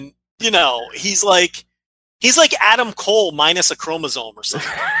 and he's like Adam Cole minus a chromosome or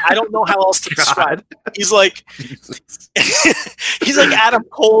something. I don't know how else to describe it. He's like he's like Adam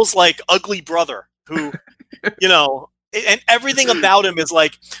Cole's like ugly brother who, and everything about him is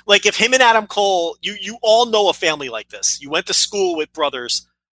like if him and Adam Cole, you all know a family like this. You went to school with brothers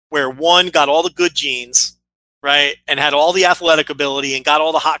where one got all the good genes, right, and had all the athletic ability and got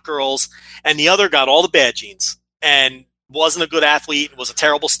all the hot girls, and the other got all the bad genes and wasn't a good athlete, was a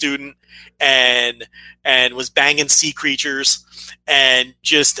terrible student, and was banging sea creatures and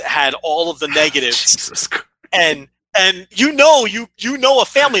just had all of the negatives. And you know a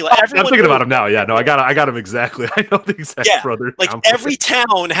family like I'm thinking about him now. Yeah, no, I got him exactly. I know the exact brother. Like every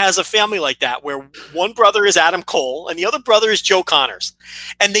town has a family like that where one brother is Adam Cole and the other brother is Joe Connors,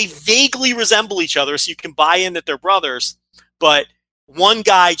 and they vaguely resemble each other, so you can buy in that they're brothers. But one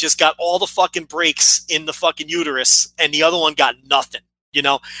guy just got all the fucking breaks in the fucking uterus, and the other one got nothing.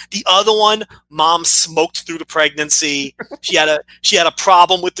 The other one, mom smoked through the pregnancy. She had a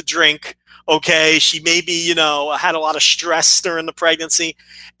problem with the drink. Okay, she maybe, had a lot of stress during the pregnancy,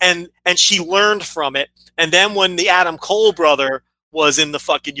 and she learned from it. And then when the Adam Cole brother was in the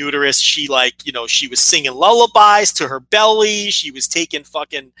fucking uterus, she she was singing lullabies to her belly. She was taking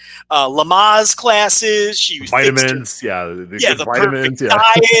fucking Lamaze classes. She was vitamins, the vitamins,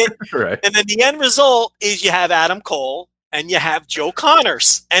 diet. Right. And then the end result is you have Adam Cole and you have Joe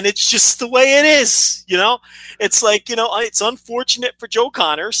Connors, and it's just the way it is. It's like, it's unfortunate for Joe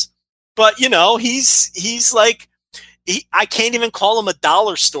Connors. But he's like, I can't even call him a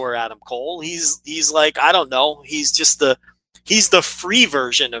dollar store Adam Cole. He's like, I don't know. He's the free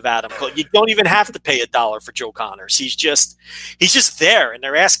version of Adam Cole. You don't even have to pay $1 for Joe Connors. He's just there, and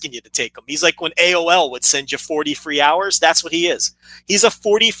they're asking you to take him. He's like when AOL would send you 40 free hours. That's what he is. He's a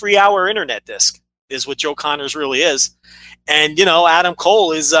 40 free hour internet disc is what Joe Connors really is. And, Adam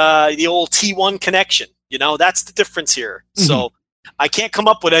Cole is the old T1 connection. That's the difference here. Mm-hmm. So I can't come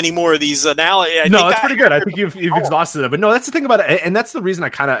up with any more of these now. That's pretty good. I think you've exhausted it. But no, that's the thing about it. And that's the reason I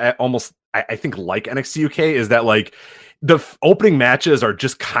kind of almost, I think, like NXT UK is that, like, the opening matches are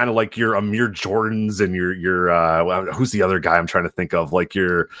just kind of like your Amir Jordans and your who's the other guy I'm trying to think of, like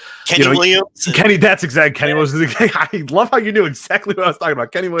your Kenny Williams. Kenny, that's exactly Kenny was. I love how you knew exactly what I was talking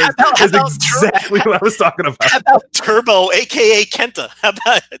about. Kenny Williams is exactly what I was talking about. How about Turbo, aka Kenta? How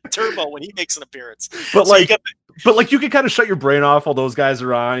about Turbo when he makes an appearance? But But you can kind of shut your brain off while those guys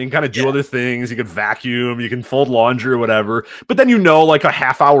are on. You can kind of do other things. You can vacuum, you can fold laundry or whatever. But then like a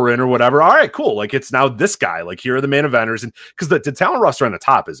half hour in or whatever. All right, cool. Like it's now this guy. Like here are the main eventers, and because the talent roster on the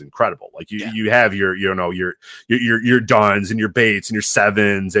top is incredible. Like you have your Duns and your Bates and your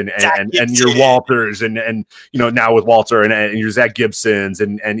Sevens and your Walters and now with Walter and your Zach Gibsons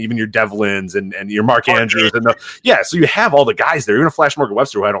and even your Devlins and your Mark Andrews so you have all the guys there. Even a Flash Morgan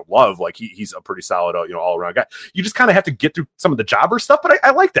Webster, who I don't love, like he's a pretty solid all around guy. You just kind of have to get through some of the jobber stuff, but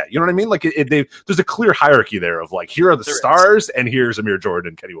I like that. You know what I mean? Like there's a clear hierarchy there of like, here are the stars, and here's Amir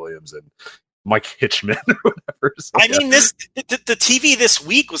Jordan, Kenny Williams, and Mike Hitchman or whatever. So, mean, the TV this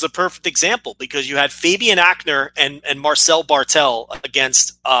week was a perfect example because you had Fabian Achner and Marcel Bartel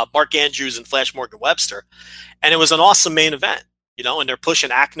against Mark Andrews and Flash Morgan Webster, and it was an awesome main event. And they're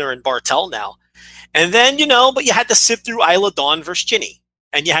pushing Achner and Bartel now, and then but you had to sit through Isla Dawn versus Ginny.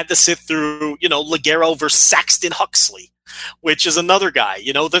 And you had to sit through, Ligero versus Saxton Huxley, which is another guy.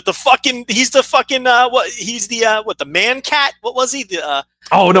 He's the fucking the man cat? What was he?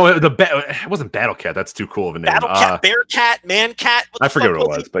 It wasn't Battle Cat. That's too cool of a name. Battle Cat, Bear Cat, Man Cat. I forget what it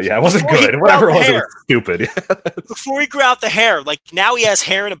was, but yeah, it wasn't good. Whatever it was stupid. Before he grew out the hair, like now he has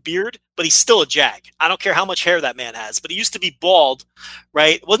hair and a beard, but he's still a jag. I don't care how much hair that man has, but he used to be bald,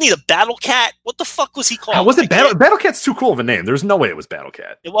 right? Wasn't he the Battle Cat? What the fuck was he called? Battle Cat's too cool of a name. There's no way it was Battle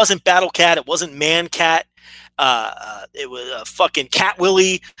Cat. It wasn't Battle Cat. It wasn't Man Cat. It was fucking Cat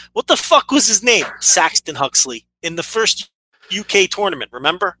Willie. What the fuck was his name? Saxton Huxley in the first UK tournament.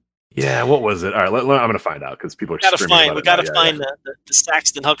 Remember? Yeah, what was it? All right, I'm going to find out because people are screaming We got to find the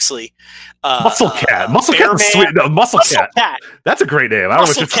Saxton Huxley. Muscle Cat. Muscle Cat was sweet. No, Muscle Cat. That's a great name. I don't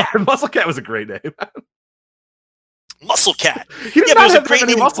know what you're talking. Muscle Cat was a great name. Muscle Cat. He did not have that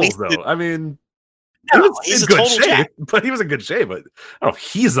many muscles, though. I mean, he's in good shape, cat. But he was in good shape. But I don't know if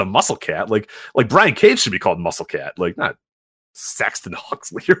he's a Muscle Cat. Like Brian Cage should be called Muscle Cat. Like, not Saxton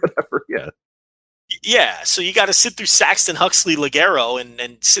Huxley or whatever. Yeah. Yeah, so you got to sit through Saxton Huxley Ligero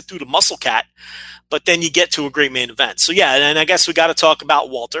and sit through the Muscle Cat, but then you get to a great main event. So yeah, and I guess we got to talk about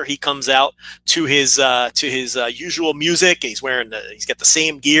Walter. He comes out to his usual music. He's got the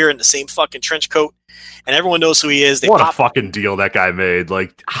same gear and the same fucking trench coat, and everyone knows who he is. What a fucking deal that guy made!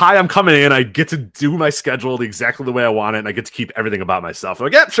 Like, hi, I'm coming in. I get to do my schedule exactly the way I want it, and I get to keep everything about myself. I'm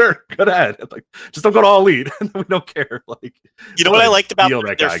like, yeah, sure, go ahead. Like, just don't go to All Elite. We don't care. Like, you know what I liked about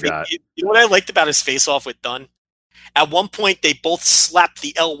that guy got. You know what I liked about his face-off with Dunn? At one point, they both slapped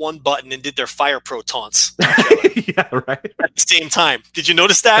the L1 button and did their Fire Pro taunts. Yeah, right. At the same time. Did you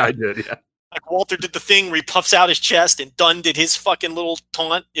notice that? I did, yeah. Like Walter did the thing where he puffs out his chest and Dunn did his fucking little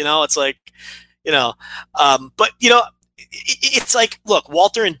taunt. You know, it's like, you know. But, you know, it's like, look,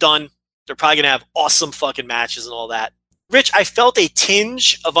 Walter and Dunn, they're probably going to have awesome fucking matches and all that. Rich, I felt a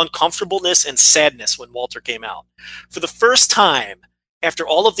tinge of uncomfortableness and sadness when Walter came out. For the first time, after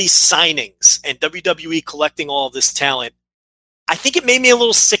all of these signings and WWE collecting all of this talent, I think it made me a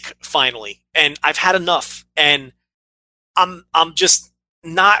little sick finally. And I've had enough. And I'm just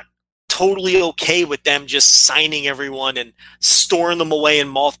not totally okay with them just signing everyone and storing them away in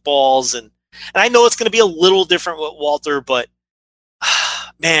mothballs. And I know it's going to be a little different with Walter, but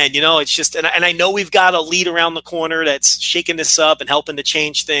man, you know, it's just, and I know we've got a lead around the corner that's shaking this up and helping to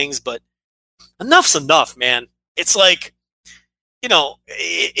change things, but enough's enough, man. It's like, you know,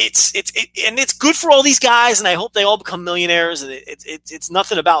 it's good for all these guys, and I hope they all become millionaires. And it's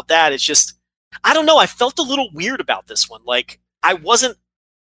nothing about that. It's just, I don't know. I felt a little weird about this one. Like, I wasn't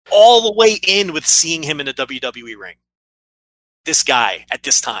all the way in with seeing him in a WWE ring. This guy at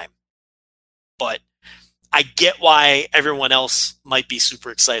this time, but I get why everyone else might be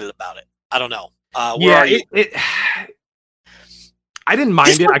super excited about it. I don't know. Where are you? I didn't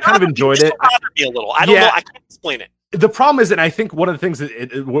mind it. I kind of enjoyed it. Bothered me a little. I don't know. I can't explain it. The problem is, and I think one of the things that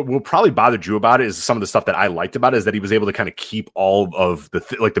it will probably bother Drew about it is some of the stuff that I liked about it is that he was able to kind of keep all of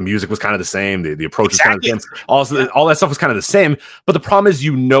the the music was kind of the same, the approach was kind of the same, all that stuff was kind of the same. But the problem is,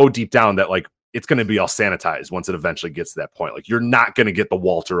 you know, deep down that like it's going to be all sanitized once it eventually gets to that point. Like, you're not going to get the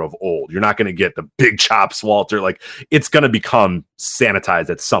Walter of old. You're not going to get the big chops Walter. Like, it's going to become sanitized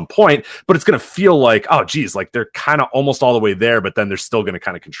at some point, but it's going to feel like, oh geez, like they're kind of almost all the way there, but then they're still going to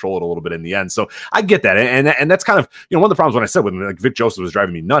kind of control it a little bit in the end. So I get that. And that's kind of, you know, one of the problems when I said when like Vic Joseph was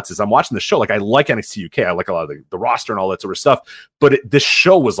driving me nuts is I'm watching the show. Like, I like NXT UK. I like a lot of the roster and all that sort of stuff, but this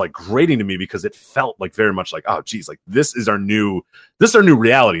show was like grating to me because it felt like very much like, oh geez, like this is our new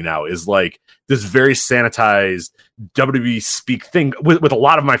reality now, is like this very sanitized WWE speak thing with a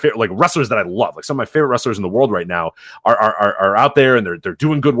lot of my favorite like wrestlers that I love. Like, some of my favorite wrestlers in the world right now are out there and they're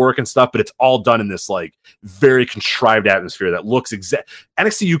doing good work and stuff, but it's all done in this like very contrived atmosphere that looks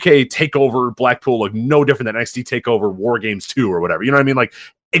NXT UK TakeOver Blackpool look no different than NXT TakeOver War Games 2 or whatever. You know what I mean? Like,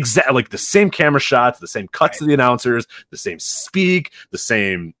 exactly, like the same camera shots, the same cuts to the announcers, the same speak, the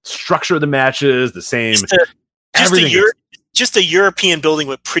same structure of the matches, the same everything. Just a European building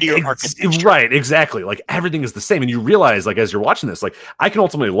with prettier architecture. Right, exactly. Like, everything is the same. And you realize, like, as you're watching this, like, I can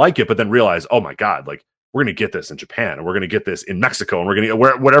ultimately like it, but then realize, oh my God, like, we're going to get this in Japan, and we're going to get this in Mexico, and we're going to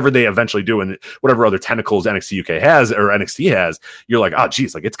get whatever they eventually do, and whatever other tentacles NXT UK has, or NXT has, you're like, oh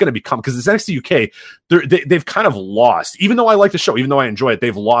geez, like, it's going to become, because it's NXT UK, they've kind of lost, even though I like the show, even though I enjoy it,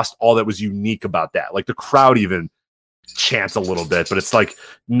 they've lost all that was unique about that. Like, the crowd even chants a little bit, but it's like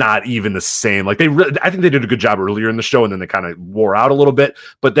not even the same. Like, I think they did a good job earlier in the show, and then they kind of wore out a little bit,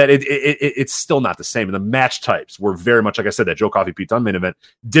 but that it's still not the same. And the match types were very much, like I said, that Joe Coffey Pete Dunne main event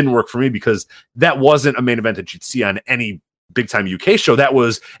didn't work for me because that wasn't a main event that you'd see on any big time UK show. That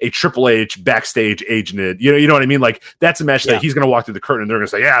was a Triple H backstage agent. You know what I mean? Like, that's a match that he's going to walk through the curtain and they're going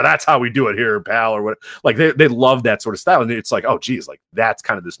to say, yeah, that's how we do it here, pal, or what. Like, they love that sort of style. And it's like, oh geez, like, that's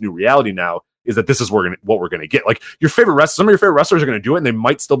kind of this new reality now, is that this is what we're going to get. Like, some of your favorite wrestlers are going to do it, and they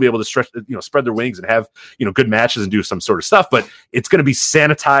might still be able to spread their wings and have, good matches and do some sort of stuff, but it's going to be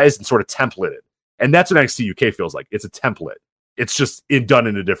sanitized and sort of templated. And that's what NXT UK feels like. It's a template. It's just done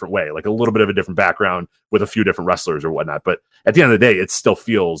in a different way, like a little bit of a different background with a few different wrestlers or whatnot. But at the end of the day, it still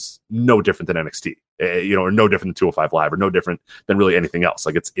feels no different than NXT, or no different than 205 Live, or no different than really anything else.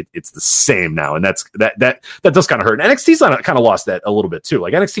 Like it's the same now, and that does kind of hurt. And NXT's kind of lost that a little bit too.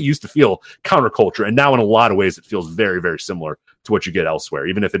 Like NXT used to feel counterculture, and now in a lot of ways it feels very, very similar to what you get elsewhere,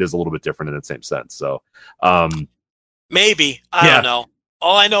 even if it is a little bit different in the same sense. So maybe I don't know.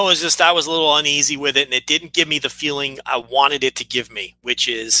 All I know is just I was a little uneasy with it, and it didn't give me the feeling I wanted it to give me, which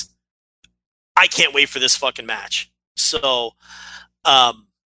is I can't wait for this fucking match. So, I'm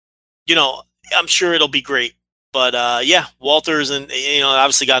sure it'll be great. But, Walters and,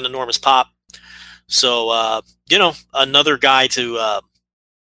 obviously got an enormous pop. So, another guy to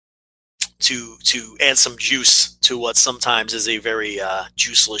add some juice to what sometimes is a very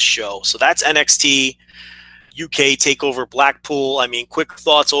juiceless show. So that's NXT. UK TakeOver Blackpool. I mean, quick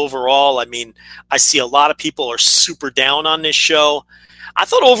thoughts overall. I mean, I see a lot of people are super down on this show. I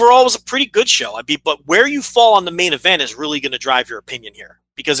thought overall it was a pretty good show. But where you fall on the main event is really going to drive your opinion here.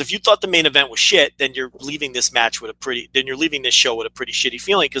 Because if you thought the main event was shit, then you're leaving this show with a pretty shitty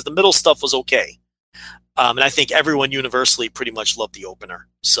feeling, because the middle stuff was okay. And I think everyone universally pretty much loved the opener.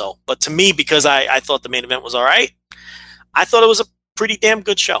 So, but to me, because I thought the main event was all right, I thought it was a pretty damn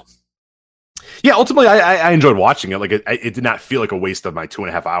good show. Yeah, ultimately, I enjoyed watching it. Like, it did not feel like a waste of my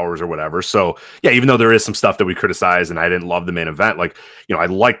 2.5 hours or whatever. So, yeah, even though there is some stuff that we criticize and I didn't love the main event, like, I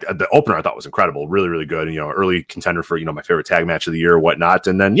liked the opener. I thought was incredible, really, really good. And, early contender for, my favorite tag match of the year or whatnot.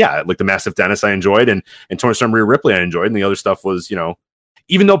 And then, yeah, like the Massive Dennis I enjoyed, and Tony Storm Rhea Ripley I enjoyed. And the other stuff was,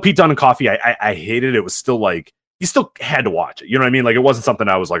 even though Pete Dunne and Coffee I hated, it was still like, you still had to watch it. You know what I mean? Like, it wasn't something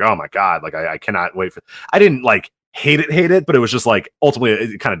I was like, oh my God, like I cannot wait for. I didn't like hate it, but it was just like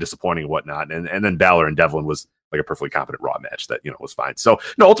ultimately kind of disappointing and whatnot. And then Balor and Devlin was like a perfectly competent Raw match that, was fine. So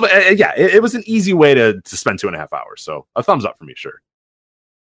no, ultimately, it was an easy way to spend 2.5 hours. So a thumbs up for me, sure.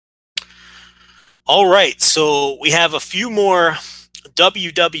 All right. So we have a few more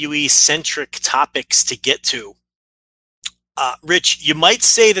WWE centric topics to get to. Rich, you might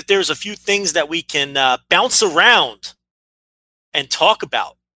say that there's a few things that we can bounce around and talk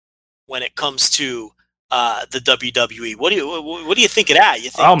about when it comes to the WWE. What do you think of that? You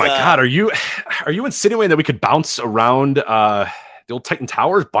think, oh my God, are you insinuating that we could bounce around the old Titan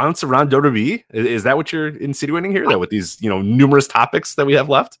Towers, bounce around WWE? Is that what you're insinuating here? That with these numerous topics that we have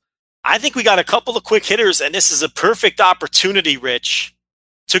left? I think we got a couple of quick hitters, and this is a perfect opportunity, Rich,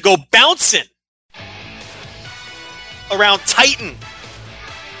 to go bouncing around Titan.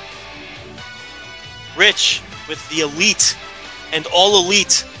 Rich, with the Elite and All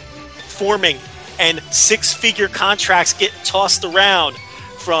Elite forming and 6-figure contracts getting tossed around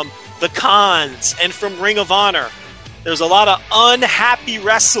from the Khans and from Ring of Honor. There's a lot of unhappy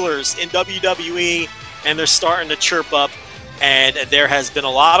wrestlers in WWE, and they're starting to chirp up. And there has been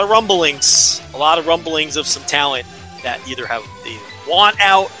a lot of rumblings of some talent that either they want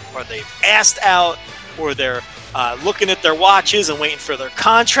out, or they've asked out, or they're looking at their watches and waiting for their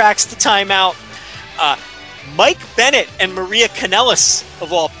contracts to time out. Mike Bennett and Maria Kanellis,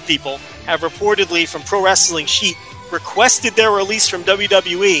 of all people, have reportedly, from Pro Wrestling Sheet, requested their release from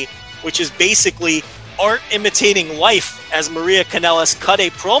WWE, which is basically art imitating life, as Maria Kanellis cut a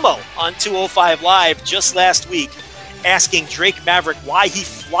promo on 205 Live just last week, asking Drake Maverick why he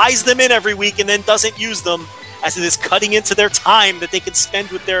flies them in every week and then doesn't use them, as it is cutting into their time that they can spend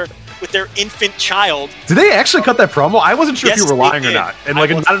with their infant child. Did they actually cut that promo? I wasn't sure if you were lying or not. And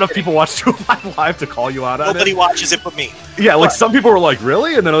not enough people watch 205 Live to call you out on it. Nobody watches it but me. Yeah, like some people were like,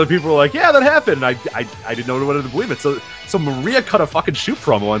 really? And then other people were like, yeah, that happened. And I didn't know whether to believe it. So Maria cut a fucking shoot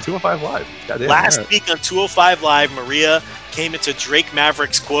promo on 205 Live. Goddamn, last week on 205 Live, Maria came into Drake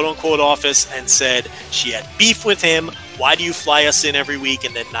Maverick's quote-unquote office and said she had beef with him. Why do you fly us in every week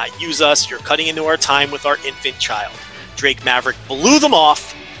and then not use us? You're cutting into our time with our infant child. Drake Maverick blew them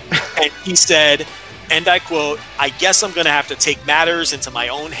off. And he said, and I quote, "I guess I'm going to have to take matters into my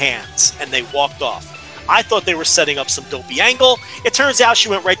own hands." And they walked off. I thought they were setting up some dopey angle. It turns out she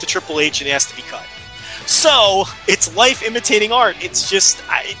went right to Triple H and asked to be cut. So it's life imitating art. It's just,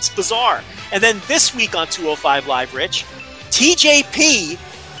 it's bizarre. And then this week on 205 Live, Rich, TJP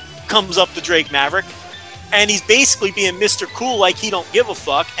comes up to Drake Maverick, and he's basically being Mr. Cool, like he don't give a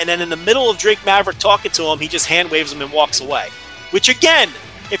fuck. And then in the middle of Drake Maverick talking to him, he just hand waves him and walks away. Which again,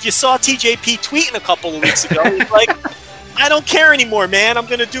 if you saw TJP tweeting a couple of weeks ago, he's like, I don't care anymore, man. I'm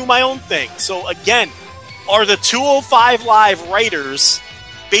going to do my own thing. So again, are the 205 Live writers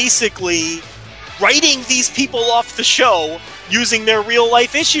basically writing these people off the show using their real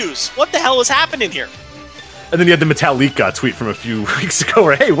life issues? What the hell is happening here? And then you had the Metallica tweet from a few weeks ago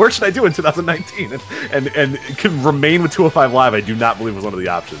where, hey, where should I do in 2019? And can remain with 205 Live, I do not believe was one of the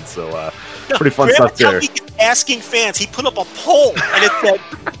options. So pretty fun stuff there. Asking fans, he put up a poll and it said,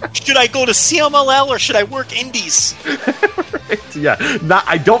 should I go to CMLL or should I work indies? Right, yeah.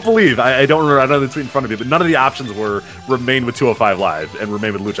 I don't believe, I don't remember, I don't have the tweet in front of me, but none of the options were remain with 205 Live and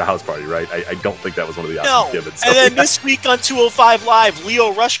remain with Lucha House Party, right? I don't think that was one of the options given. So, and then this week on 205 Live,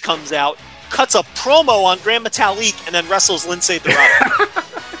 Lio Rush comes out, cuts a promo on Grand Metalik, and then wrestles Lince Dorado.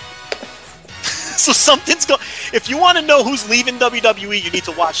 So something's going. If you want to know who's leaving WWE, you need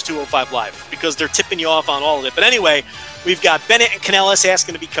to watch 205 Live because they're tipping you off on all of it. But anyway, we've got Bennett and Kanellis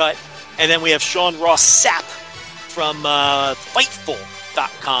asking to be cut, and then we have Sean Ross Sapp from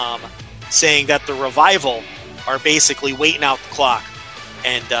Fightful.com saying that the Revival are basically waiting out the clock,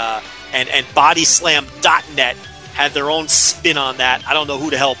 and Bodyslam.net had their own spin on that. I don't know who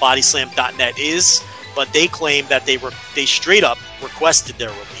the hell Bodyslam.net is, but they claim that they straight up requested their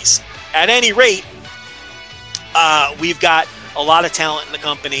release. At any rate, we've got a lot of talent in the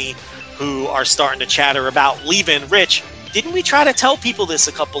company who are starting to chatter about leaving. Rich, didn't we try to tell people this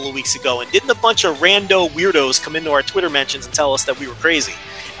a couple of weeks ago? And didn't a bunch of rando weirdos come into our Twitter mentions and tell us that we were crazy?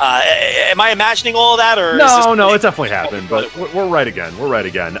 Am I imagining all of that? Or no, it definitely happened. But we're right again. We're right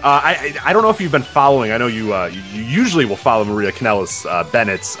again. I don't know if you've been following. I know you usually will follow Maria Kanellis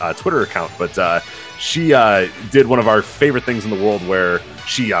Bennett's Twitter account, but she did one of our favorite things in the world where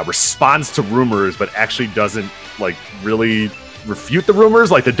she responds to rumors, but actually doesn't really refute the rumors.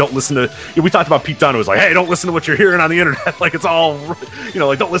 Like, they don't listen to. We talked about Pete Dunne, who was like, "Hey, don't listen to what you're hearing on the internet. Like, it's all,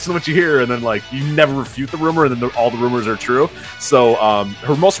 don't listen to what you hear." And then you never refute the rumor, and then all the rumors are true. So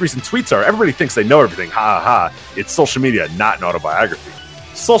her most recent tweets are, "Everybody thinks they know everything. Ha ha ha. It's social media, not an autobiography.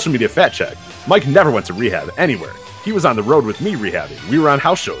 Social media fact check. Mike never went to rehab anywhere. He was on the road with me rehabbing. We were on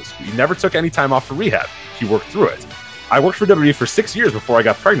house shows. We never took any time off for rehab. He worked through it. I worked for WWE for 6 years before I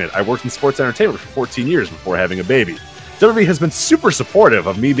got pregnant. I worked in sports entertainment for 14 years before having a baby. WWE has been super supportive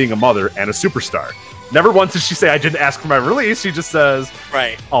of me being a mother and a superstar. Never once did she say I didn't ask for my release. She just says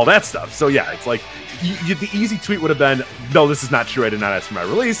all that stuff. So yeah, it's like the easy tweet would have been, no, this is not true. I did not ask for my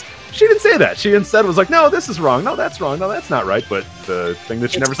release. She didn't say that. She instead was like, no, this is wrong. No, that's wrong. No, that's not right. But the thing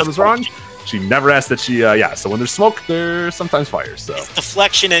that she never said was wrong, she never asked that she, So when there's smoke, there's sometimes fire. So it's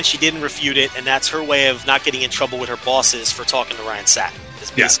deflection, and she didn't refute it. And that's her way of not getting in trouble with her bosses for talking to Ryan Satin. Is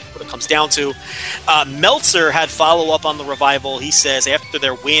basically what it comes down to. Meltzer had follow-up on the Revival. He says after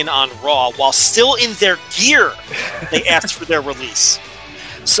their win on Raw, while still in their gear, they asked for their release.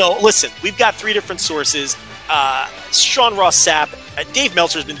 So listen, we've got 3 different sources. Sean Ross Sapp, Dave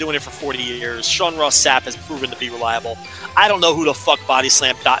Meltzer's been doing it for 40 years. Sean Ross Sapp has proven to be reliable. I don't know who the fuck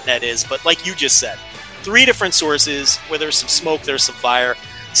Bodyslam.net is, but like you just said, 3 different sources. Where there's some smoke, there's some fire.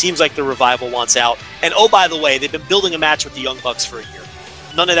 Seems like the Revival wants out. And oh, by the way, they've been building a match with the Young Bucks for a year.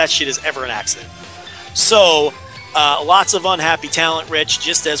 None of that shit is ever an accident. So, lots of unhappy talent, Rich,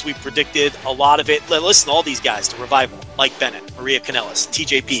 just as we predicted. A lot of it. Listen, all these guys, the Revival, Mike Bennett, Maria Kanellis,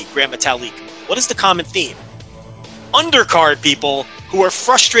 TJP, Grand Metalik. What is the common theme? Undercard people who are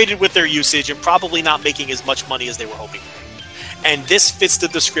frustrated with their usage and probably not making as much money as they were hoping to make. And this fits the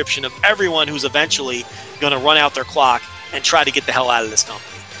description of everyone who's eventually going to run out their clock and try to get the hell out of this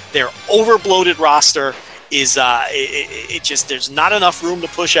company. Their overbloated roster is it just, there's not enough room to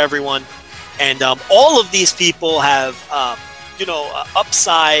push everyone, and all of these people have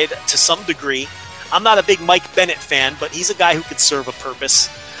upside to some degree. I'm not a big Mike Bennett fan, but he's a guy who could serve a purpose.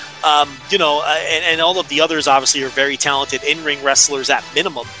 And all of the others obviously are very talented in-ring wrestlers at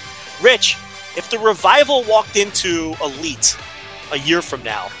minimum. Rich, if the Revival walked into Elite a year from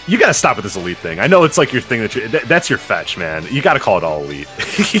now, you got to stop with this Elite thing. I know it's like your thing that's your fetch, man. You got to call it all Elite.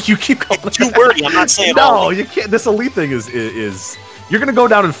 You keep calling it too wordy. I'm not saying no. All You can't. This Elite thing is you're gonna go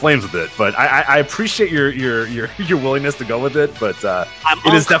down in flames with it. But I appreciate your willingness to go with it. But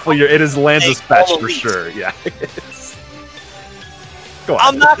it is definitely it is Lanza's fetch for sure. Yeah. Go on.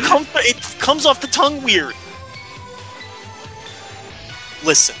 I'm not comfortable. It comes off the tongue weird.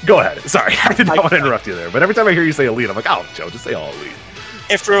 Listen. Go ahead. Sorry, I did not want to interrupt you there. But every time I hear you say Elite, I'm like, oh, Joe, just say all Elite.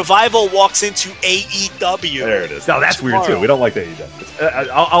 If Revival walks into AEW, there it is. No, that's weird too. We don't like the AEW.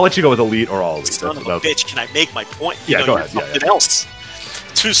 I'll let you go with Elite or all Elite. Son of a bitch, can I make my point? Go ahead. Something else.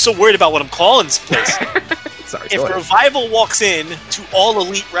 Too so worried about what I'm calling this place. Sorry. If Revival walks in to All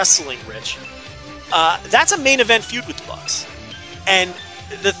Elite Wrestling, Rich, that's a main event feud with the Bucks. And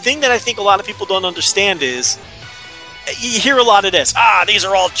the thing that I think a lot of people don't understand is, you hear a lot of this. These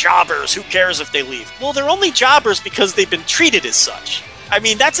are all jobbers. Who cares if they leave? Well, they're only jobbers because they've been treated as such. I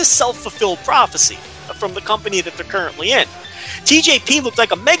mean, that's a self-fulfilled prophecy from the company that they're currently in. TJP looked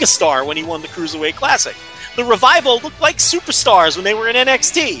like a megastar when he won the Cruiserweight Classic. The Revival looked like superstars when they were in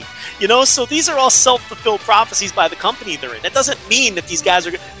NXT. So these are all self-fulfilled prophecies by the company they're in. That doesn't mean that these guys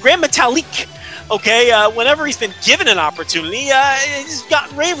are Grand Metalik. Okay, whenever he's been given an opportunity, he's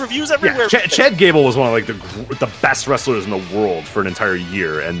gotten rave reviews everywhere. Yeah, Chad Gable was one of like the best wrestlers in the world for an entire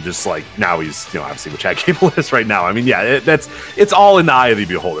year, and just like now he's obviously what Chad Gable is right now. I mean, yeah, it's all in the eye of the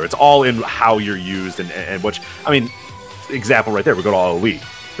beholder. It's all in how you're used and which example right there. We go to All Elite.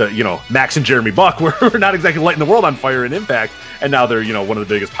 Max and Jeremy Buck were not exactly lighting the world on fire in Impact, and now they're one of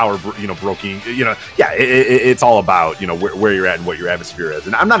the biggest power broking. It's all about where you're at and what your atmosphere is.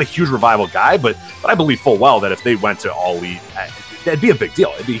 And I'm not a huge Revival guy, but I believe full well that if they went to All Elite, that'd be a big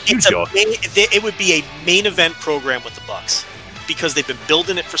deal. It'd be a huge deal. It would be a main event program with the Bucks because they've been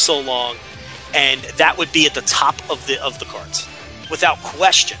building it for so long, and that would be at the top of the cards without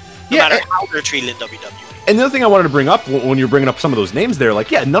question, no matter how they're treated in WWE. And the other thing I wanted to bring up when you're bringing up some of those names there,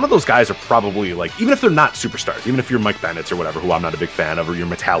 none of those guys are probably even if they're not superstars, even if you're Mike Bennett's or whatever, who I'm not a big fan of, or you're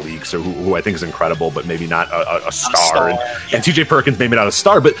Metaliks, or who I think is incredible, but maybe not a star. And TJ Perkins, maybe not a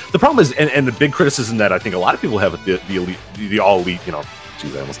star. But the problem is, and the big criticism that I think a lot of people have with the elite, the All Elite,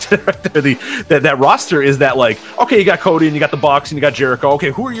 geez, I almost did it right there. That roster is that okay, you got Cody and you got the Bucks and you got Jericho.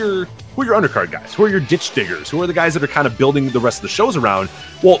 Okay, who are your undercard guys? Who are your ditch diggers? Who are the guys that are kind of building the rest of the shows around?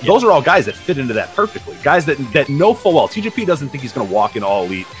 Well, those are all guys that fit into that perfectly. Guys that know full well. TJP doesn't think he's going to walk in All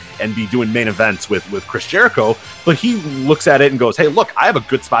Elite and be doing main events with Chris Jericho, but he looks at it and goes, hey, look, I have a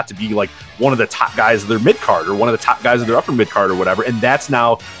good spot to be one of the top guys of their mid card or one of the top guys of their upper mid card or whatever. And that's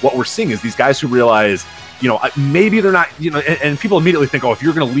now what we're seeing is these guys who realize, maybe they're not, and people immediately think, oh, if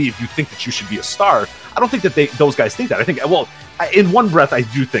you're going to leave, you think that you should be a star. I don't think that those guys think that. I think, in one breath, I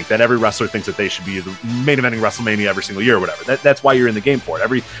do think that every wrestler thinks that they should be the main eventing WrestleMania every single year or whatever. That's why you're in the game for it.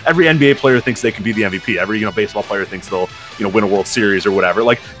 Every NBA player thinks they can be the MVP. Every baseball player thinks they'll win a World Series or whatever.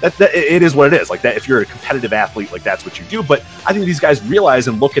 That it is what it is. That if you're a competitive athlete, that's what you do. But I think these guys realize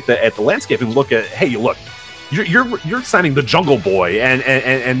and look at the landscape and look at, hey, look, you're signing the Jungle Boy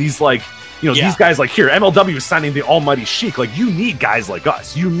and these these guys here. MLW is signing the Almighty Sheik. You need guys like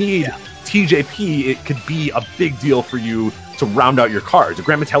us. You need TJP. It could be a big deal for you to round out your cards. A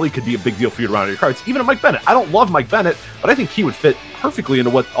Grand Metalik could be a big deal for you to round out your cards. Even a Mike Bennett. I don't love Mike Bennett, but I think he would fit perfectly into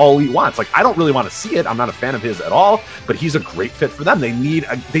what All Elite wants. I don't really want to see it. I'm not a fan of his at all, but he's a great fit for them. They need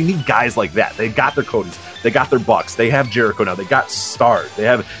guys like that. They got their Codys. They got their Bucks. They have Jericho now. They got stars. They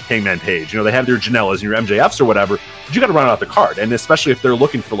have Hangman Page. They have their Janellas and your MJFs or whatever. But you got to round out the card, and especially if they're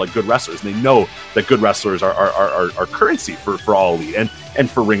looking for good wrestlers, and they know that good wrestlers are currency for All Elite and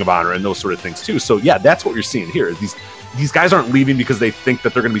for Ring of Honor and those sort of things too. So yeah, that's what you're seeing here. These guys aren't leaving because they think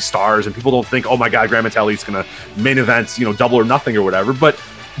that they're going to be stars, and people don't think, oh my God, Grand Metalik's going to main events, Double or Nothing or whatever. But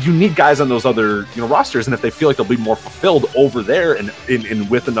you need guys on those other rosters, and if they feel like they'll be more fulfilled over there and in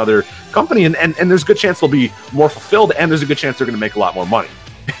with another company, and there's a good chance they'll be more fulfilled, and there's a good chance they're going to make a lot more money.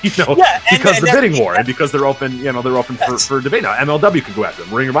 Because the bidding war, and because they're open, they're open for debate now. MLW could go after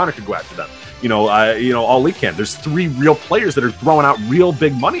them, Ring of Honor could go after them. All Elite can. There's 3 real players that are throwing out real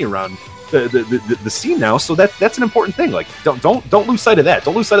big money around the scene now, so that's an important thing. Don't lose sight of that.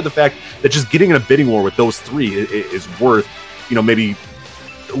 Don't lose sight of the fact that just getting in a bidding war with those 3 is worth, maybe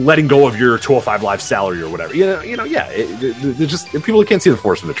letting go of your 205 Live salary or whatever. Just people can't see the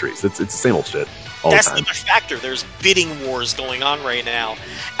forest from the trees. It's the same old shit. That's the other factor. There's bidding wars going on right now,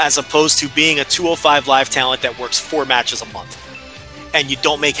 as opposed to being a 205 Live talent that works 4 matches a month. And you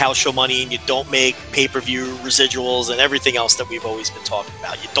don't make house show money, and you don't make pay-per-view residuals and everything else that we've always been talking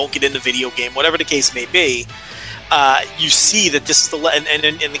about. You don't get in the video game, whatever the case may be. You see that this is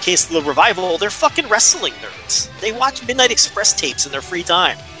and in the case of the Revival, they're fucking wrestling nerds. They watch Midnight Express tapes in their free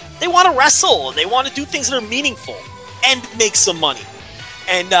time. They want to wrestle, and they want to do things that are meaningful and make some money.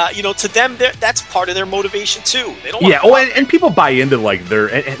 And to them, that's part of their motivation too. They don't. And people buy into their,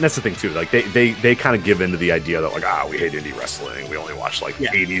 and that's the thing too. They kind of give into the idea that we hate indie wrestling. We only watch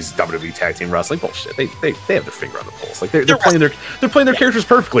 80s WWE tag team wrestling. Bullshit. They have their finger on the pulse. They're playing their characters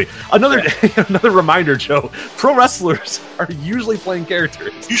perfectly. Another reminder, Joe. Pro wrestlers are usually playing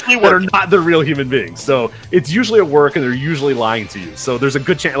characters that are not the real human beings. So it's usually at work, and they're usually lying to you. So there's a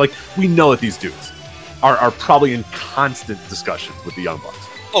good chance. We know that these dudes are probably in constant discussions with the Young Bucks.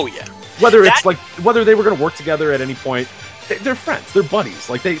 Oh yeah. Whether they were going to work together at any point, they're friends, they're buddies.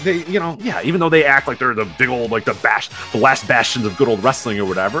 Even though they act like they're the big old the last bastions of good old wrestling or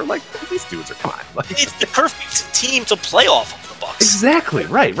whatever, these dudes are come on. It's the perfect team to play off of the Bucks. Exactly.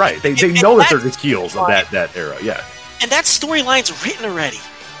 Right. They know that they're the heels of that era. Yeah. And that storyline's written already,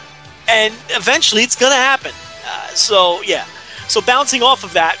 and eventually it's going to happen. So bouncing off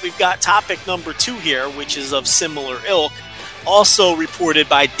of that, we've got topic number 2 here, which is of similar ilk. Also reported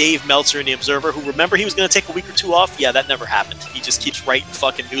by Dave Meltzer in The Observer, who, remember, he was going to take a week or two off? Yeah, that never happened. He just keeps writing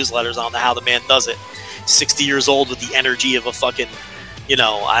fucking newsletters on how the man does it. 60 years old with the energy of a fucking,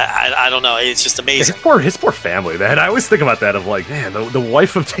 I don't know. It's just amazing. His poor family, man. I always think about that of like, man, the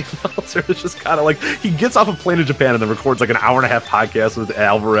wife of Dave Meltzer is just kind of like, he gets off a plane to Japan and then records like an hour-and-a-half podcast with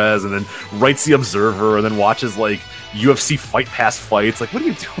Alvarez and then writes The Observer and then watches like UFC Fight Pass fights. Like, what are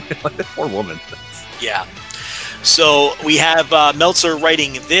you doing? Like, that poor woman. Yeah. So we have Meltzer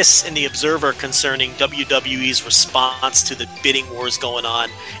writing this in The Observer concerning WWE's response to the bidding wars going on.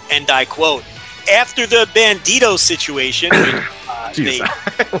 And I quote, after the Bandito situation, a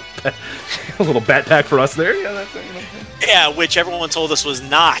little bat pack for us there. Yeah, which everyone told us was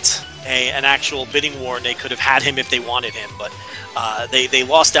not an actual bidding war, and they could have had him if they wanted him, but they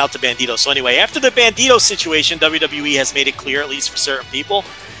lost out to Bandito. So anyway, after the Bandito situation, WWE has made it clear, at least for certain people,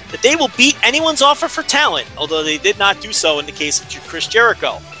 that they will beat anyone's offer for talent, although they did not do so in the case of Chris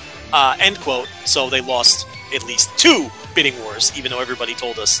Jericho. End quote. So they lost at least 2 bidding wars, even though everybody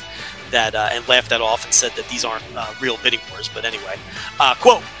told us that and laughed that off and said that these aren't real bidding wars. But anyway,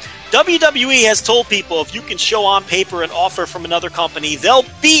 quote, WWE has told people if you can show on paper an offer from another company, they'll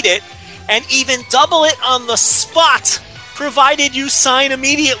beat it and even double it on the spot, provided you sign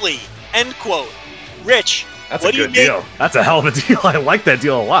immediately. End quote. Rich, that's a good deal. That's a hell of a deal. I like that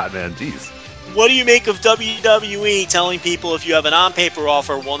deal a lot, man. Jeez. What do you make of WWE telling people if you have an on-paper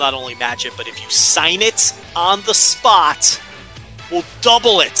offer, we'll not only match it, but if you sign it on the spot, we'll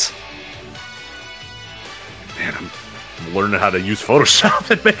double it? Man, I'm learning how to use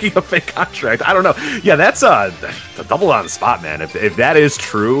Photoshop and making a fake contract. I don't know. Yeah, that's a double on the spot, man. If that is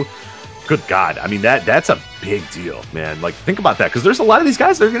true, good God. I mean, that's a big deal, man. Like, think about that, because there's a lot of these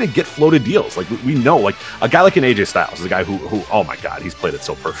guys that are going to get floated deals. Like, we know, like, a guy like an AJ Styles is a guy who, oh my God, he's played it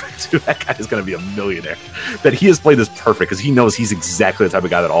so perfect. That guy is going to be a millionaire. That he has played this perfect because he knows he's exactly the type of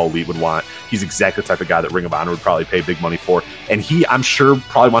guy that All Elite would want. He's exactly the type of guy that Ring of Honor would probably pay big money for. And he, I'm sure,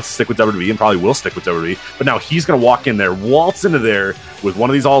 probably wants to stick with WWE and probably will stick with WWE. But now he's going to walk in there, waltz into there with one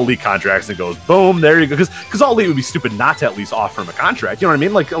of these All Elite contracts and goes, boom, there you go. Because All Elite would be stupid not to at least offer him a contract. You know what I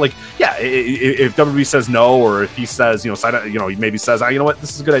mean? Like, yeah, if WWE says no, or if he says, he maybe says, you know what,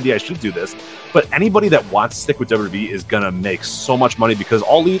 this is a good idea, I should do this. But anybody that wants to stick with WWE is going to make so much money because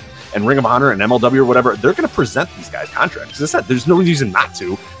All Elite and Ring of Honor and MLW or whatever, they're going to present these guys contracts. As I said, there's no reason not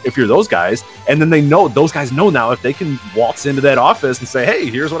to if you're those guys. And then those guys know now if they can waltz into that office and say, hey,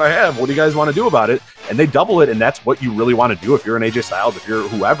 here's what I have. What do you guys want to do about it? And they double it. And that's what you really want to do. If you're an AJ Styles, if you're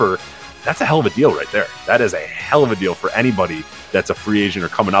whoever, that's a hell of a deal right there. That is a hell of a deal for anybody that's a free agent or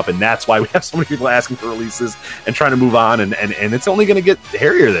coming up. And that's why we have so many people asking for releases and trying to move on. And it's only going to get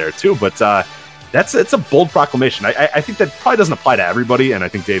hairier there too. But it's a bold proclamation. I think that probably doesn't apply to everybody. And I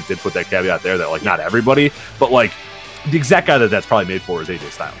think Dave did put that caveat there that, like, not everybody, but like the exact guy that's probably made for is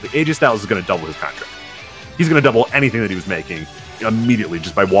AJ Styles. Like, AJ Styles is going to double his contract. He's going to double anything that he was making immediately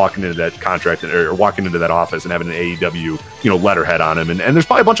just by walking into that contract or walking into that office and having an AEW, letterhead on him. And there's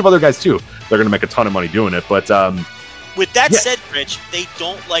probably a bunch of other guys too. They're going to make a ton of money doing it. But with that said, Rich, they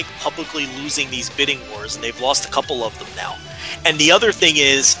don't like publicly losing these bidding wars, and they've lost a couple of them now. And the other thing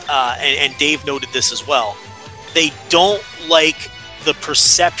is, and Dave noted this as well, they don't like the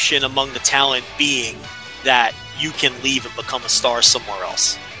perception among the talent being that you can leave and become a star somewhere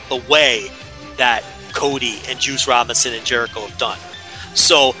else, the way that Cody and Juice Robinson and Jericho have done.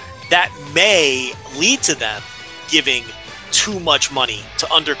 So that may lead to them giving too much money to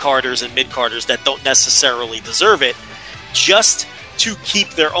undercarders and mid-carders that don't necessarily deserve it, just to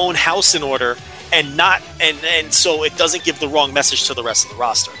keep their own house in order and not and so it doesn't give the wrong message to the rest of the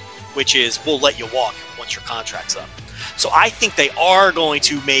roster, which is we'll let you walk once your contract's up. So I think they are going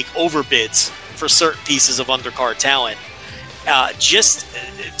to make overbids for certain pieces of undercard talent, just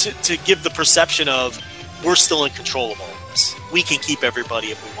to give the perception of we're still in control of all of this. We can keep everybody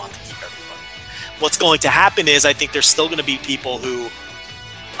if we want to keep everybody. What's going to happen is I think there's still going to be people who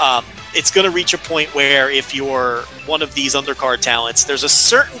it's going to reach a point where if you're one of these undercard talents, there's a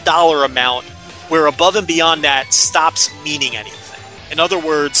certain dollar amount where above and beyond that stops meaning anything. In other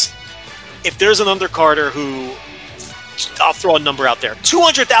words, if there's an undercarder who, I'll throw a number out there,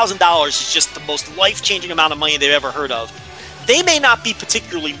 $200,000 is just the most life-changing amount of money they've ever heard of, they may not be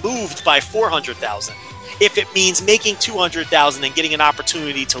particularly moved by $400,000 if it means making $200,000 and getting an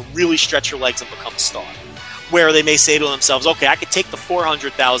opportunity to really stretch your legs and become a star. Where they may say to themselves, okay, I could take the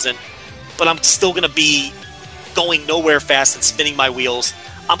 $400,000, but I'm still going to be going nowhere fast and spinning my wheels.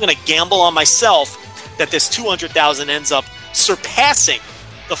 I'm going to gamble on myself that this $200,000 ends up surpassing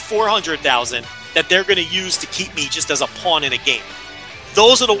the $400,000 that they're going to use to keep me just as a pawn in a game.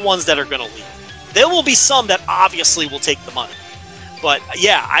 Those are the ones that are going to leave. There will be some that obviously will take the money. But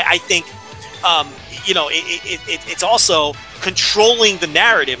yeah, I think, it's also controlling the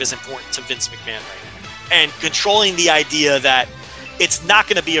narrative is important to Vince McMahon right now. And controlling the idea that it's not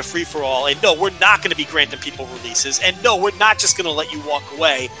going to be a free-for-all. And no, we're not going to be granting people releases. And no, we're not just going to let you walk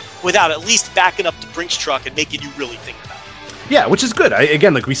away without at least backing up the Brinks truck and making you really think about it. Yeah, which is good.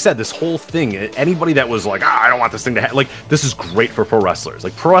 Again, like we said, this whole thing, anybody that was like, I don't want this thing to like, this is great for pro wrestlers.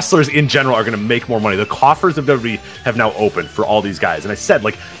 Like, pro wrestlers in general are going to make more money. The coffers of WWE have now opened for all these guys. And I said,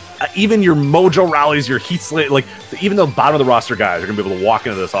 like, even your Mojo Rowleys, your Heath Slater, like, even the bottom of the roster guys are going to be able to walk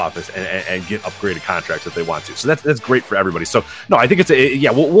into this office and get upgraded contracts if they want to. So that's great for everybody. So, no, I think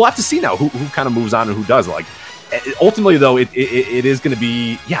we'll have to see now who kind of moves on and who doesn't. Like, ultimately, though, it is going to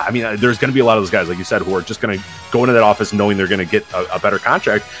be, there's going to be a lot of those guys, like you said, who are just going to go into that office knowing they're going to get a better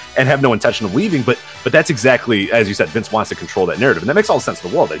contract and have no intention of leaving. But that's exactly, as you said, Vince wants to control that narrative. And that makes all the sense in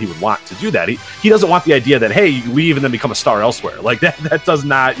the world that he would want to do that. He doesn't want the idea that, hey, you leave and then become a star elsewhere. Like, that does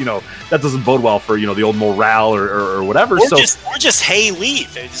not, that doesn't bode well for, the old morale or whatever. Or just, hey,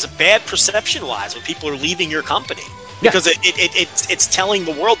 leave. It's a bad perception-wise when people are leaving your company. Because it's telling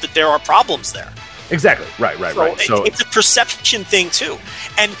the world that there are problems there. Exactly. Right. So it's a perception thing too,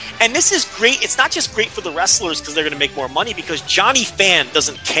 and this is great. It's not just great for the wrestlers because they're going to make more money, because Johnny Fan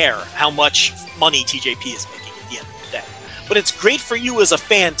doesn't care how much money TJP is making at the end of the day. But it's great for you as a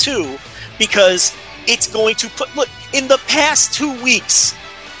fan too, because it's going to look, in the past 2 weeks,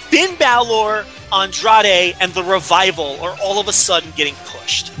 Finn Balor, Andrade, and the Revival are all of a sudden getting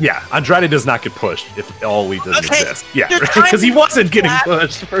pushed. Yeah, Andrade does not get pushed if All Elite doesn't exist. Yeah, because he wasn't getting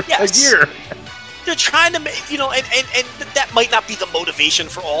pushed for a year. They're trying to make, and that might not be the motivation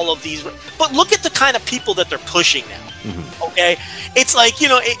for all of these, but look at the kind of people that they're pushing now. Mm-hmm. Okay, it's like,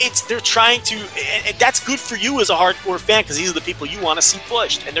 they're trying to, and that's good for you as a hardcore fan, because these are the people you want to see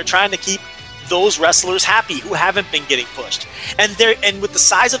pushed, and they're trying to keep those wrestlers happy who haven't been getting pushed. And with the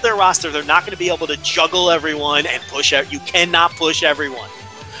size of their roster, they're not going to be able to juggle everyone and push out. You cannot push everyone.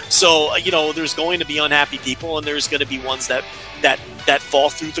 So, there's going to be unhappy people, and there's going to be ones that fall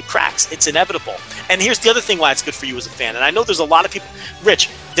through the cracks. It's inevitable. And here's the other thing why it's good for you as a fan. And I know there's a lot of people, Rich,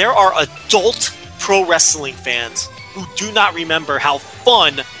 there are adult pro wrestling fans who do not remember how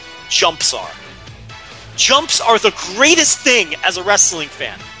fun jumps are. Jumps are the greatest thing as a wrestling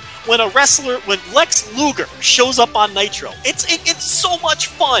fan. When Lex Luger shows up on Nitro, it's so much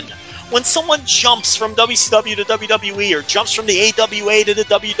fun. When someone jumps from WCW to WWE, or jumps from the AWA to the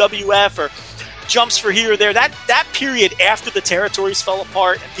WWF, or jumps for here or there, that period after the territories fell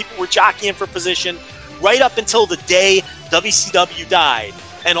apart and people were jockeying for position, right up until the day WCW died,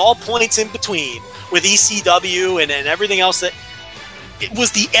 and all points in between with ECW and everything else, that it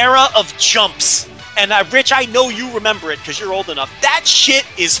was the era of jumps. And Rich, I know you remember it because you're old enough. That shit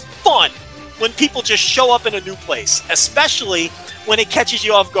is fun when people just show up in a new place, especially when it catches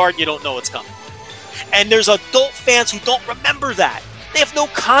you off guard and you don't know it's coming. And there's adult fans who don't remember that. They have no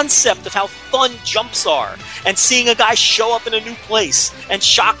concept of how fun jumps are, and seeing a guy show up in a new place and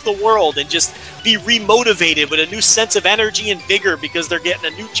shock the world and just be remotivated with a new sense of energy and vigor because they're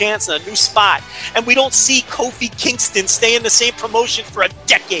getting a new chance and a new spot. And we don't see Kofi Kingston stay in the same promotion for a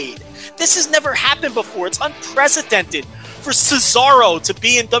decade. This has never happened before. It's unprecedented for Cesaro to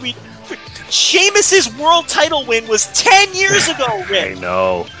be in Sheamus's world title win was 10 years ago, Rick. I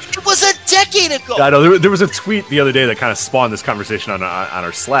know. It was a decade ago. I know. There was a tweet the other day that kind of spawned this conversation on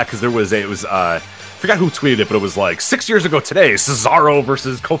our Slack, because I forgot who tweeted it, but it was like 6 years ago today, Cesaro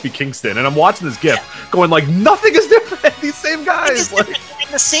versus Kofi Kingston. And I'm watching this GIF going like, nothing is different. These same guys. Like,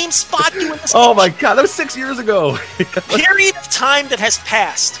 in the same spot doing the same Oh my God, that was 6 years ago. Period of time that has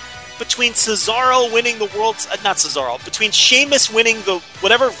passed between Cesaro winning the between Sheamus winning the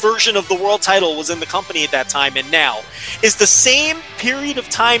whatever version of the world title was in the company at that time and now, is the same period of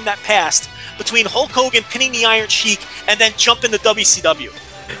time that passed between Hulk Hogan pinning the Iron Sheik and then jumping to WCW.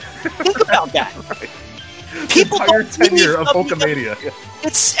 Think about that. Right. People don't tenure of Hulkamania.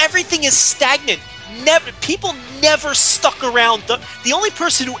 Everything is stagnant. People never stuck around. The only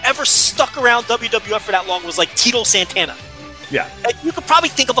person who ever stuck around WWF for that long was like Tito Santana. Yeah. You could probably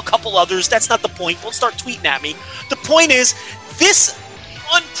think of a couple others. That's not the point. Don't start tweeting at me. The point is, this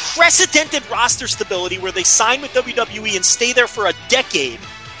unprecedented roster stability where they sign with WWE and stay there for a decade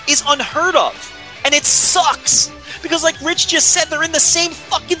is unheard of. And it sucks. Because like Rich just said, they're in the same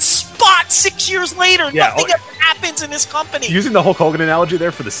fucking spot 6 years later. Yeah, Nothing ever happens in this company. Using the Hulk Hogan analogy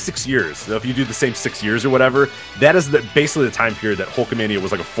there for the 6 years. So if you do the same 6 years or whatever, that is basically the time period that Hulkamania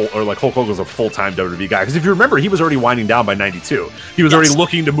was like Hulk Hogan was a full-time WWE guy. Because if you remember, he was already winding down by 92. He was already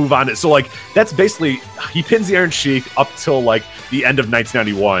looking to move on. So like that's basically he pins the Iron Sheik up till like the end of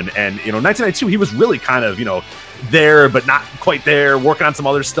 1991, and 1992 he was really kind of there but not quite there, working on some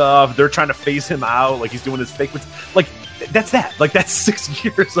other stuff. They're trying to phase him out, like he's doing his fake, like that's 6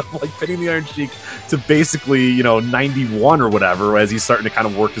 years of like pinning the Iron Sheik to basically 91 or whatever, as he's starting to kind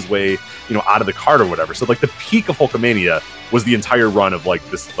of work his way out of the card or whatever. So like the peak of Hulkamania was the entire run of like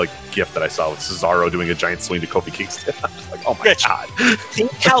this like gift that I saw with Cesaro doing a giant swing to Kofi Kingston. I was like, oh my god!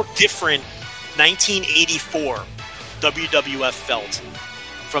 Think how different 1984 WWF felt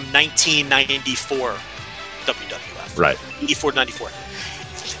from 1994 WWF. Right. 84 to 94.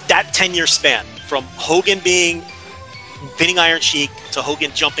 That 10-year span from Hogan pinning Iron Sheik to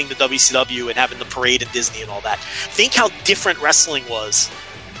Hogan jumping to WCW and having the parade in Disney and all that. Think how different wrestling was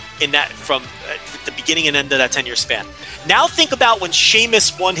in that from the beginning and end of that 10-year span. Now think about when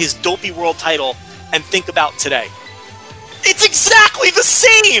Sheamus won his Dopey World title and think about today. It's exactly the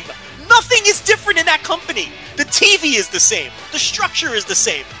same! Nothing is different in that company. The TV is the same. The structure is the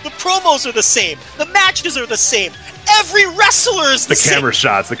same. The promos are the same. The matches are the same. Every wrestler is the same.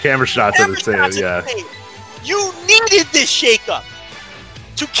 The camera shots are the same, yeah. You needed this shakeup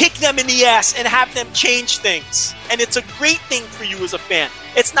to kick them in the ass and have them change things. And it's a great thing for you as a fan.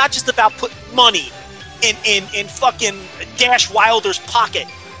 It's not just about putting money in fucking Dash Wilder's pocket,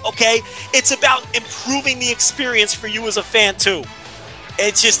 okay? It's about improving the experience for you as a fan too.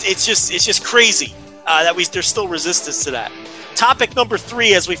 It's just crazy that there's still resistance to that. Topic number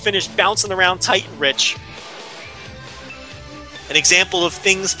 3, as we finish bouncing around Titan Rich. An example of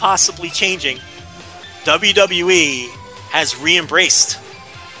things possibly changing. WWE has re-embraced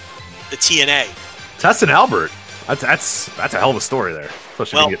the TNA. Test and Albert. That's a hell of a story there.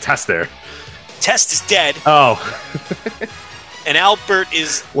 Especially when you get Test there. Test is dead. Oh. And Albert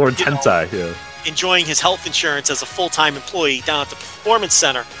is Lord Tentai, enjoying his health insurance as a full-time employee down at the Performance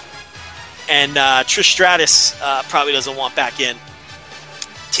Center. And Trish Stratus probably doesn't want back in.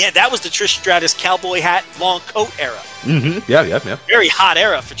 Yeah, that was the Trish Stratus cowboy hat, long coat era. Mm-hmm. Yeah. Very hot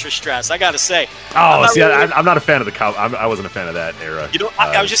era for Trish Stratus, I gotta say. I'm not a fan of the cow. I wasn't a fan of that era.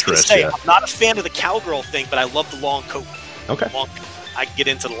 I was just going to say, I'm not a fan of the cowgirl thing, but I love the long coat. Okay. I can get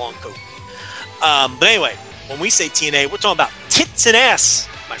into the long coat. But anyway, when we say TNA, we're talking about tits and ass,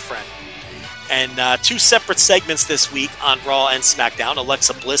 my friend. And 2 separate segments this week on Raw and SmackDown.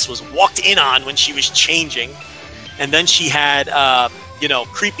 Alexa Bliss was walked in on when she was changing. And then she had,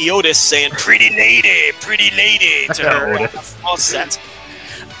 creepy Otis saying, pretty lady to her all set.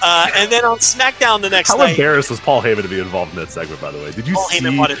 And then on SmackDown the next night. How embarrassed was Paul Heyman to be involved in that segment, by the way? Did you see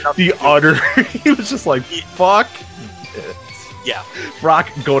the utter... He was just like, fuck it. Yeah. Brock,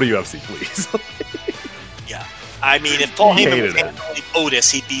 go to UFC, please. Yeah. I mean, if Paul Heyman was handling Otis,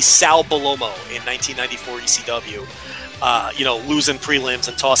 he'd be Sal Balomo in 1994 ECW, losing prelims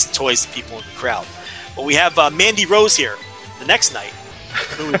and tossing toys to people in the crowd. But we have Mandy Rose here the next night.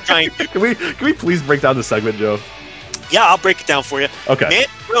 Who was trying to... Can we please break down the segment, Joe? Yeah, I'll break it down for you. Okay.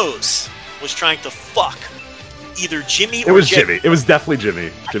 Mandy Rose was trying to fuck either Jimmy or It was Jimmy. It was definitely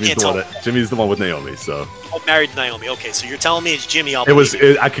Jimmy. Jimmy's the one with Naomi, so... I'm married to Naomi. Okay, so you're telling me it's Jimmy.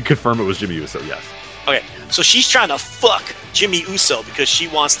 I could confirm it was Jimmy Uso, yes. Okay, so she's trying to fuck Jimmy Uso because she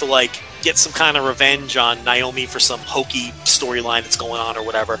wants to, get some kind of revenge on Naomi for some hokey storyline that's going on or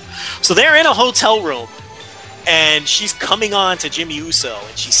whatever. So they're in a hotel room, and she's coming on to Jimmy Uso,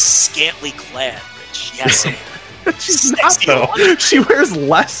 and she's scantily clad, Rich. She has some... She's not, though. She wears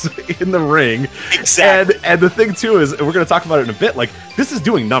less in the ring. Exactly. And the thing, too, is, we're going to talk about it in a bit, this is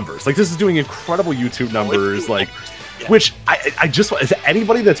doing numbers. This is doing incredible YouTube numbers, which I just... Is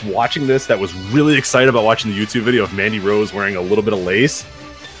anybody that's watching this that was really excited about watching the YouTube video of Mandy Rose wearing a little bit of lace,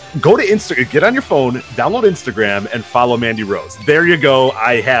 go to Instagram, get on your phone, download Instagram, and follow Mandy Rose. There you go.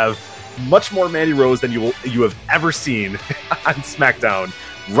 I have much more Mandy Rose than you have ever seen on SmackDown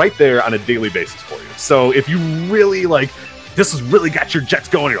right there on a daily basis for you. So if you really this has really got your jets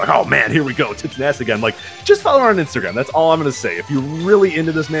going, you're like, oh man, here we go, tits and ass again, just follow her on Instagram. That's all I'm going to say. If you're really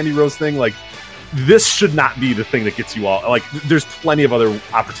into this Mandy Rose thing, this should not be the thing that gets you all, there's plenty of other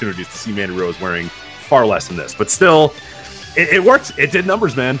opportunities to see Mandy Rose wearing far less than this, but still, it worked. It did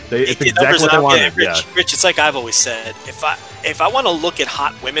numbers, man. It's exactly what they wanted. Rich, it's like I've always said, if I want to look at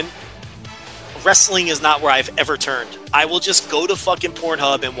hot women, wrestling is not where I've ever turned. I will just go to fucking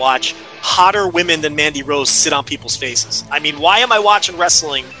Pornhub and watch hotter women than Mandy Rose sit on people's faces. I mean, why am I watching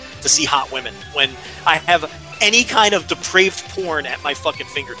wrestling to see hot women when I have any kind of depraved porn at my fucking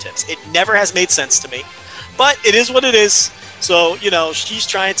fingertips. It never has made sense to me. But it is what it is. So, she's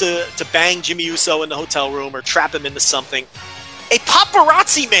trying to bang Jimmy Uso in the hotel room or trap him into something. A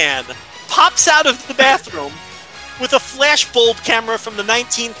paparazzi man pops out of the bathroom with a flashbulb camera from the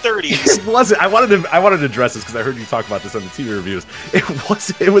 1930s. It wasn't. I wanted to address this because I heard you talk about this on the TV reviews.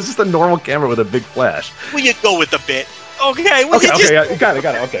 It was just a normal camera with a big flash. Will you go with the bit? Okay, yeah, you got it.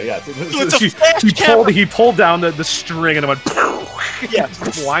 Okay, yeah. So he pulled down the string and it went. Yeah,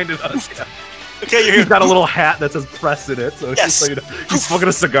 blinded us. Yeah. Okay, he's got a little hat that says "press" in it, so yes. He's smoking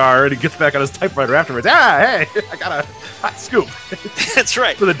a cigar and he gets back on his typewriter afterwards. Hey, I got a hot scoop. That's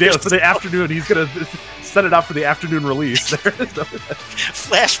right. for the afternoon, he's gonna set it up for the afternoon release.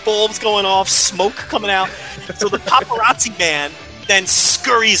 Flash bulbs going off, smoke coming out. So the paparazzi man then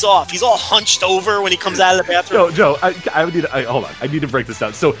scurries off. He's all hunched over when he comes out of the bathroom. Joe, hold on. I need to break this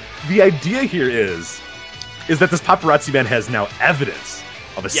down. So the idea here is that this paparazzi man has now evidence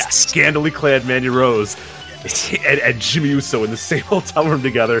of a scantily clad Mandy Rose and Jimmy Uso in the same hotel room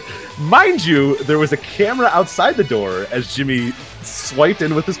together. Mind you, there was a camera outside the door as Jimmy swiped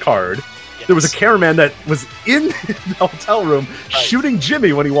in with his card. Yes. There was a cameraman that was in the hotel room shooting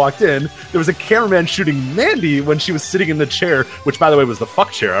Jimmy when he walked in. There was a cameraman shooting Mandy when she was sitting in the chair, which, by the way, was the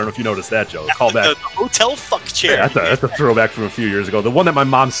fuck chair. I don't know if you noticed that, Joe. The hotel fuck chair. Yeah, that's a throwback from a few years ago. The one that my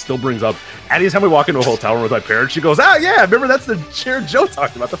mom still brings up. Anytime we walk into a hotel room with my parents, she goes, yeah, remember that's the chair Joe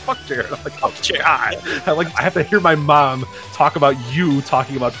talked about, the fuck chair. And I'm like, oh, chair. God. I have to hear my mom talk about you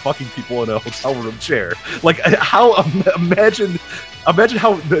talking about fucking people in a hotel room chair. Like, imagine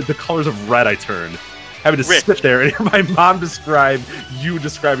how the colors of red I turn having to sit there and hear my mom describe you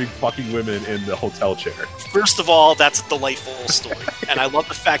describing fucking women in the hotel chair. First of all, that's a delightful story. And I love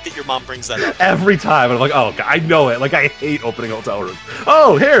the fact that your mom brings that up. Every time. And I'm like, oh, God, I know it. Like, I hate opening hotel rooms.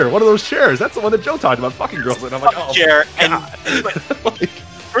 Oh, here, one of those chairs. That's the one that Joe talked about, fucking girls. And I'm like, oh, chair. And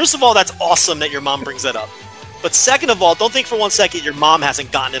first of all, that's awesome that your mom brings that up. But second of all, don't think for 1 second your mom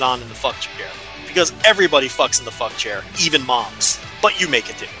hasn't gotten it on in the fuck chair. Because everybody fucks in the fuck chair, even moms. But you make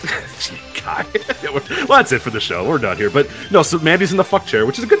it too. God. Well, that's it for the show. We're done here. But no, so Mandy's in the fuck chair,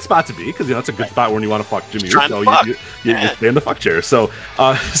 which is a good spot to be because it's a good spot when you want to fuck Jimmy. You stay in the fuck chair. So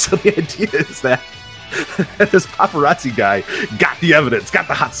the idea is that this paparazzi guy got the evidence, got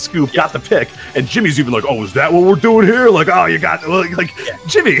the hot scoop, got the pic, and Jimmy's even like, "Oh, is that what we're doing here?" Like, "Oh, you got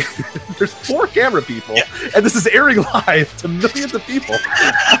Jimmy." There's 4 camera people, and this is airing live to millions of people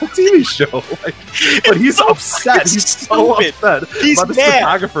on a TV show. But he's upset. He's so upset about this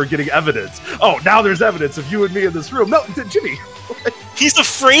photographer getting evidence. Oh, now there's evidence of you and me in this room. No, Jimmy. He's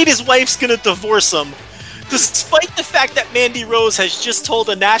afraid his wife's gonna divorce him. Despite the fact that Mandy Rose has just told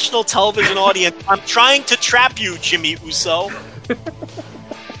a national television audience, "I'm trying to trap you, Jimmy Uso."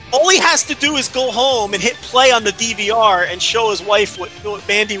 All he has to do is go home and hit play on the DVR and show his wife what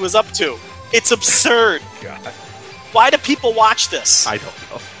Mandy was up to. It's absurd. God. Why do people watch this? I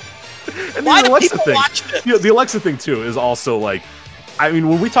don't know. And why do people watch this? The Alexa thing, too, is also like, I mean,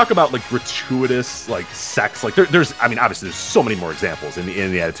 when we talk about like gratuitous like sex, like there's obviously there's so many more examples in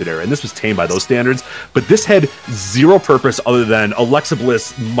the Attitude Era, and this was tame by those standards. But this had zero purpose other than Alexa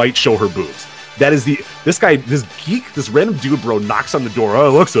Bliss might show her boobs. That is this geek, this random dude, bro, knocks on the door. "Oh,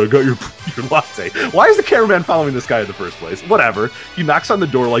 Alexa, I got your latte." Why is the cameraman following this guy in the first place? Whatever. He knocks on the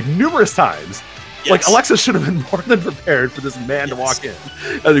door like numerous times. Yes. Like, Alexa should have been more than prepared for this man to walk in.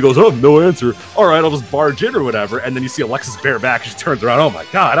 And he goes, "Oh, no answer. All right, I'll just barge in or whatever." And then you see Alexa's bare back. She turns around. Oh, my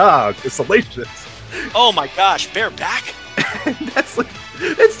God. It's salacious. Oh, my gosh. Bare back? That's like,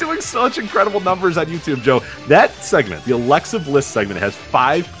 it's doing such incredible numbers on YouTube, Joe. That segment, the Alexa Bliss segment, has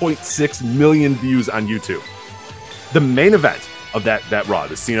 5.6 million views on YouTube. The main event of that Raw,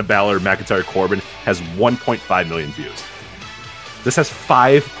 the Cena, Balor, McIntyre, Corbin, has 1.5 million views. This has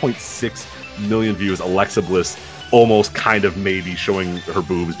 5.6 million views. Alexa Bliss almost kind of maybe showing her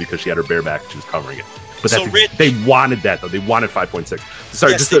boobs because she had her bare back and she was covering it. But they wanted that, though. They wanted 5.6.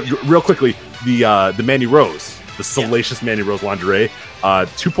 Sorry, yes, real quickly, the Mandy Rose, the salacious Mandy Rose lingerie,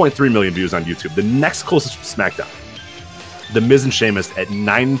 2.3 million views on YouTube. The next closest was SmackDown. The Miz and Sheamus at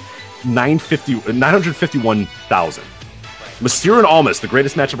 951,000. Mysterio and Almas, the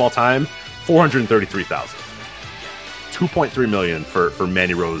greatest match of all time, 433,000. 2.3 million for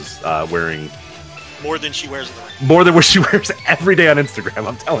Mandy Rose wearing more than she wears in the ring. More than what she wears every day on Instagram,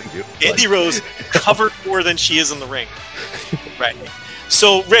 I'm telling you. Mandy Rose covered more than she is in the ring. Right.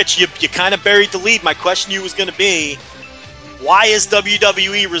 So, Rich, you kind of buried the lead. My question to you was going to be, why is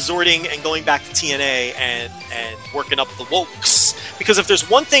WWE resorting and going back to TNA and working up the wokes? Because if there's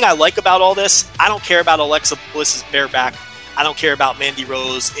one thing I like about all this, I don't care about Alexa Bliss's bare back. I don't care about Mandy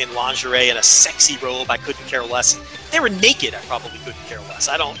Rose in lingerie and a sexy robe. I couldn't care less. If they were naked, I probably couldn't care less.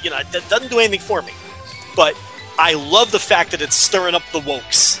 I don't, it doesn't do anything for me. But I love the fact that it's stirring up the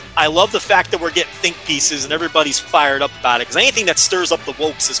wokes. I love the fact that we're getting think pieces and everybody's fired up about it, because anything that stirs up the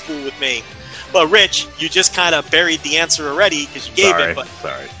wokes is cool with me. But Rich, you just kind of buried the answer already because you gave it.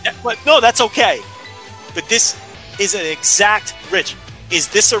 But no, that's okay. But this is an exact, Rich, is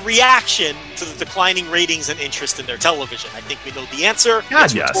this a reaction to the declining ratings and interest in their television? I think we know the answer.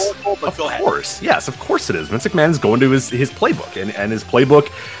 God, yes. Of course. Yes, of course it is. Vince McMahon is going to his playbook. And his playbook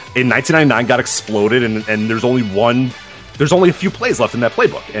in 1999 got exploded, and there's only a few plays left in that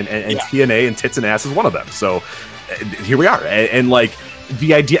playbook. And TNA and Tits and Ass is one of them. So here we are. And like,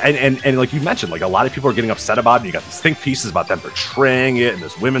 the idea, and like you mentioned, like a lot of people are getting upset about it. You got these think pieces about them portraying it and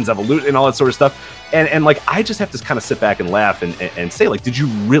this women's evolution and all that sort of stuff. And like, I just have to kind of sit back and laugh and say, like, did you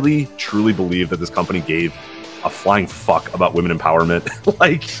really truly believe that this company gave a flying fuck about women empowerment?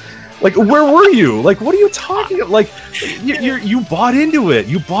 like where were you? Like, what are you talking about? Like, you bought into it.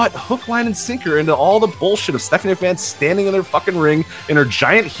 You bought hook, line, and sinker into all the bullshit of Stephanie McMahon standing in their fucking ring in her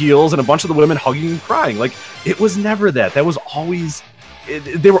giant heels and a bunch of the women hugging and crying. Like, it was never that. That was always...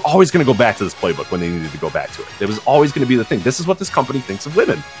 they were always going to go back to this playbook when they needed to go back to it. It was always going to be the thing. This is what this company thinks of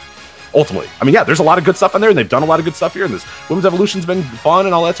women, ultimately. I mean, yeah, there's a lot of good stuff on there, and they've done a lot of good stuff here, and this women's evolution's been fun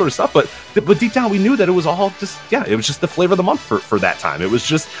and all that sort of stuff, but deep down, we knew that it was all just, it was just the flavor of the month for that time. It was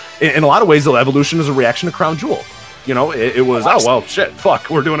just, in a lot of ways, the evolution is a reaction to Crown Jewel. It was,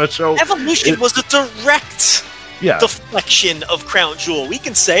 we're doing a show. Evolution was a direct deflection of Crown Jewel. We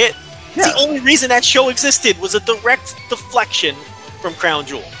can say it. Yeah. The only reason that show existed was a direct deflection from Crown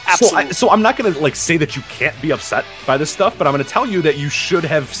Jewel. Absolutely. So I'm not going to say that you can't be upset by this stuff, but I'm going to tell you that you should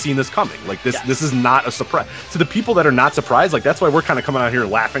have seen this coming. Like this is not a surprise to the people that are not surprised. Like, that's why we're kind of coming out here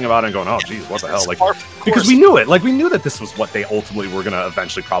laughing about it and going, "Oh, geez, what the hell?" Like, because we knew it. Like, we knew that this was what they ultimately were going to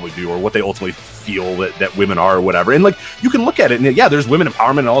eventually probably do, or what they ultimately feel that women are, or whatever. And like, you can look at it, and there's women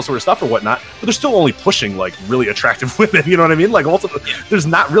empowerment and all sort of stuff or whatnot, but they're still only pushing like really attractive women. You know what I mean? Like, ultimately, there's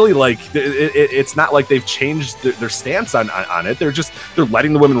not really it's not like they've changed their stance on it. They're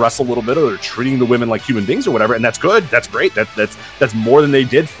letting the women wrestle a little bit, or they're treating the women like human beings or whatever, and that's good. That's great. That's more than they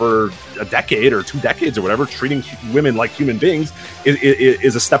did for a decade or 2 decades or whatever. Treating women like human beings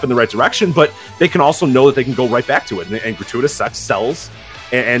is a step in the right direction, but they can also know that they can go right back to it, and gratuitous sex sells,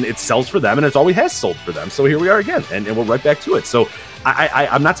 and it sells for them, and it always has sold for them. So here we are again, and we're right back to it. So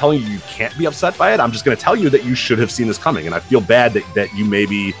I'm not telling you can't be upset by it. I'm just going to tell you that you should have seen this coming, and I feel bad that you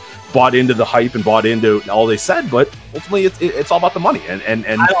maybe bought into the hype and bought into all they said, but ultimately it's all about the money. And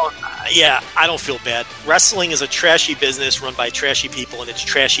I don't feel bad. Wrestling is a trashy business run by trashy people, and it's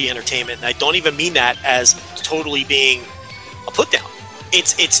trashy entertainment. And I don't even mean that as totally being a put down.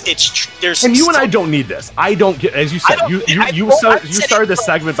 There's, and you and I don't need this. I don't get, as you said, you started this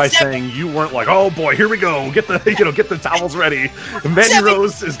segment by saying you weren't like, oh boy, here we go, get the towels ready. Mandy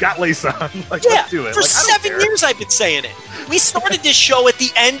Rose has got lace on. Like, let's do it. For 7 years I've been saying it. We started this show at the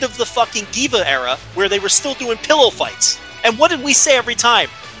end of the fucking Diva era, where they were still doing pillow fights. And what did we say every time?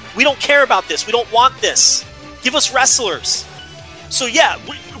 We don't care about this. We don't want this. Give us wrestlers. So yeah,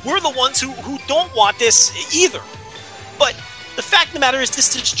 we're the ones who don't want this either. But the fact of the matter is,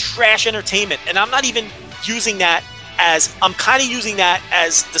 this is trash entertainment, and I'm not even using that as, I'm kind of using that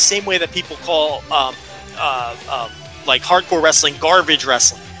as the same way that people call like hardcore wrestling garbage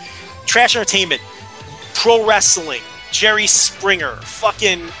wrestling. Trash entertainment, pro wrestling, Jerry Springer,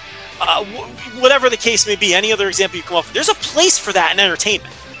 fucking whatever the case may be, any other example you come up with. There's a place for that in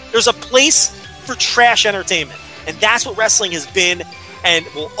entertainment. There's a place for trash entertainment, and that's what wrestling has been and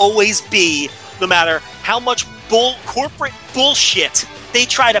will always be, no matter how much corporate bullshit they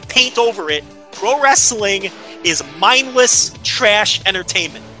try to paint over it. Pro wrestling is mindless trash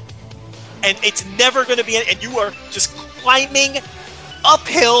entertainment, and it's never going to be. And you are just climbing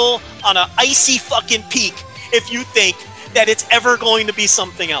uphill on an icy fucking peak if you think that it's ever going to be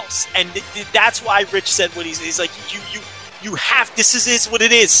something else. And that's why Rich said what he's like. You have, this is what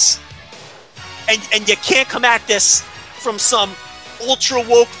it is, and you can't come at this from some ultra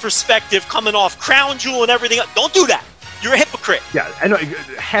woke perspective coming off Crown Jewel and everything else. Don't do that. You're a hypocrite. Yeah, I know.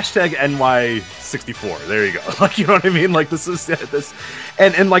 Hashtag NY64. There you go. Like, you know what I mean? Like, this is this,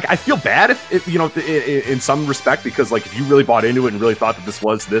 and like, I feel bad if in some respect, because like, if you really bought into it and really thought that this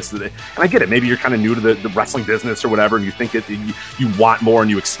was this, and I get it. Maybe you're kind of new to the wrestling business or whatever, and you think you want more and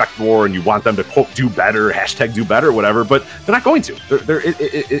you expect more and you want them to quote do better, hashtag do better, or whatever. But they're not going to.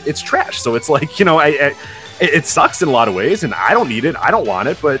 It's trash. So it's like, it sucks in a lot of ways, and I don't need it. I don't want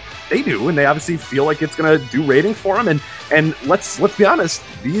it, but they do, and they obviously feel like it's going to do ratings for them. And let's be honest,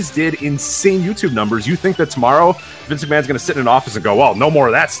 these did insane YouTube numbers. You think that tomorrow Vince McMahon's going to sit in an office and go, well, no more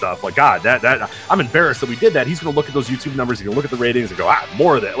of that stuff. Like, God, that I'm embarrassed that we did that. He's going to look at those YouTube numbers, he's going to look at the ratings and go,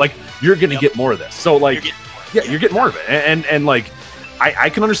 more of that. Like, you're going to get more of this. So, like, you're getting more of it. And like, I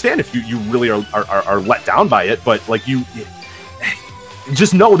can understand if you really are let down by it, but like you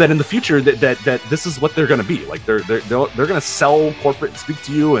just know that in the future that this is what they're going to be. Like they're going to sell corporate and speak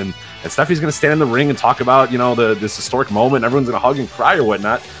to you, and Stephanie's going to stand in the ring and talk about this historic moment. And everyone's going to hug and cry or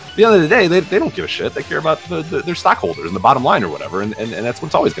whatnot. At the end of the day, they don't give a shit. They care about their stockholders and the bottom line or whatever, and that's what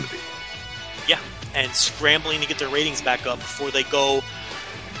it's always going to be. Yeah, and scrambling to get their ratings back up before they go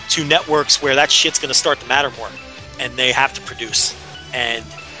to networks where that shit's going to start to matter more, and they have to produce. And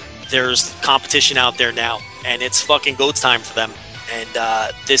there's competition out there now, and it's fucking go time for them.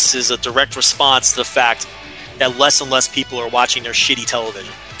 And this is a direct response to the fact that less and less people are watching their shitty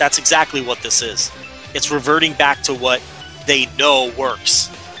television. That's exactly what this is. It's reverting back to what they know works.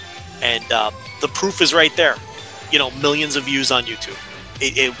 And the proof is right there. Millions of views on YouTube.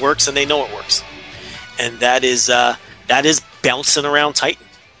 It works, and they know it works. And that is bouncing around Titan.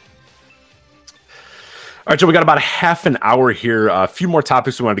 All right, so we got about half an hour here. A few more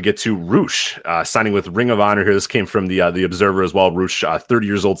topics we wanted to get to. Roosh signing with Ring of Honor here. This came from the Observer as well. Roosh, 30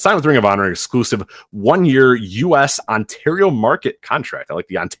 years old, signed with Ring of Honor, an exclusive 1-year U.S. Ontario market contract. I like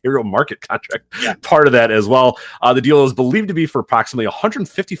the Ontario market contract part of that as well. The deal is believed to be for approximately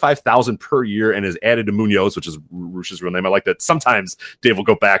 $155,000 per year and is added to Munoz, which is Roosh's real name. I like that sometimes Dave will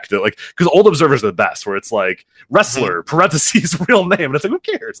go back to because old Observers are the best, where it's like wrestler, parentheses, real name. And it's like, who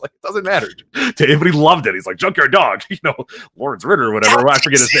cares? Like, it doesn't matter. Dave, but he loved it. He's like, Junkyard Dog, Lawrence Ritter or whatever. I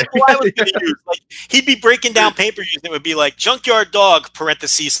forget his name. Like, he'd be breaking down pay-per-views and it would be like Junkyard Dog,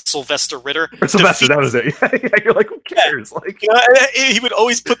 parentheses, Sylvester Ritter. Or Sylvester, that was it. You're like, who cares? Like, he would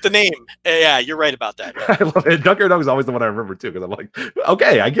always put the name. Yeah, you're right about that. Yeah. I love it. Junkyard Dog is always the one I remember too, because I'm like,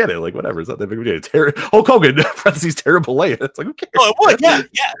 okay, I get it. Like, whatever. It's not that big of a deal. Hulk Hogan, parentheses, terrible lay. It's like, who cares? Oh, it would.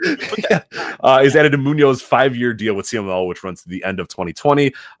 Yeah. He's added to Munoz 5-year deal with CMLL, which runs to the end of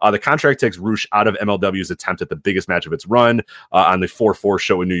 2020. The contract takes Roosh out of MLW's attempt at the biggest match of its run on the 4-4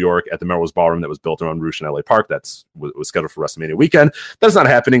 show in New York at the Melrose Ballroom that was built around Roosh in LA Park. Was scheduled for WrestleMania weekend. That's not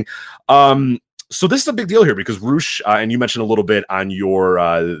happening. So this is a big deal here because Roosh, and you mentioned a little bit on your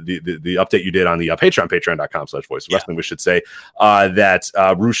the update you did on the Patreon, patreon.com/voice of wrestling, we should say, that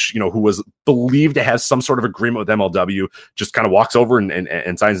Roosh, who was believed to have some sort of agreement with MLW, just kind of walks over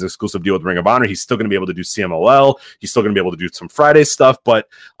and signs an exclusive deal with Ring of Honor. He's still going to be able to do CMLL. He's still going to be able to do some Friday stuff. But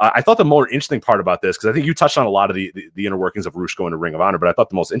I thought the more interesting part about this, because I think you touched on a lot of the inner workings of Roosh going to Ring of Honor, but I thought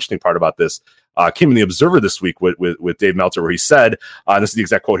the most interesting part about this came in the Observer this week with Dave Meltzer, where he said, and this is the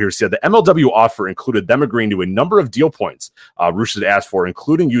exact quote here, he said, the MLW offer included them agreeing to a number of deal points Roosh had asked for,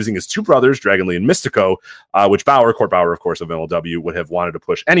 including using his two brothers, Dragon Lee and Mystico, which Court Bauer, of course, of MLW, would have wanted to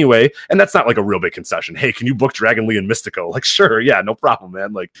push anyway. And that's not like a real big concession. Hey, can you book Dragon Lee and Mystico? Like, sure, yeah, no problem,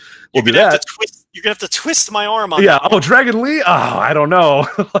 man. Like, we'll do that. You're going to have to twist my arm on that. Oh, Dragon Lee? Oh, I don't know.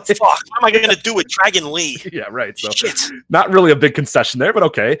 Fuck, what am I going to do with Dragon Lee? Yeah, right. So shit. Not really a big concession there, but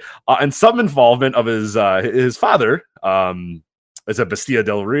okay. And some involvement of his father, is a Bestia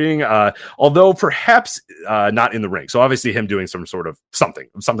del Ring, although perhaps not in the ring. So obviously him doing some sort of something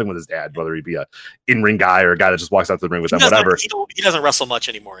with his dad, whether he be a in-ring guy or a guy that just walks out to the ring with them, whatever. He doesn't wrestle much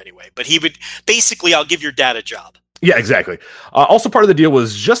anymore anyway, but he would basically, I'll give your dad a job. Yeah, exactly. Also, part of the deal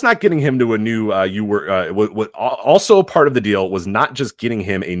was just not getting him to a new also part of the deal was not just getting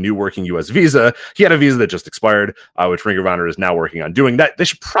him a new working U.S. visa. He had a visa that just expired, which Ring of Honor is now working on doing. That they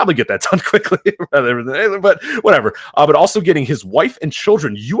should probably get that done quickly, but whatever. But also getting his wife and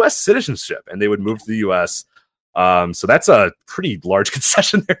children U.S. citizenship, and they would move to the U.S. So that's a pretty large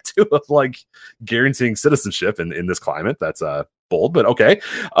concession there too, of like guaranteeing citizenship in this climate. That's bold, but okay.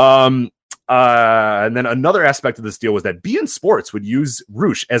 And then another aspect of this deal was that beIN Sports would use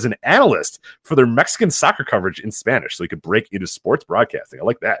Roosh as an analyst for their Mexican soccer coverage in Spanish, so he could break into sports broadcasting. I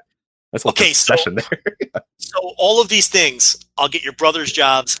like that. That's a concession there. So all of these things, I'll get your brother's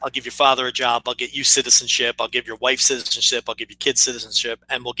jobs, I'll give your father a job, I'll get you citizenship, I'll give your wife citizenship, I'll give your kids citizenship,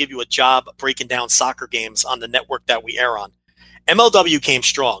 and we'll give you a job breaking down soccer games on the network that we air on. MLW came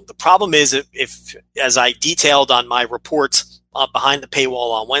strong. The problem is, if as I detailed on my reports behind the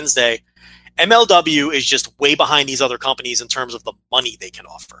paywall on Wednesday, MLW is just way behind these other companies in terms of the money they can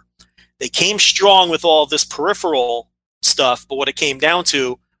offer. They came strong with all of this peripheral stuff, but what it came down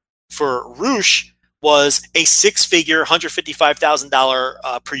to for Roosh was a 6-figure,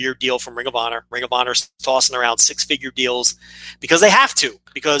 $155,000 per year deal from Ring of Honor. Ring of Honor's tossing around 6-figure deals because they have to,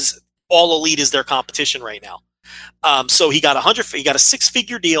 because All Elite is their competition right now. So he got a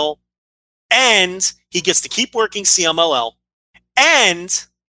 6-figure deal, and he gets to keep working CMLL, and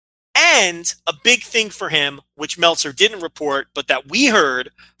a big thing for him, which Meltzer didn't report, but that we heard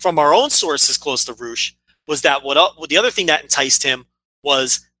from our own sources close to Rush, was that the other thing that enticed him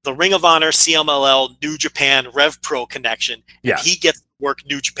was the Ring of Honor, CMLL, New Japan, Rev Pro connection. Yeah. He gets to work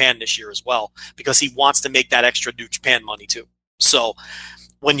New Japan this year as well because he wants to make that extra New Japan money too. So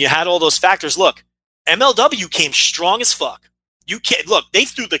when you had all those factors, look, MLW came strong as fuck. You can't look, they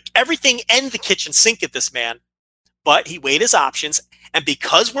threw everything and the kitchen sink at this man, but he weighed his options. And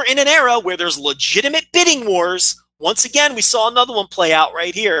because we're in an era where there's legitimate bidding wars, once again, we saw another one play out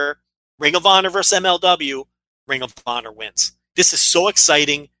right here. Ring of Honor versus MLW, Ring of Honor wins. This is so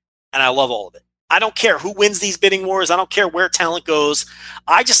exciting, and I love all of it. I don't care who wins these bidding wars. I don't care where talent goes.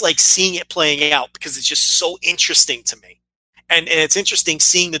 I just like seeing it playing out because it's just so interesting to me. And it's interesting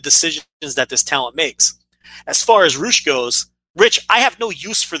seeing the decisions that this talent makes. As far as Rush goes, Rich, I have no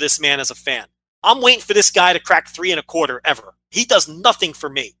use for this man as a fan. I'm waiting for this guy to crack 3 1/4 ever. He does nothing for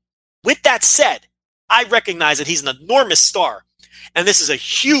me. With that said, I recognize that he's an enormous star, and this is a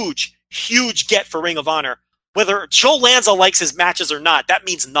huge, huge get for Ring of Honor. Whether Joe Lanza likes his matches or not, that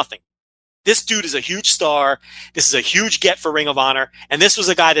means nothing. This dude is a huge star. This is a huge get for Ring of Honor. And this was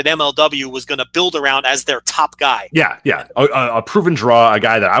a guy that MLW was going to build around as their top guy. Yeah. A proven draw, a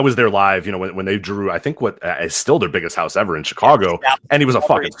guy that I was there live, when they drew, I think what is still their biggest house ever in Chicago. Yeah. And he was a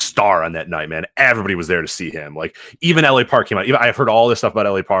fucking star on that night, man. Everybody was there to see him. Like, even LA Park came out. I've heard all this stuff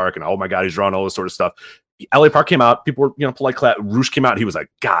about LA Park and, oh my God, he's drawing all this sort of stuff. LA Park came out. People were, polite clap. Rush came out. And he was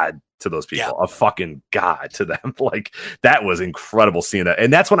like, God to those people, a fucking god to them. Like, that was incredible seeing that.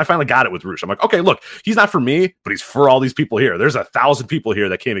 And that's when I finally got it with Rush. I'm like, okay, look, he's not for me, but he's for all these people here. There's 1,000 people here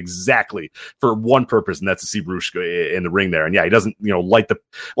that came exactly for one purpose, and that's to see Rush in the ring there. And yeah, he doesn't, light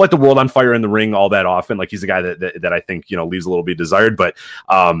the world on fire in the ring all that often. Like, he's a guy that I think, leaves a little bit desired, but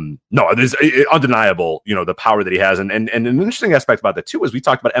no, there's undeniable, the power that he has. And an interesting aspect about that too is we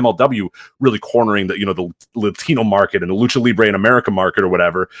talked about MLW really cornering the, the Latino market and the Lucha Libre in America market or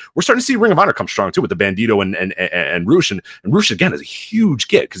whatever. We're starting to see Ring of Honor come strong too with the Bandito and Rush. And Rush again is a huge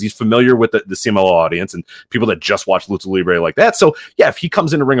get because he's familiar with the CMLL audience and people that just watch Lucha Libre like that. So yeah, if he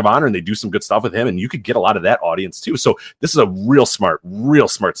comes into Ring of Honor and they do some good stuff with him, and you could get a lot of that audience too. So this is a real smart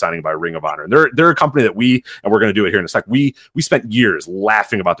signing by Ring of Honor. And they're a company that we're going to do it here in a sec. We spent years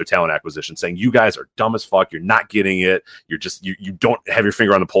laughing about their talent acquisition, saying you guys are dumb as fuck. You're not getting it. You're just you don't have your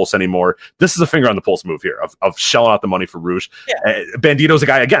finger on the pulse anymore. This is a finger on the pulse move here of shelling out the money for Rush. Yeah. Bandito's a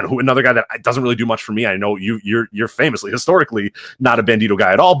guy again another guy that doesn't really do much for me. I know you're famously historically not a Bandito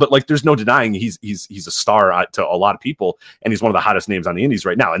guy at all, but like there's no denying he's a star to a lot of people, and he's one of the hottest names on the indies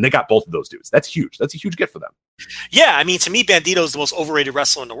right now. And they got both of those dudes. That's huge. That's a huge get for them. Yeah, I mean, to me, Bandito is the most overrated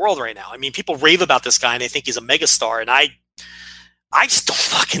wrestler in the world right now. I mean, people rave about this guy and they think he's a megastar, and I just don't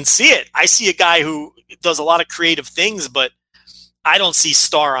fucking see it. I see a guy who does a lot of creative things, but I don't see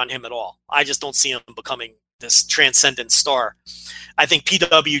star on him at all. I just don't see him becoming this transcendent star. I think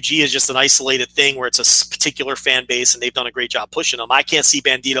PWG is just an isolated thing where it's a particular fan base and they've done a great job pushing him. I can't see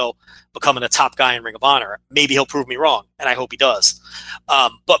Bandito becoming a top guy in Ring of Honor. Maybe he'll prove me wrong, and I hope he does.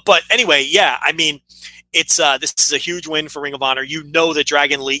 But anyway, yeah, I mean, it's this is a huge win for Ring of Honor. That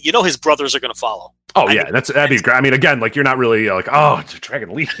Dragon Lee, his brothers are going to follow. Oh yeah, that'd be great. I mean, again, like you're not really like, oh,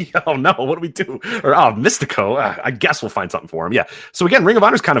 Dragon Lee. Oh no, what do we do? Or Mystico. I guess we'll find something for him. Yeah. So again, Ring of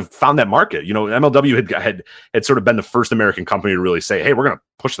Honor's kind of found that market. MLW had sort of been the first American company to really say, hey, we're going to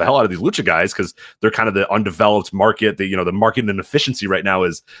push the hell out of these lucha guys because they're kind of the undeveloped market. The market and efficiency right now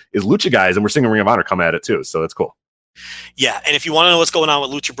is lucha guys, and we're seeing Ring of Honor come at it too. So that's cool. Yeah, and if you want to know what's going on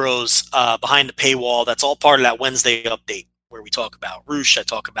with Lucha Bros behind the paywall, that's all part of that Wednesday update where we talk about Rush. I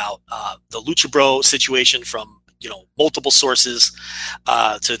talk about the Lucha Bro situation from multiple sources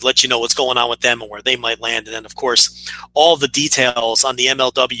to let you know what's going on with them and where they might land. And then, of course, all the details on the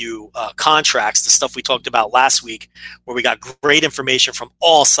MLW contracts, the stuff we talked about last week, where we got great information from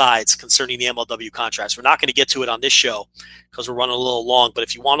all sides concerning the MLW contracts. We're not going to get to it on this show because we're running a little long, but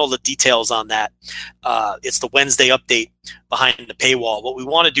if you want all the details on that, it's the Wednesday update behind the paywall. What we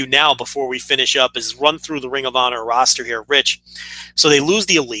want to do now before we finish up is run through the Ring of Honor roster here, Rich. So they lose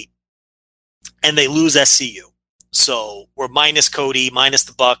the Elite and they lose SCU. So we're minus Cody, minus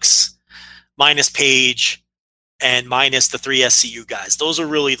the Bucks, minus Page, and minus the 3 SCU guys. Those are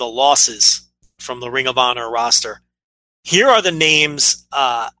really the losses from the Ring of Honor roster. Here are the names,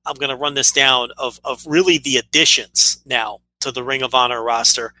 I'm going to run this down, of really the additions now to the Ring of Honor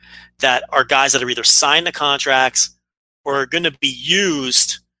roster that are guys that are either signed the contracts or are going to be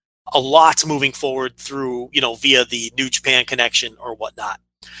used a lot moving forward through, via the New Japan connection or whatnot.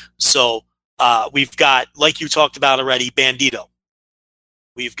 So we've got, like you talked about already, Bandito.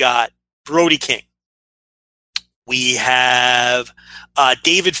 We've got Brody King. We have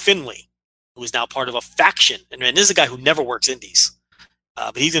David Finlay, who is now part of a faction. And this is a guy who never works indies.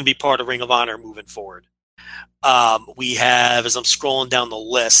 But he's going to be part of Ring of Honor moving forward. We have, as I'm scrolling down the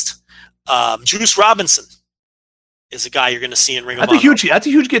list, Juice Robinson is a guy you're going to see in Ring of Honor. That's a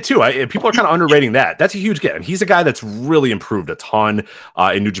huge get too. People are kind of underrating that. That's a huge get, and he's a guy that's really improved a ton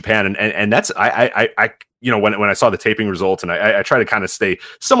in New Japan. And that's I when I saw the taping results, and I try to kind of stay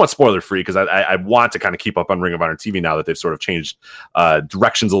somewhat spoiler free because I want to kind of keep up on Ring of Honor TV now that they've sort of changed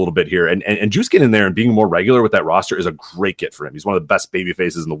directions a little bit here. And Juice getting in there and being more regular with that roster is a great get for him. He's one of the best baby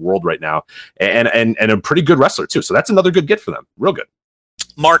faces in the world right now, and a pretty good wrestler too. So that's another good get for them. Real good.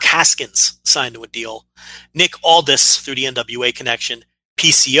 Mark Haskins signed to a deal. Nick Aldis through the NWA connection.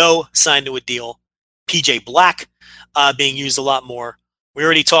 PCO signed to a deal. PJ Black being used a lot more. We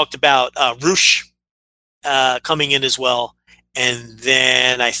already talked about Roosh coming in as well. And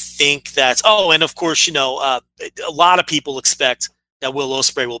then I think that's... Oh, and of course, a lot of people expect that Will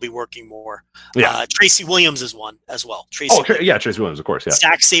Ospreay will be working more. Yeah. Tracy Williams is one as well. Tracy Williams, of course. Yeah.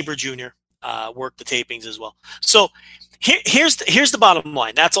 Zack Sabre Jr. Worked the tapings as well. So here's the bottom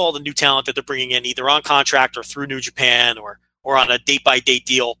line. That's all the new talent that they're bringing in, either on contract or through New Japan or on a date-by-date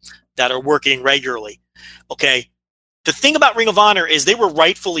deal that are working regularly. Okay, the thing about Ring of Honor is they were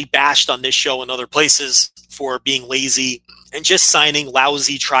rightfully bashed on this show and other places for being lazy and just signing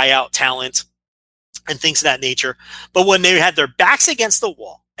lousy tryout talent and things of that nature. But when they had their backs against the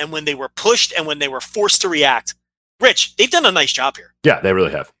wall and when they were pushed and when they were forced to react, Rich, they've done a nice job here. Yeah, they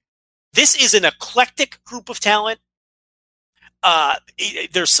really have. This is an eclectic group of talent.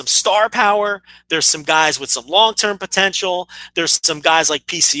 There's some star power. There's some guys with some long-term potential. There's some guys like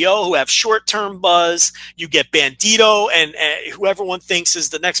PCO who have short-term buzz. You get Bandito and who everyone thinks is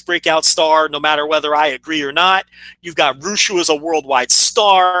the next breakout star, no matter whether I agree or not. You've got Roosh, who is a worldwide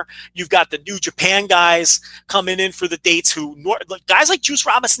star. You've got the New Japan guys coming in for the dates guys like Juice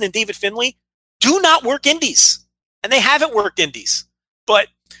Robinson and David Finlay do not work indies. And they haven't worked indies. But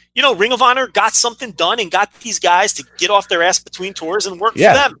Ring of Honor got something done and got these guys to get off their ass between tours and work for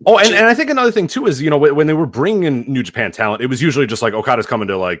them. Oh, and I think another thing too is, when they were bringing in New Japan talent, it was usually just like Okada's coming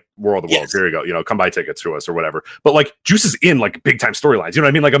to like World of the World. Here you go, come buy tickets to us or whatever. But like Juice is in like big time storylines. You know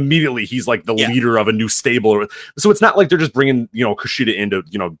what I mean? Like immediately he's like the leader of a new stable. So it's not like they're just bringing Kushida in to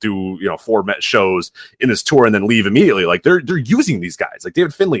do 4 shows in this tour and then leave immediately. Like they're using these guys like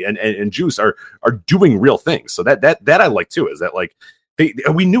David Finlay and Juice are doing real things. So that I like too is that like.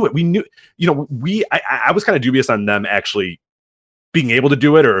 We knew it. We knew, I was kind of dubious on them actually being able to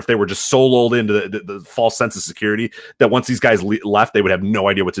do it, or if they were just so lulled into the false sense of security that once these guys left, they would have no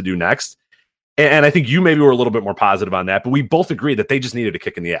idea what to do next. And I think you maybe were a little bit more positive on that, but we both agreed that they just needed a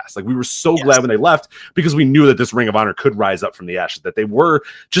kick in the ass. Like we were so glad when they left because we knew that this Ring of Honor could rise up from the ashes, that they were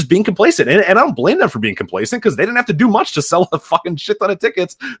just being complacent. And I don't blame them for being complacent because they didn't have to do much to sell a fucking shit ton of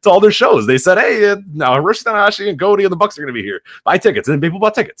tickets to all their shows. They said, hey, now Hiroshi Tanahashi and Cody and the Bucks are going to be here. Buy tickets. And then people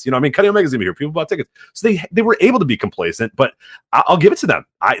bought tickets. Kenny Omega's going to be here. People bought tickets. So they were able to be complacent, but I'll give it to them.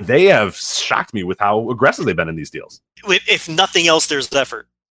 They have shocked me with how aggressive they've been in these deals. If nothing else, there's effort.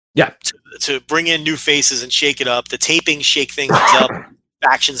 Yeah. To bring in new faces and shake it up. The tapings shake things up.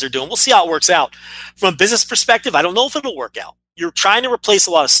 Actions they're doing. We'll see how it works out. From a business perspective, I don't know if it'll work out. You're trying to replace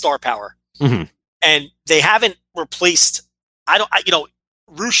a lot of star power. Mm-hmm. And they haven't replaced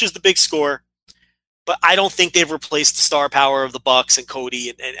Roosh is the big score, but I don't think they've replaced the star power of the Bucks and Cody,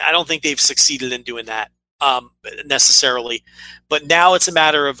 and I don't think they've succeeded in doing that necessarily. But now it's a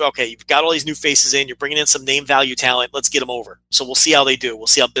matter of, okay, you've got all these new faces in, you're bringing in some name value talent, let's get them over. So we'll see how they do. We'll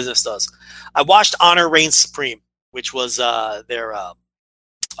see how business does. I watched Honor Reigns Supreme, which was they're not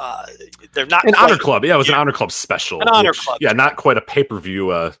an Honor Club. Yeah, it was an Honor Club special. An Honor Club. Yeah, not quite a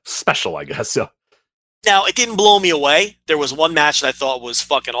pay-per-view special, I guess. So. Now, it didn't blow me away. There was one match that I thought was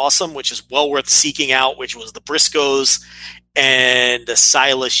fucking awesome, which is well worth seeking out, which was the Briscoes and the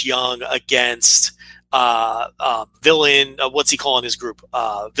Silas Young against Villain. What's he calling his group?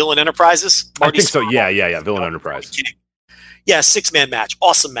 Villain Enterprises? Marty I think so. Yeah. Villain Enterprise. Yeah, 6-man match.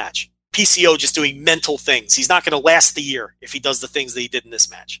 Awesome match. PCO just doing mental things. He's not going to last the year if he does the things that he did in this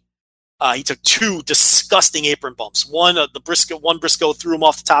match. He took 2 disgusting apron bumps. One Briscoe threw him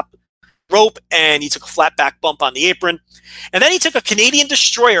off the top rope, and he took a flat back bump on the apron. And then he took a Canadian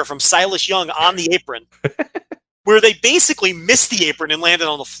Destroyer from Silas Young on the apron, where they basically missed the apron and landed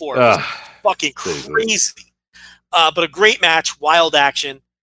on the floor. It was fucking crazy. But a great match, wild action.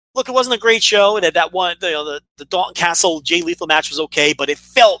 Look, it wasn't a great show. That one, the Dalton Castle Jay Lethal match was okay, but it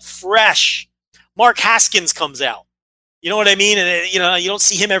felt fresh. Mark Haskins comes out. You know what I mean? And, you don't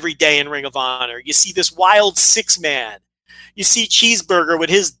see him every day in Ring of Honor. You see this wild 6-man. You see Cheeseburger with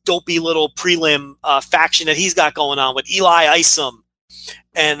his dopey little prelim faction that he's got going on with Eli Isom,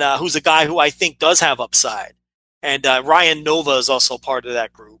 and who's a guy who I think does have upside. And Ryan Nova is also part of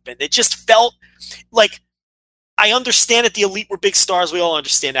that group. And it just felt like, I understand that the Elite were big stars. We all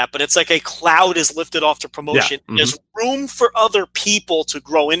understand that. But it's like a cloud is lifted off the promotion. Yeah. Mm-hmm. There's room for other people to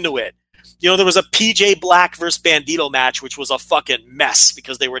grow into it. There was a PJ Black versus Bandito match, which was a fucking mess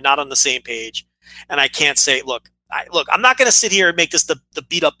because they were not on the same page. And I can't say, look, I'm not going to sit here and make this the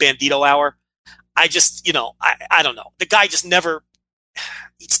beat up Bandito hour. I just, I don't know. The guy just never,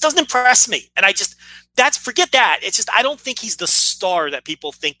 he just doesn't impress me. And forget that. It's just, I don't think he's the star that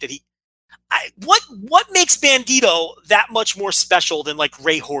people think that he, what makes Bandito that much more special than like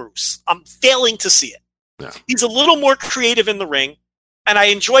Ray Horus? I'm failing to see it. Yeah. He's a little more creative in the ring, and I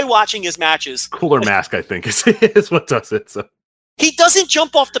enjoy watching his matches. Cooler mask, I think, is what does it. So. He doesn't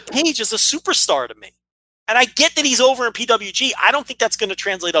jump off the page as a superstar to me. And I get that he's over in PWG. I don't think that's going to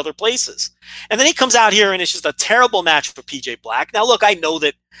translate other places. And then he comes out here and it's just a terrible match for PJ Black. Now, look, I know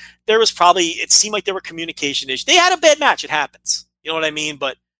that it seemed like there were communication issues. They had a bad match. It happens. You know what I mean?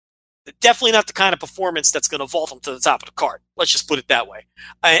 But definitely not the kind of performance that's going to vault him to the top of the card. Let's just put it that way.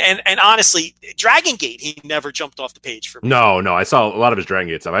 And honestly, Dragon Gate, he never jumped off the page for me. No, I saw a lot of his Dragon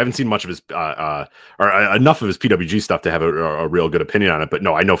Gate stuff. I haven't seen much of his, or enough of his PWG stuff to have a real good opinion on it. But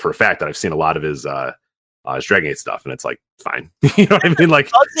no, I know for a fact that I've seen a lot of his Dragon Gate stuff, and it's like, fine. You know what I mean? Like,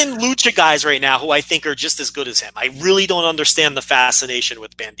 dozen Lucha guys right now who I think are just as good as him. I really don't understand the fascination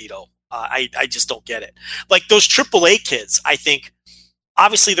with Bandito. I just don't get it. Like those AAA kids, I think,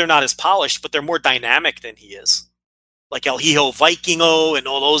 obviously they're not as polished, but they're more dynamic than he is. Like El Hijo Vikingo and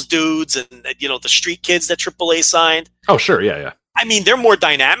all those dudes, and the street kids that AAA signed. Oh, sure, yeah. I mean, they're more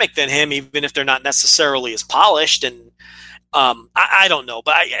dynamic than him, even if they're not necessarily as polished. And I don't know,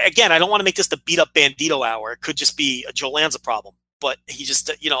 but I don't want to make this the beat up Bandito hour. It could just be a Joe Lanza problem, but he just,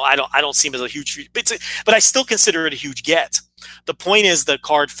 I don't see him as a huge, but I still consider it a huge get. The point is the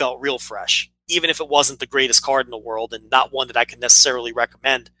card felt real fresh, even if it wasn't the greatest card in the world and not one that I could necessarily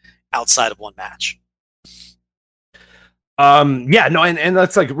recommend outside of one match. And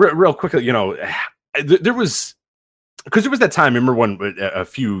that's like real quickly, there was that time, remember when a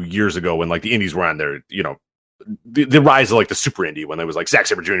few years ago when like the indies were on there, the rise of like the super indie, when there was like Zack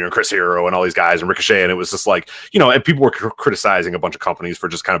Sabre Jr. and Chris Hero and all these guys and Ricochet, and it was just like, and people were criticizing a bunch of companies for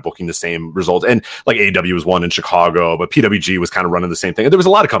just kind of booking the same results. And like AEW was one in Chicago, but PWG was kind of running the same thing. And there was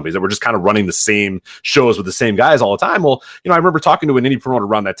a lot of companies that were just kind of running the same shows with the same guys all the time. Well, I remember talking to an indie promoter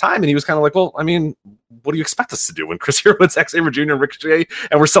around that time, and he was kind of like, well, I mean, what do you expect us to do when Chris Hero and Zack Sabre Jr. and Ricochet,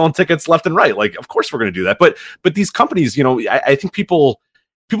 and we're selling tickets left and right? Like, of course we're going to do that. But these companies, I think people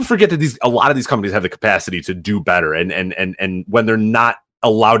forget that a lot of these companies have the capacity to do better, and when they're not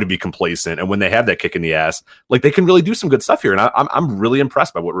allowed to be complacent, and when they have that kick in the ass, like they can really do some good stuff here. And I'm really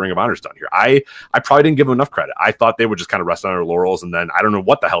impressed by what Ring of Honor's done here. I probably didn't give them enough credit. I thought they would just kind of rest on their laurels, and then I don't know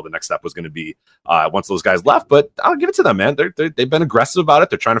what the hell the next step was going to be once those guys left. But I'll give it to them, man. They've been aggressive about it.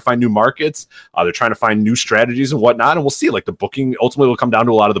 They're trying to find new markets. They're trying to find new strategies and whatnot. And we'll see. Like the booking ultimately will come down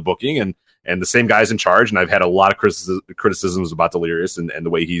to a lot of the booking and the same guy's in charge. And I've had a lot of criticisms about Delirious and the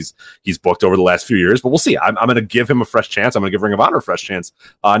way he's booked over the last few years. But we'll see. I'm going to give him a fresh chance. I'm going to give Ring of Honor a fresh chance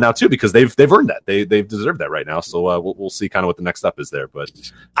now too, because they've earned that. They've deserved that right now. So we'll see kind of what the next step is there. But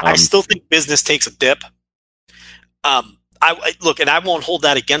I still think business takes a dip. I look, and I won't hold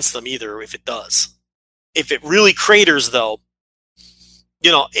that against them either if it does. If it really craters, though,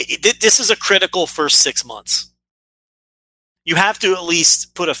 this is a critical first 6 months. You have to at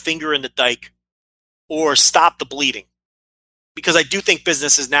least put a finger in the dike or stop the bleeding, because I do think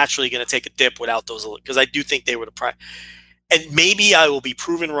business is naturally going to take a dip without those, because I do think they were the prime. And maybe I will be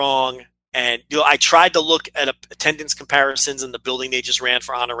proven wrong. And I tried to look at attendance comparisons in the building they just ran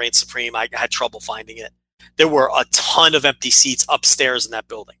for Honor Reigns Supreme. I had trouble finding it. There were a ton of empty seats upstairs in that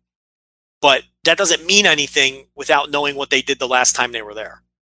building. But that doesn't mean anything without knowing what they did the last time they were there.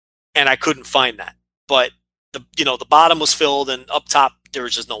 And I couldn't find that. But the bottom was filled, and up top there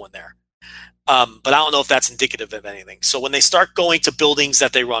was just no one there. But I don't know if that's indicative of anything. So when they start going to buildings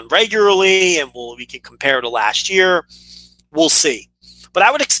that they run regularly, and we can compare to last year, we'll see. But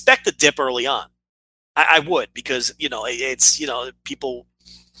I would expect a dip early on. I would, because it's people,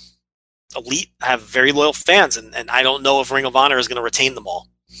 Elite have very loyal fans, and I don't know if Ring of Honor is going to retain them all.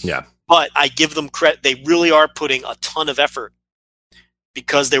 Yeah. But I give them credit; they really are putting a ton of effort.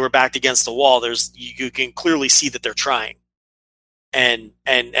 Because they were backed against the wall, you can clearly see that they're trying, and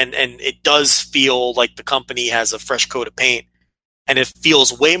it does feel like the company has a fresh coat of paint, and it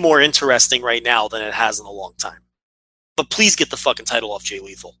feels way more interesting right now than it has in a long time. But please get the fucking title off Jay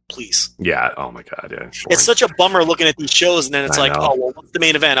Lethal, please. Yeah. Oh my God. Yeah. Boring. It's such a bummer looking at these shows, and then it's like, oh, well, what's the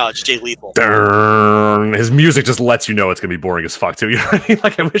main event? Oh, it's Jay Lethal. Darn. His music just lets you know it's gonna be boring as fuck too. You know what I mean?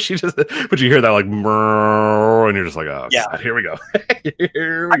 Like I wish you just, but you hear that like, and you're just like, oh yeah, God, here we go.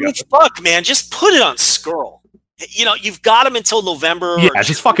 I mean, fuck, man, just put it on Skrull. You know, you've got him until November. Yeah,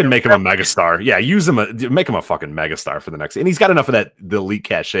 just fucking make him a megastar. Yeah, use him, make him a fucking megastar for the next. And he's got enough of the elite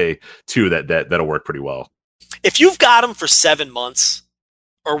cachet too that'll work pretty well. If you've got him for 7 months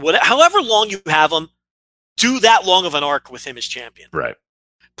or whatever, however long you have him, do that long of an arc with him as champion. Right.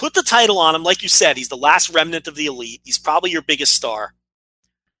 Put the title on him, like you said. He's the last remnant of the elite. He's probably your biggest star.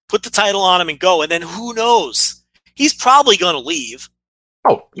 Put the title on him and go, and then who knows? He's probably going to leave.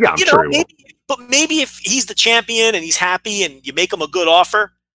 Oh yeah, I'm sure he will. But maybe if he's the champion and he's happy and you make him a good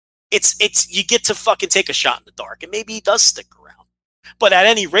offer, it's you get to fucking take a shot in the dark, and maybe he does stick around. But at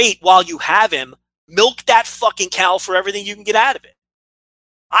any rate, while you have him, milk that fucking cow for everything you can get out of it.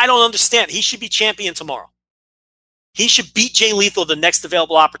 I don't understand. He should be champion tomorrow. He should beat Jay Lethal the next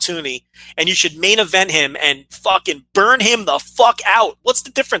available opportunity, and you should main event him and fucking burn him the fuck out. What's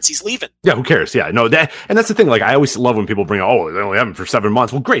the difference? He's leaving. Yeah, who cares? Yeah, no, that's the thing. Like, I always love when people bring, oh, they only have him for 7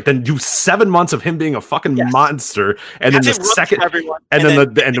 months. Well, great. Then do 7 months of him being a fucking monster, and then the second, and then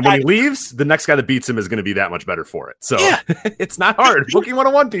when he leaves, the next guy that beats him is going to be that much better for it. So it's not hard. Booking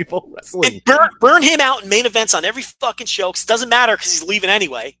 101, people. Wrestling. And burn him out in main events on every fucking show. Cause it doesn't matter because he's leaving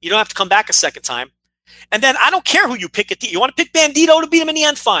anyway. You don't have to come back a second time. And then I don't care who you pick. You want to pick Bandito to beat him in the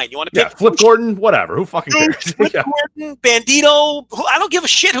end? Fine. You want to pick Flip Gordon? Whatever. Who fucking cares? Flip Gordon, Bandito. I don't give a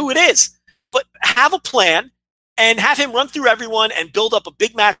shit who it is. But have a plan and have him run through everyone and build up a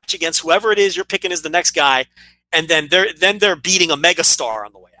big match against whoever it is you're picking as the next guy. And then they're beating a megastar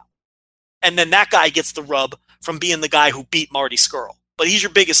on the way out. And then that guy gets the rub from being the guy who beat Marty Scurll. But he's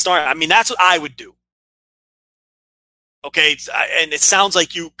your biggest star. I mean, that's what I would do. Okay, and it sounds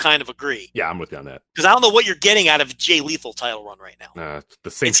like you kind of agree. Yeah, I'm with you on that. Because I don't know what you're getting out of a Jay Lethal title run right now. The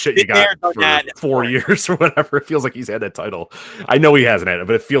same shit you got for 4 years or whatever. It feels like he's had that title. I know he hasn't had it,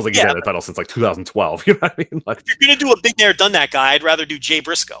 but it feels like he's had that title since like 2012. You know what I mean? Like, if you're going to do a big there, done that guy, I'd rather do Jay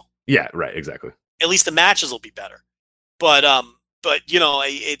Briscoe. Yeah, right, exactly. At least the matches will be better. But you know,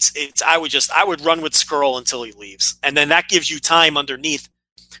 I would run with Skrull until he leaves, and then that gives you time underneath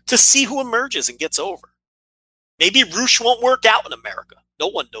to see who emerges and gets over. Maybe Roosh won't work out in America. No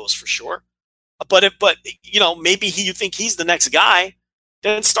one knows for sure. But you know, maybe you think he's the next guy,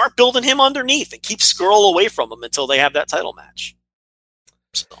 then start building him underneath and keep Skrull away from him until they have that title match.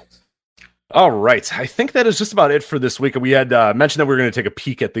 So. All right. I think that is just about it for this week. We had mentioned that we were going to take a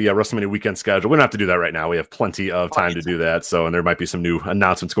peek at the WrestleMania weekend schedule. We don't have to do that right now. We have plenty of time to do that. So, and there might be some new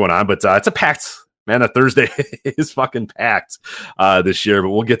announcements going on, but it's a packed. Man, that Thursday is fucking packed this year, but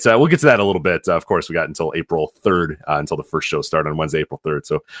we'll get to that a little bit. Of course, we got until April 3rd until the first show started on Wednesday, April 3rd.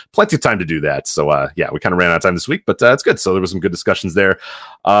 So plenty of time to do that. So we kind of ran out of time this week, but it's good. So there was some good discussions there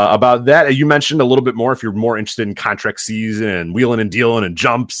about that. You mentioned a little bit more if you're more interested in contract season and wheeling and dealing and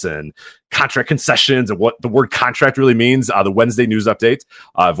jumps and contract concessions and what the word contract really means. The Wednesday news update,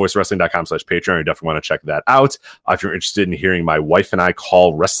 voicewrestling.com/Patreon. You definitely want to check that out. If you're interested in hearing my wife and I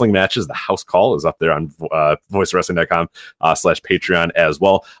call wrestling matches, the house call is up there on voicewrestling.com/Patreon as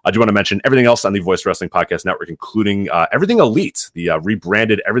well. I do want to mention everything else on the Voice Wrestling Podcast Network, including Everything Elite. The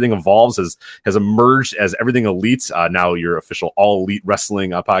rebranded Everything Evolves has emerged as Everything Elite. Now your official all elite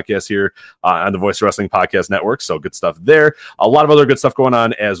wrestling podcast here on the Voice Wrestling Podcast Network. So good stuff there. A lot of other good stuff going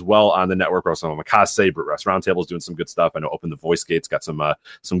on as well on the network. Also, Makase, Brit Rest Roundtable is doing some good stuff. I know Open the Voice Gates got some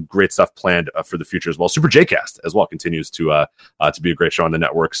great stuff planned for the future as well. Super J-Cast as well continues to be a great show on the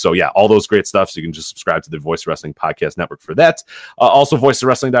network. So yeah, all those great stuff. So you can just subscribe to the Voice Wrestling Podcast Network for that. Also,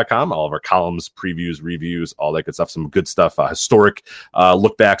 voicewrestling.com, all of our columns, previews, reviews, all that good stuff. Some good stuff, historic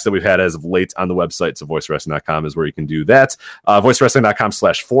look backs that we've had as of late on the website. So voicewrestling.com is where you can do that.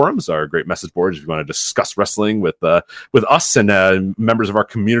 Voicewrestling.com/forums are great message boards if you want to discuss wrestling with us and members of our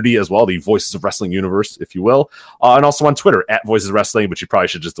community as well. The Voices of Wrestling universe, if you will. And also on Twitter at Voices of Wrestling, but you probably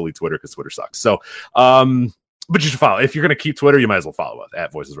should just delete Twitter because Twitter sucks. So, but you should follow. If you're going to keep Twitter, you might as well follow us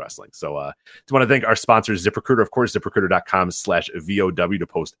at Voices Wrestling. So I want to thank our sponsors, ZipRecruiter, of course, ZipRecruiter.com/VOW to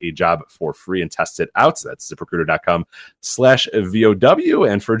post a job for free and test it out. So that's ZipRecruiter.com/VOW.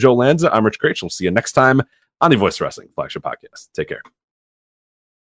 And for Joe Lanza, I'm Rich Craich. We'll see you next time on the Voice Wrestling Flagship Podcast. Take care.